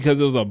got me because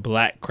it was a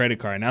black credit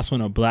card, and that's when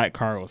a black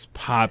card was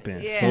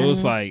popping. Yeah. So it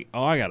was like,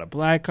 oh, I got a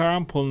black card.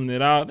 I'm pulling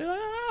it out.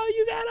 Oh,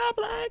 you got a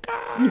black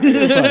card. It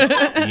was like,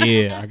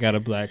 yeah, I got a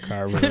black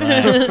card.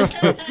 Relax.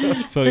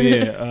 So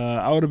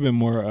yeah, I would have been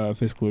more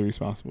fiscally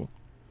responsible.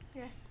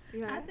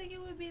 I think it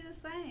would be the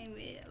same.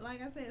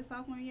 Like I said,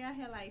 sophomore year, I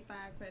had like 5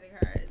 credit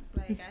cards.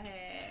 Like I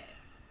had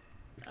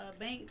a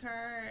bank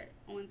card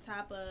on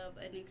top of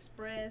an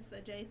Express, a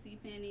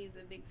JCPenney's,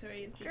 a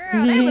Victoria's Secret.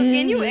 Girl, they was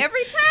getting you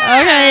every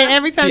time. Okay,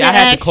 every time See, they I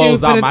had to ask you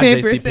close for out the my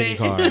 10%. JCPenney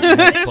card.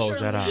 I had to close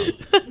that out.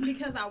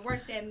 Because I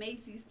worked at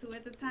Macy's too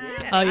at the time.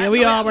 Oh yeah,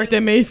 we all worked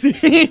at Macy's.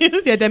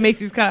 Yeah, that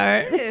Macy's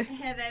card. I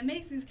had that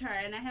Macy's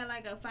card, and I had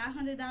like a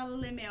 $500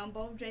 limit on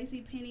both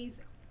JCPenney's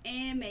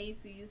and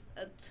Macy's,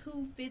 a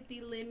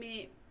 $250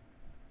 limit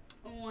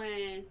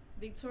on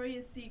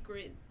Victoria's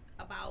Secret,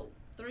 about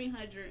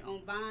 $300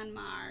 on Von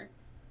Maur,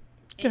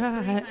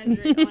 and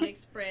 $300 on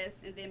Express,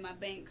 and then my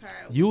bank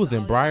card. You was in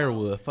only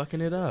Briarwood fucking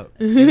it up.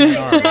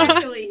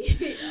 Exactly.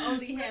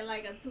 Only had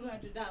like a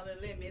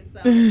 $200 limit,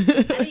 so I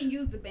didn't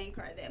use the bank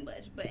card that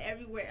much. But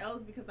everywhere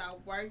else, because I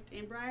worked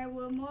in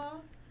Briarwood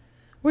Mall,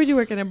 Where'd you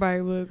work at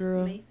Briarwood,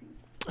 girl? Macy's.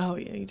 Oh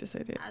yeah, you just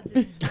said that. I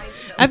just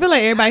swiped I feel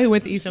like everybody who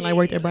went to Eastern like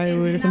worked at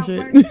Briarwood or some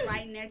shit. I worked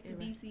right next to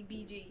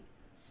BCBG.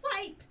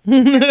 Swipe.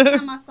 Every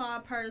time I saw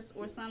a purse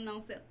or something on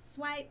sale,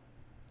 swipe.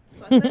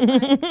 Swipe. Well,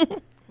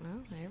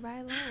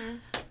 everybody learn.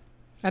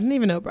 I didn't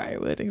even know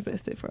Briarwood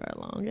existed for a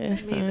long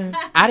ass time.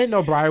 I didn't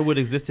know Briarwood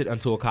existed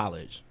until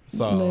college.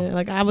 So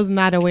Like I was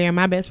not aware.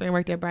 My best friend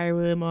worked at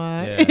Briarwood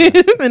Mall, Yeah.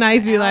 and I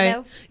used to be like,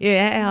 Aldo? yeah,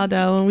 at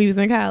Aldo when we was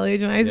in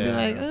college, and I used to be Yeah.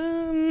 like,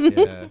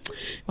 yeah.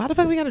 why the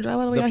fuck we gotta drive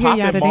all the way The out here,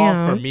 Pop-In yada Mall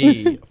down? for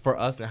me, for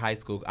us in high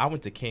school, I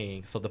went to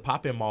King. So the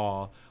Pop-In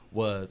Mall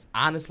was,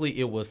 honestly,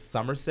 it was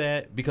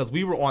Somerset because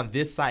we were on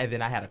this side and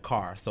then I had a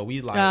car. So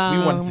we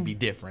wanted to be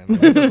different.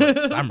 Like, we were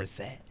going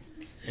Somerset.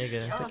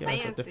 Nigga, take your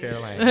ass up to fancy.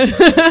 Fairlane.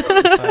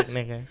 Fuck,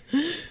 nigga.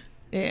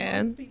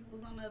 Yeah.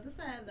 People's on the other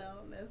side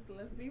though.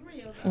 Let's be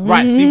real though.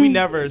 Right.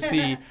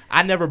 See,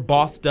 I never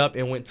bossed up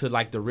and went to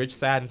like the rich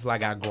side until I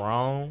got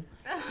grown.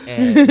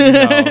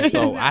 And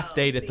so I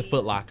stayed at the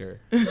Foot Locker.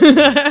 But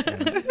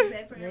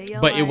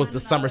it was the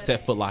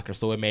Somerset Foot Locker,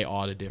 so it made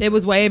all the difference. It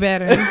was way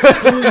better.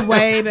 It was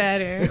way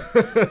better.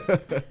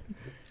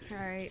 All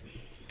right.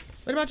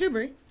 What about you,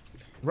 Bree?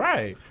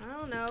 Right. I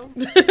don't know.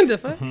 The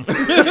fuck? I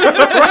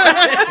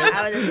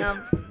would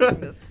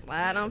just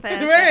slide on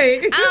past.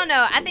 Right. That. I don't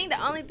know. I think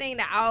the only thing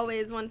that I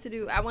always wanted to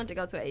do, I wanted to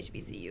go to a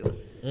HBCU.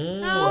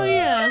 Oh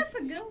yeah. That's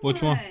a good one.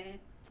 Which one?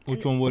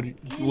 Which one would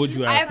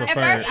you At have first,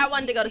 preferred? I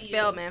wanted to go to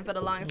Spelman. For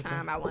the longest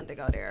time, I wanted to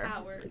go there.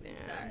 Howard. Yeah.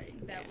 Sorry,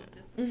 that was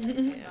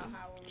just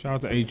Howard. Shout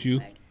out to HU.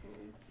 Black school.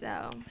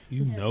 So,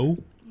 You know.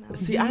 no.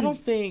 See, I don't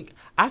think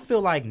I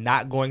feel like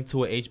not going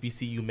to a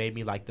HBCU made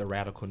me like the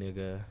radical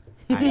nigga.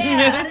 Like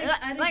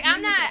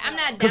I'm not.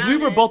 Because we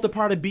down were in- both a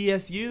part of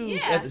BSUs.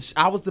 Yeah. And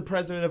I was the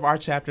president of our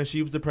chapter, and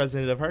she was the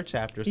president of her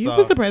chapter. You So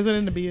was the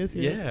president of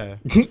BSU. yeah.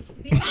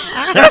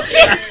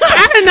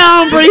 I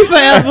known Bree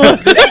forever.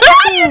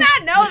 How do you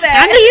not know I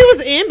that? knew you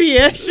was in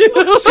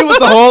BSU. She was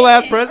the whole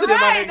ass president.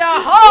 my Right, nigga. the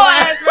whole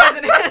ass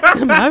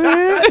president. My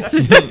bad.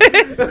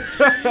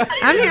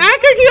 I mean, I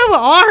could keep up with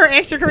all her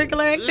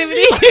extracurricular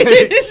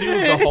activities. She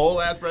was the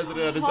whole ass president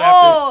of the chapter.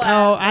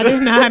 Oh, I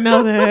did not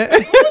know that. Who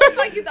the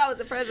fuck you thought was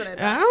the president?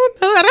 I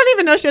don't know. I don't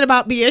even know shit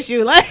about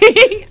BSU. Like,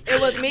 It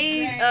was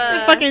me.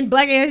 fucking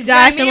Black Ass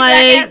Josh me, and Black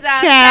like Ass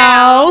Josh,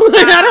 Cal.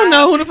 Cal. I don't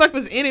know who the fuck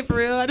was in it for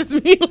real. I just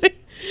mean like,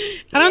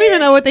 I don't even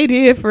know what they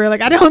did for real.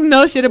 Like, I don't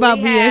know shit about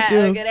we had a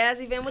BSU. good ass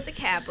event with the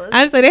Kappas.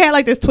 I just say they had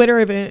like this Twitter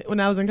event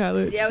when I was in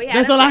college. Yeah, we had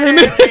That's a all I Twitter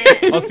remember.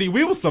 event. Oh, see,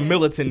 we was some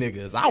militant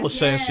niggas. I was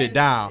shutting shit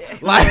down.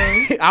 Like,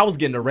 I was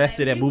getting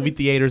arrested at movie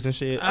theaters and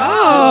shit.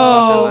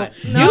 Oh,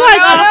 Like, you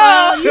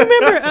like you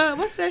remember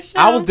what's that show?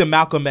 I was the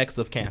Malcolm X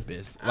of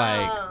campus.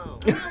 Like, Oh.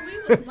 No,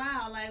 we was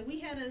wild. Like we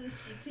had a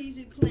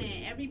strategic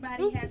plan.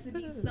 Everybody has to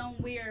be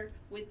somewhere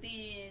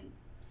within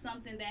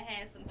something that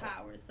has some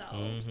power. So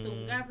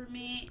student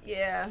government,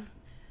 Yeah.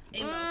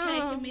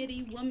 MLK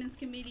committee, women's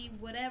committee,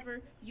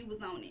 whatever, you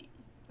was on it.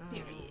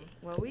 Period.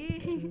 Well, we We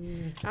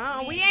ain't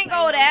ain't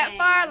go play that no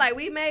far. games. Like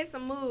we made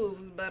some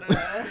moves, but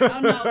Oh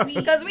no, we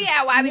because we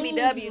had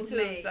YBBW moves too,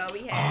 made. so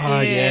we oh,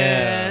 had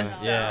yeah.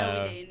 No,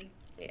 Yeah. we didn't.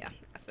 yeah,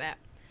 that's that.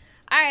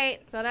 All right,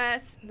 so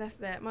that's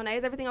that. Monet,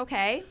 is everything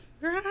okay?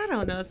 Girl, I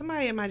don't know.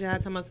 Somebody at my job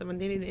talking about something.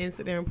 They need an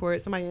incident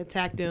report. Somebody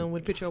attacked them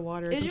with a pitcher of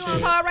water. Or Is some you shit. on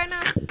call right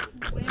now?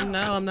 Well,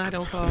 No, I'm not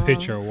on call.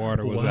 Pitcher of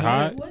water. Was What? it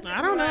hot? what-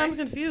 I don't know. I'm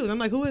confused. I'm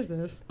like, who is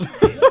this? What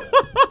does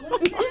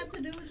that have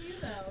to do with you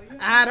though? You're-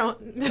 I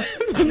don't.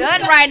 Nothing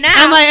right now.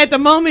 I'm like, at the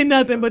moment,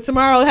 nothing. But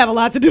tomorrow will have a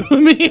lot to do with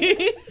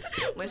me.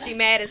 when she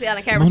mad as hell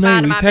and can't Monet,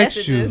 respond to we my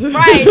text you. messages.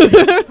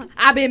 Right.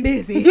 I've been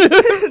busy.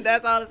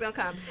 That's all that's gonna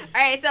come.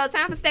 All right, so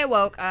time for Stay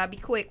Woke. Be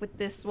quick with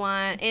this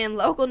one. In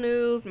local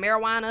news,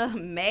 marijuana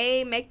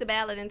may make the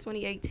ballot in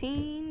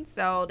 2018,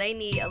 so they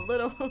need a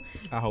little.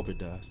 I hope it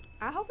does.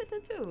 I hope it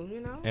did too. You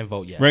know. And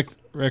vote yes.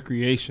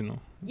 Recreational.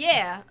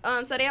 Yeah.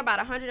 So they're about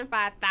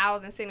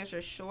 105,000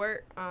 signatures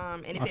short.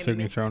 And if My it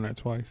signature on that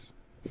twice.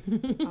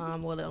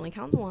 well, it only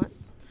counts one.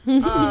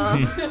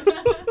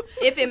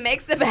 If it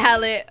makes the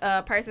ballot,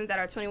 persons that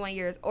are 21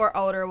 years or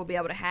older will be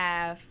able to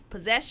have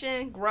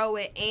possession, grow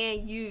it,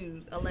 and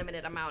use a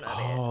limited amount of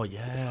it. Oh,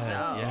 yes.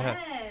 Yeah.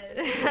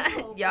 Yes.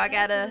 Y'all That's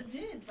gotta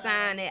legit, though.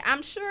 sign it.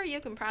 I'm sure you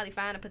can probably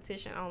find a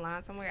petition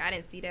online somewhere. I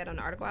didn't see that on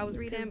the article I was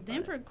reading. Because but-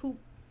 Denver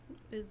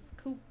is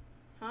Coop.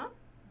 Huh?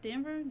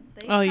 Denver.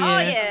 They Oh, yeah. Oh,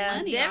 yeah.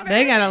 Money Denver. off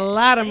They got a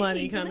lot of They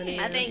money need coming money. in.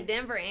 I think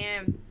Denver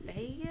and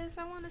Vegas,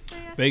 I want to say.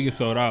 Vegas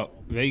sold out.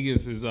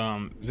 Vegas is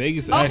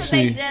Vegas Oh, 'cause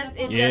they actually.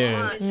 just Yeah.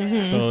 launched.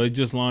 Mhm. So it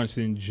just launched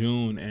in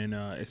June, and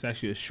it's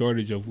actually a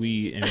shortage of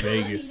weed in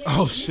Vegas.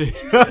 Oh, shit.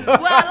 Well,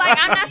 like,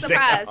 I'm not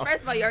surprised.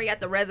 First of all, you already got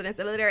the residents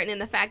over there, and then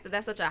the fact that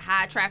that's such a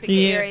high traffic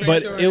Yeah, area.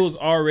 But sure. it was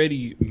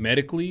already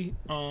medically,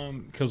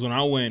 because when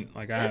I went,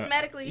 like It's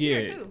medically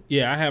here, too.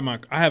 Yeah, I have my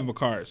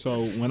card. So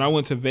when I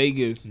went to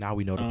Vegas, Now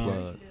we know the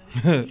plug.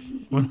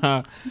 when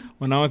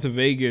I went to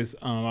Vegas,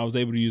 I was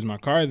able to use my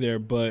card there,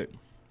 but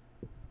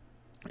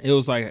it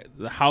was like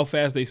how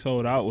fast they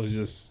sold out was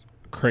just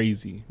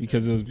crazy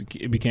because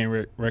it became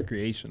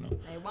recreational.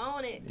 They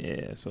want it.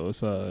 Yeah, so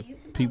it's It's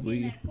people.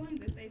 getting that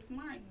coins. If they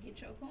smart, get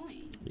your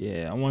coins.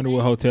 Yeah, I wonder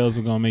what hotels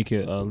are gonna make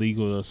it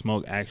legal to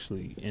smoke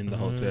actually in the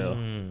hotel.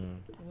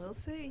 We'll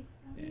see.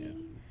 Yeah.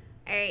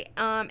 All right.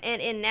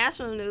 And in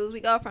national news, we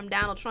go from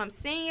Donald Trump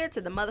Sr.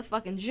 to the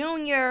motherfucking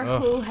Junior,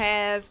 Ugh. who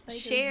has They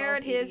just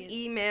shared both his idiots.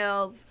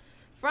 emails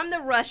from the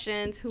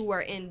Russians who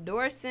were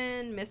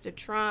endorsing Mr.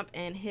 Trump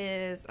and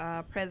his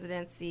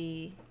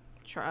presidency.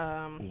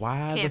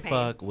 Why the campaign.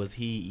 fuck was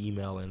he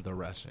emailing the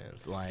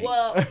Russians? Like,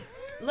 Well,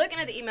 looking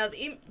at the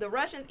emails, the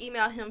Russians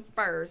emailed him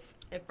first.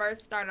 It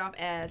first started off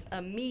as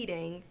a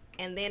meeting,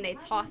 and then they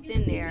tossed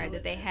in there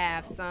that they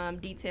have some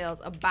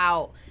details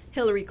about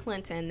Hillary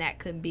Clinton that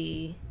could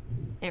be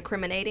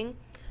incriminating.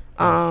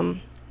 Oh,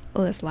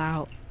 that's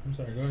loud. I'm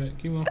sorry. Go ahead.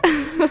 Keep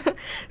on.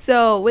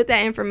 So with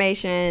that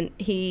information,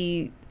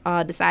 he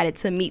decided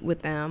to meet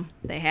with them.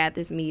 They had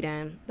this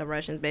meeting. The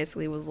Russians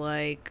basically was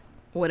like,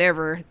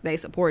 whatever, they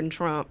supporting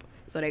Trump,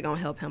 so they're going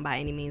to help him by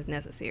any means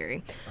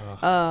necessary.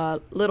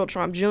 Little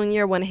Trump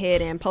Jr. went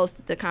ahead and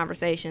posted the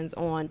conversations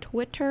on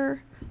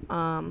Twitter,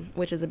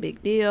 which is a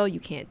big deal. You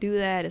can't do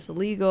that. It's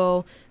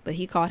illegal. But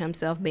he caught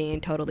himself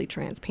being totally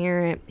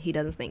transparent. He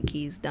doesn't think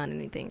he's done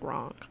anything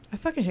wrong. I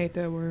fucking hate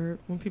that word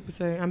when people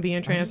say I'm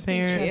being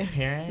transparent.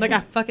 transparent. Like, I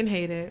fucking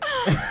hate it.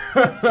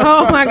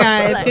 Oh my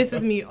God, Like- it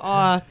pisses me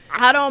off.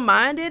 I don't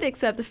mind it,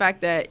 except the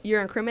fact that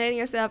you're incriminating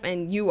yourself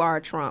and you are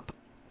Trump.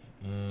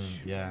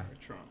 Yeah.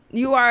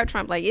 you are a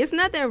Trump. Like, it's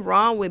nothing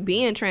wrong with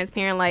being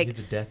transparent. Like, He's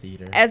a Death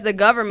Eater. as the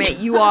government,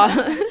 you all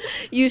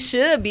you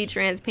should be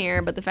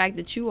transparent. But the fact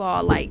that you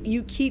all like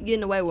you keep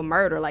getting away with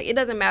murder, like it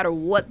doesn't matter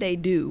what they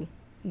do,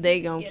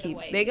 they gonna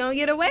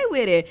get away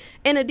with it.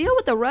 And the deal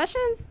with the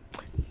Russians,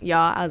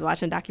 y'all, I was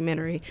watching a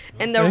documentary,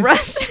 and the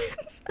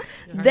Russians,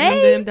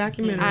 they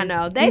I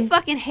know they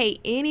fucking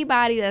hate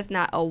anybody that's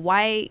not a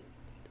white,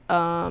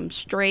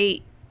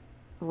 straight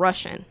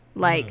Russian.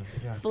 Like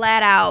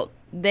flat out.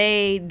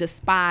 They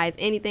despise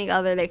anything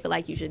other. They feel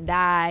like you should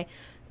die.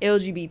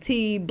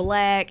 LGBT,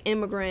 black,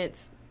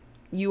 immigrants,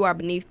 you are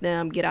beneath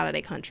them. Get out of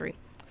their country.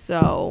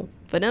 So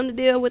for them to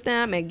deal with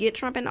them and get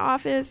Trump in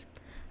office,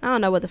 I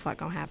don't know what the fuck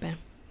gonna happen.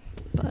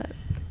 But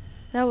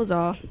that was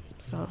all.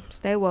 So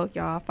stay woke,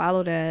 y'all.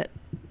 Follow that.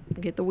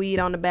 Get the weed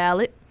on the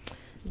ballot.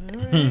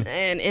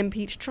 And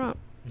impeach Trump.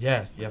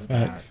 Yes,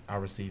 God. I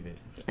receive it.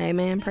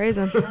 Amen. Praise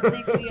him.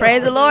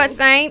 Praise the Lord,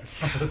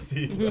 saints. I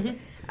receive it.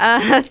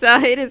 So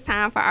it is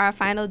time for our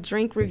final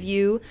drink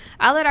review.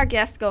 I'll let our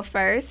guests go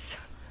first.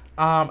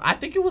 I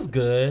think it was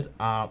good.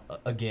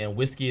 Again,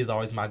 whiskey is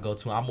always my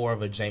go-to. I'm more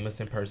of a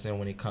Jameson person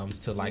when it comes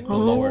to like the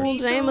lower.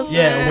 Jameson.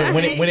 Yeah,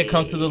 when it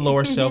comes to the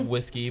lower shelf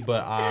whiskey,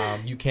 but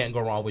you can't go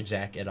wrong with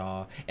Jack at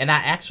all. And I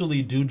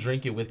actually do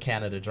drink it with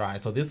Canada Dry.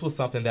 So this was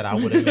something that I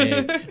would have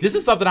made. This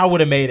is something I would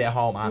have made at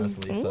home,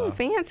 honestly. So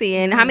fancy.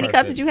 And how many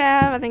cups did you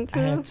have? I think 2.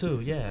 I had 2.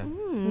 Yeah.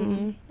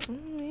 Ain't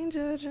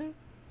judging.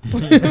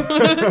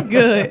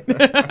 Good.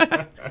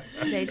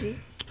 JG.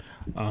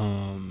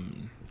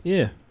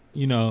 Yeah,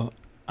 you know,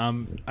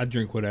 I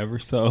drink whatever,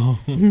 so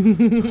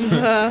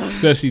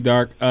especially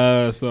dark.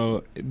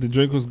 So the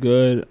drink was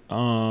good.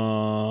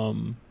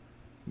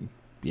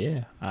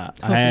 Yeah, I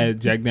had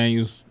Jack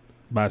Daniels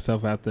by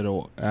itself after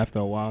a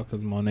while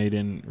because Monet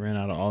ran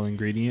out of all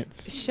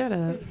ingredients. Shut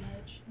up.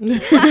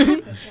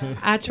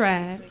 I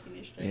tried.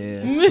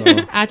 Yeah,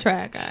 so. I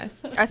tried, guys.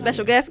 Our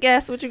special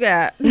guest, what you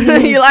got?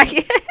 You like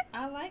it?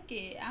 I like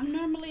it. I'm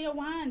normally a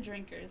wine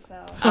drinker,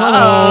 so.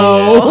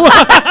 Oh.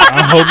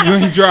 I hope you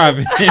ain't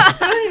driving.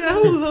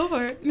 Oh,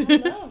 Lord. I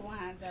love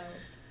wine,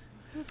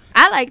 though.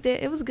 I liked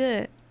it. It was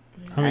good.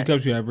 How many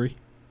cups you have, Bree?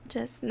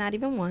 Just not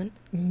even one.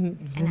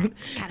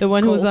 The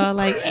one who was all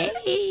like,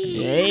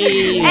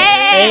 Hey,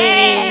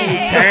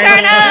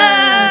 turn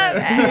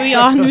up. we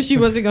all knew she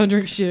wasn't going to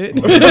drink shit.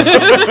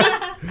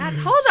 I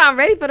told you I'm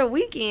ready for the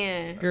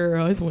weekend.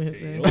 Girl, it's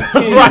Wednesday.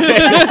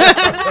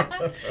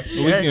 The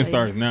weekend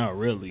starts now,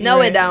 really.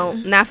 No, it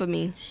don't. Not for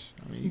me.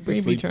 I mean, you Bree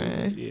can be sleep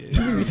trying. through it.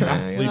 Bree be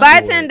trying. sleep.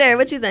 Bartender,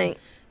 what you think?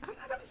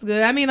 It's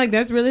good. I mean, like,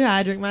 that's really how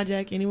I drink my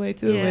Jack anyway,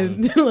 too. Yeah.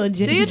 With a little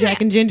Do you Jack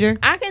drink- and ginger.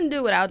 I can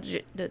do without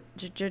the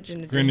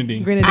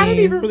Grenadine. Grenadine. I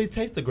didn't even really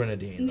taste the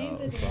grenadine though.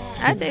 Neither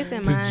So. I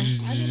tasted mine.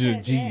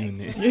 G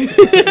unit.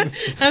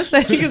 I'm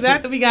saying because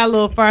after we got a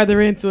little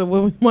farther into it,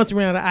 once we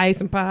ran out of ice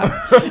and pop.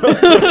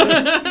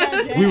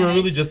 We were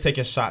really just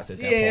taking shots at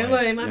that Yeah, point.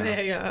 like, my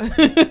bad, y'all.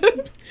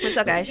 It's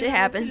okay. Shit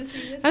happens.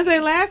 I say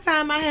last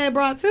time I had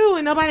brought 2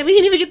 and we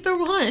didn't even get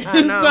through 1.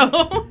 I know.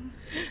 So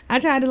I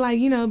tried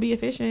to be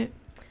efficient.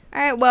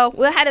 All right. Well,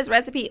 we'll have this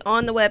recipe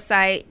on the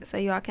website so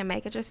y'all can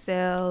make it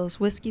yourselves.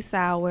 Whiskey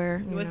sour.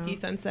 Whiskey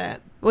Sunset.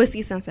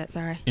 Whiskey Sunset.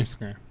 Sorry.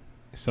 Instagram.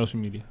 Social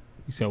media.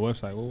 You said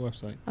website. What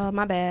website? Oh,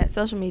 my bad.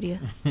 Social media.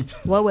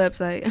 What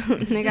website?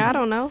 Nigga, I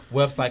don't know.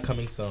 Website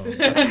coming soon.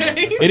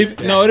 It'll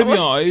be on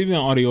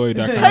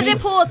audioid.com. Because it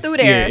pulled through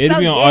there. Yeah, it'll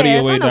be on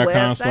it's on the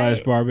audioid.com/bar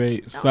for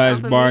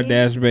me.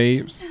 dash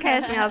babes.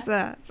 Cash me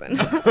outside.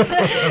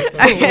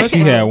 She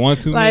had one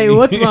too many. Like,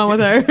 what's wrong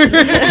with her?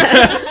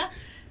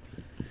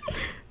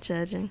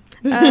 Judging.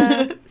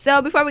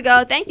 So before we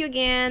go, thank you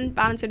again,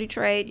 Volunteer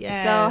Detroit.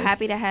 Yes. So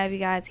happy to have you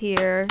guys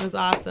here. It was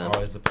awesome.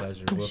 Always a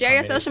pleasure. We'll Share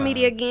your come social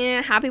anytime. media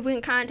again, how people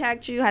can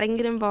contact you, how they can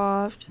get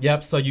involved.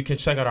 Yep, so you can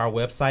check out our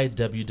website,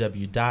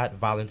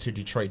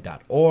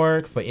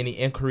 www.volunteerdetroit.org. For any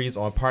inquiries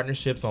on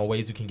partnerships, on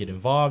ways you can get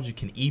involved, you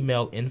can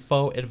email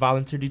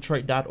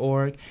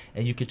info@volunteerdetroit.org.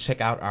 And you can check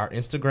out our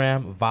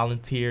Instagram,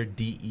 Volunteer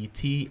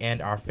DET,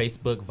 and our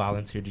Facebook,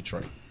 Volunteer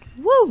Detroit.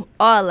 Woo!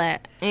 All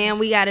that. And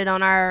we got it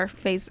on our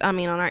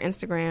on our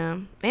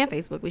Instagram and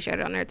Facebook. We shared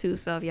it on there too.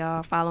 So if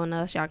y'all following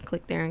us, y'all can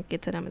click there and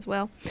get to them as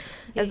well.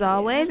 As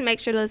always, make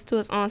sure to listen to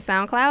us on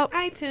SoundCloud,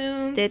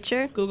 iTunes,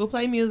 Stitcher, Google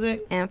Play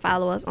Music, and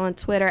follow us on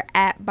Twitter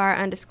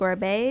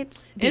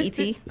 @bar_babes.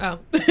 DET. Oh.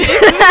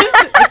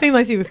 It seemed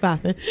like she was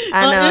stopping.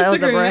 I know, On that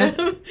was a Instagram,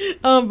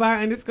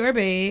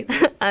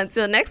 bar_babes.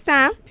 Until next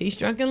time, Peace,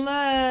 drunk, and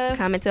love.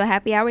 come into a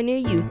happy hour near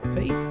you.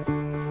 Peace.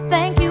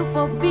 Thank you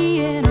for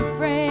being a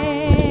friend.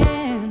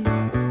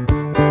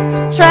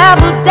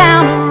 Travel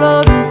down the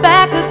road and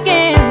back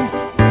again.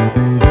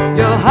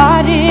 Your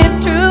heart is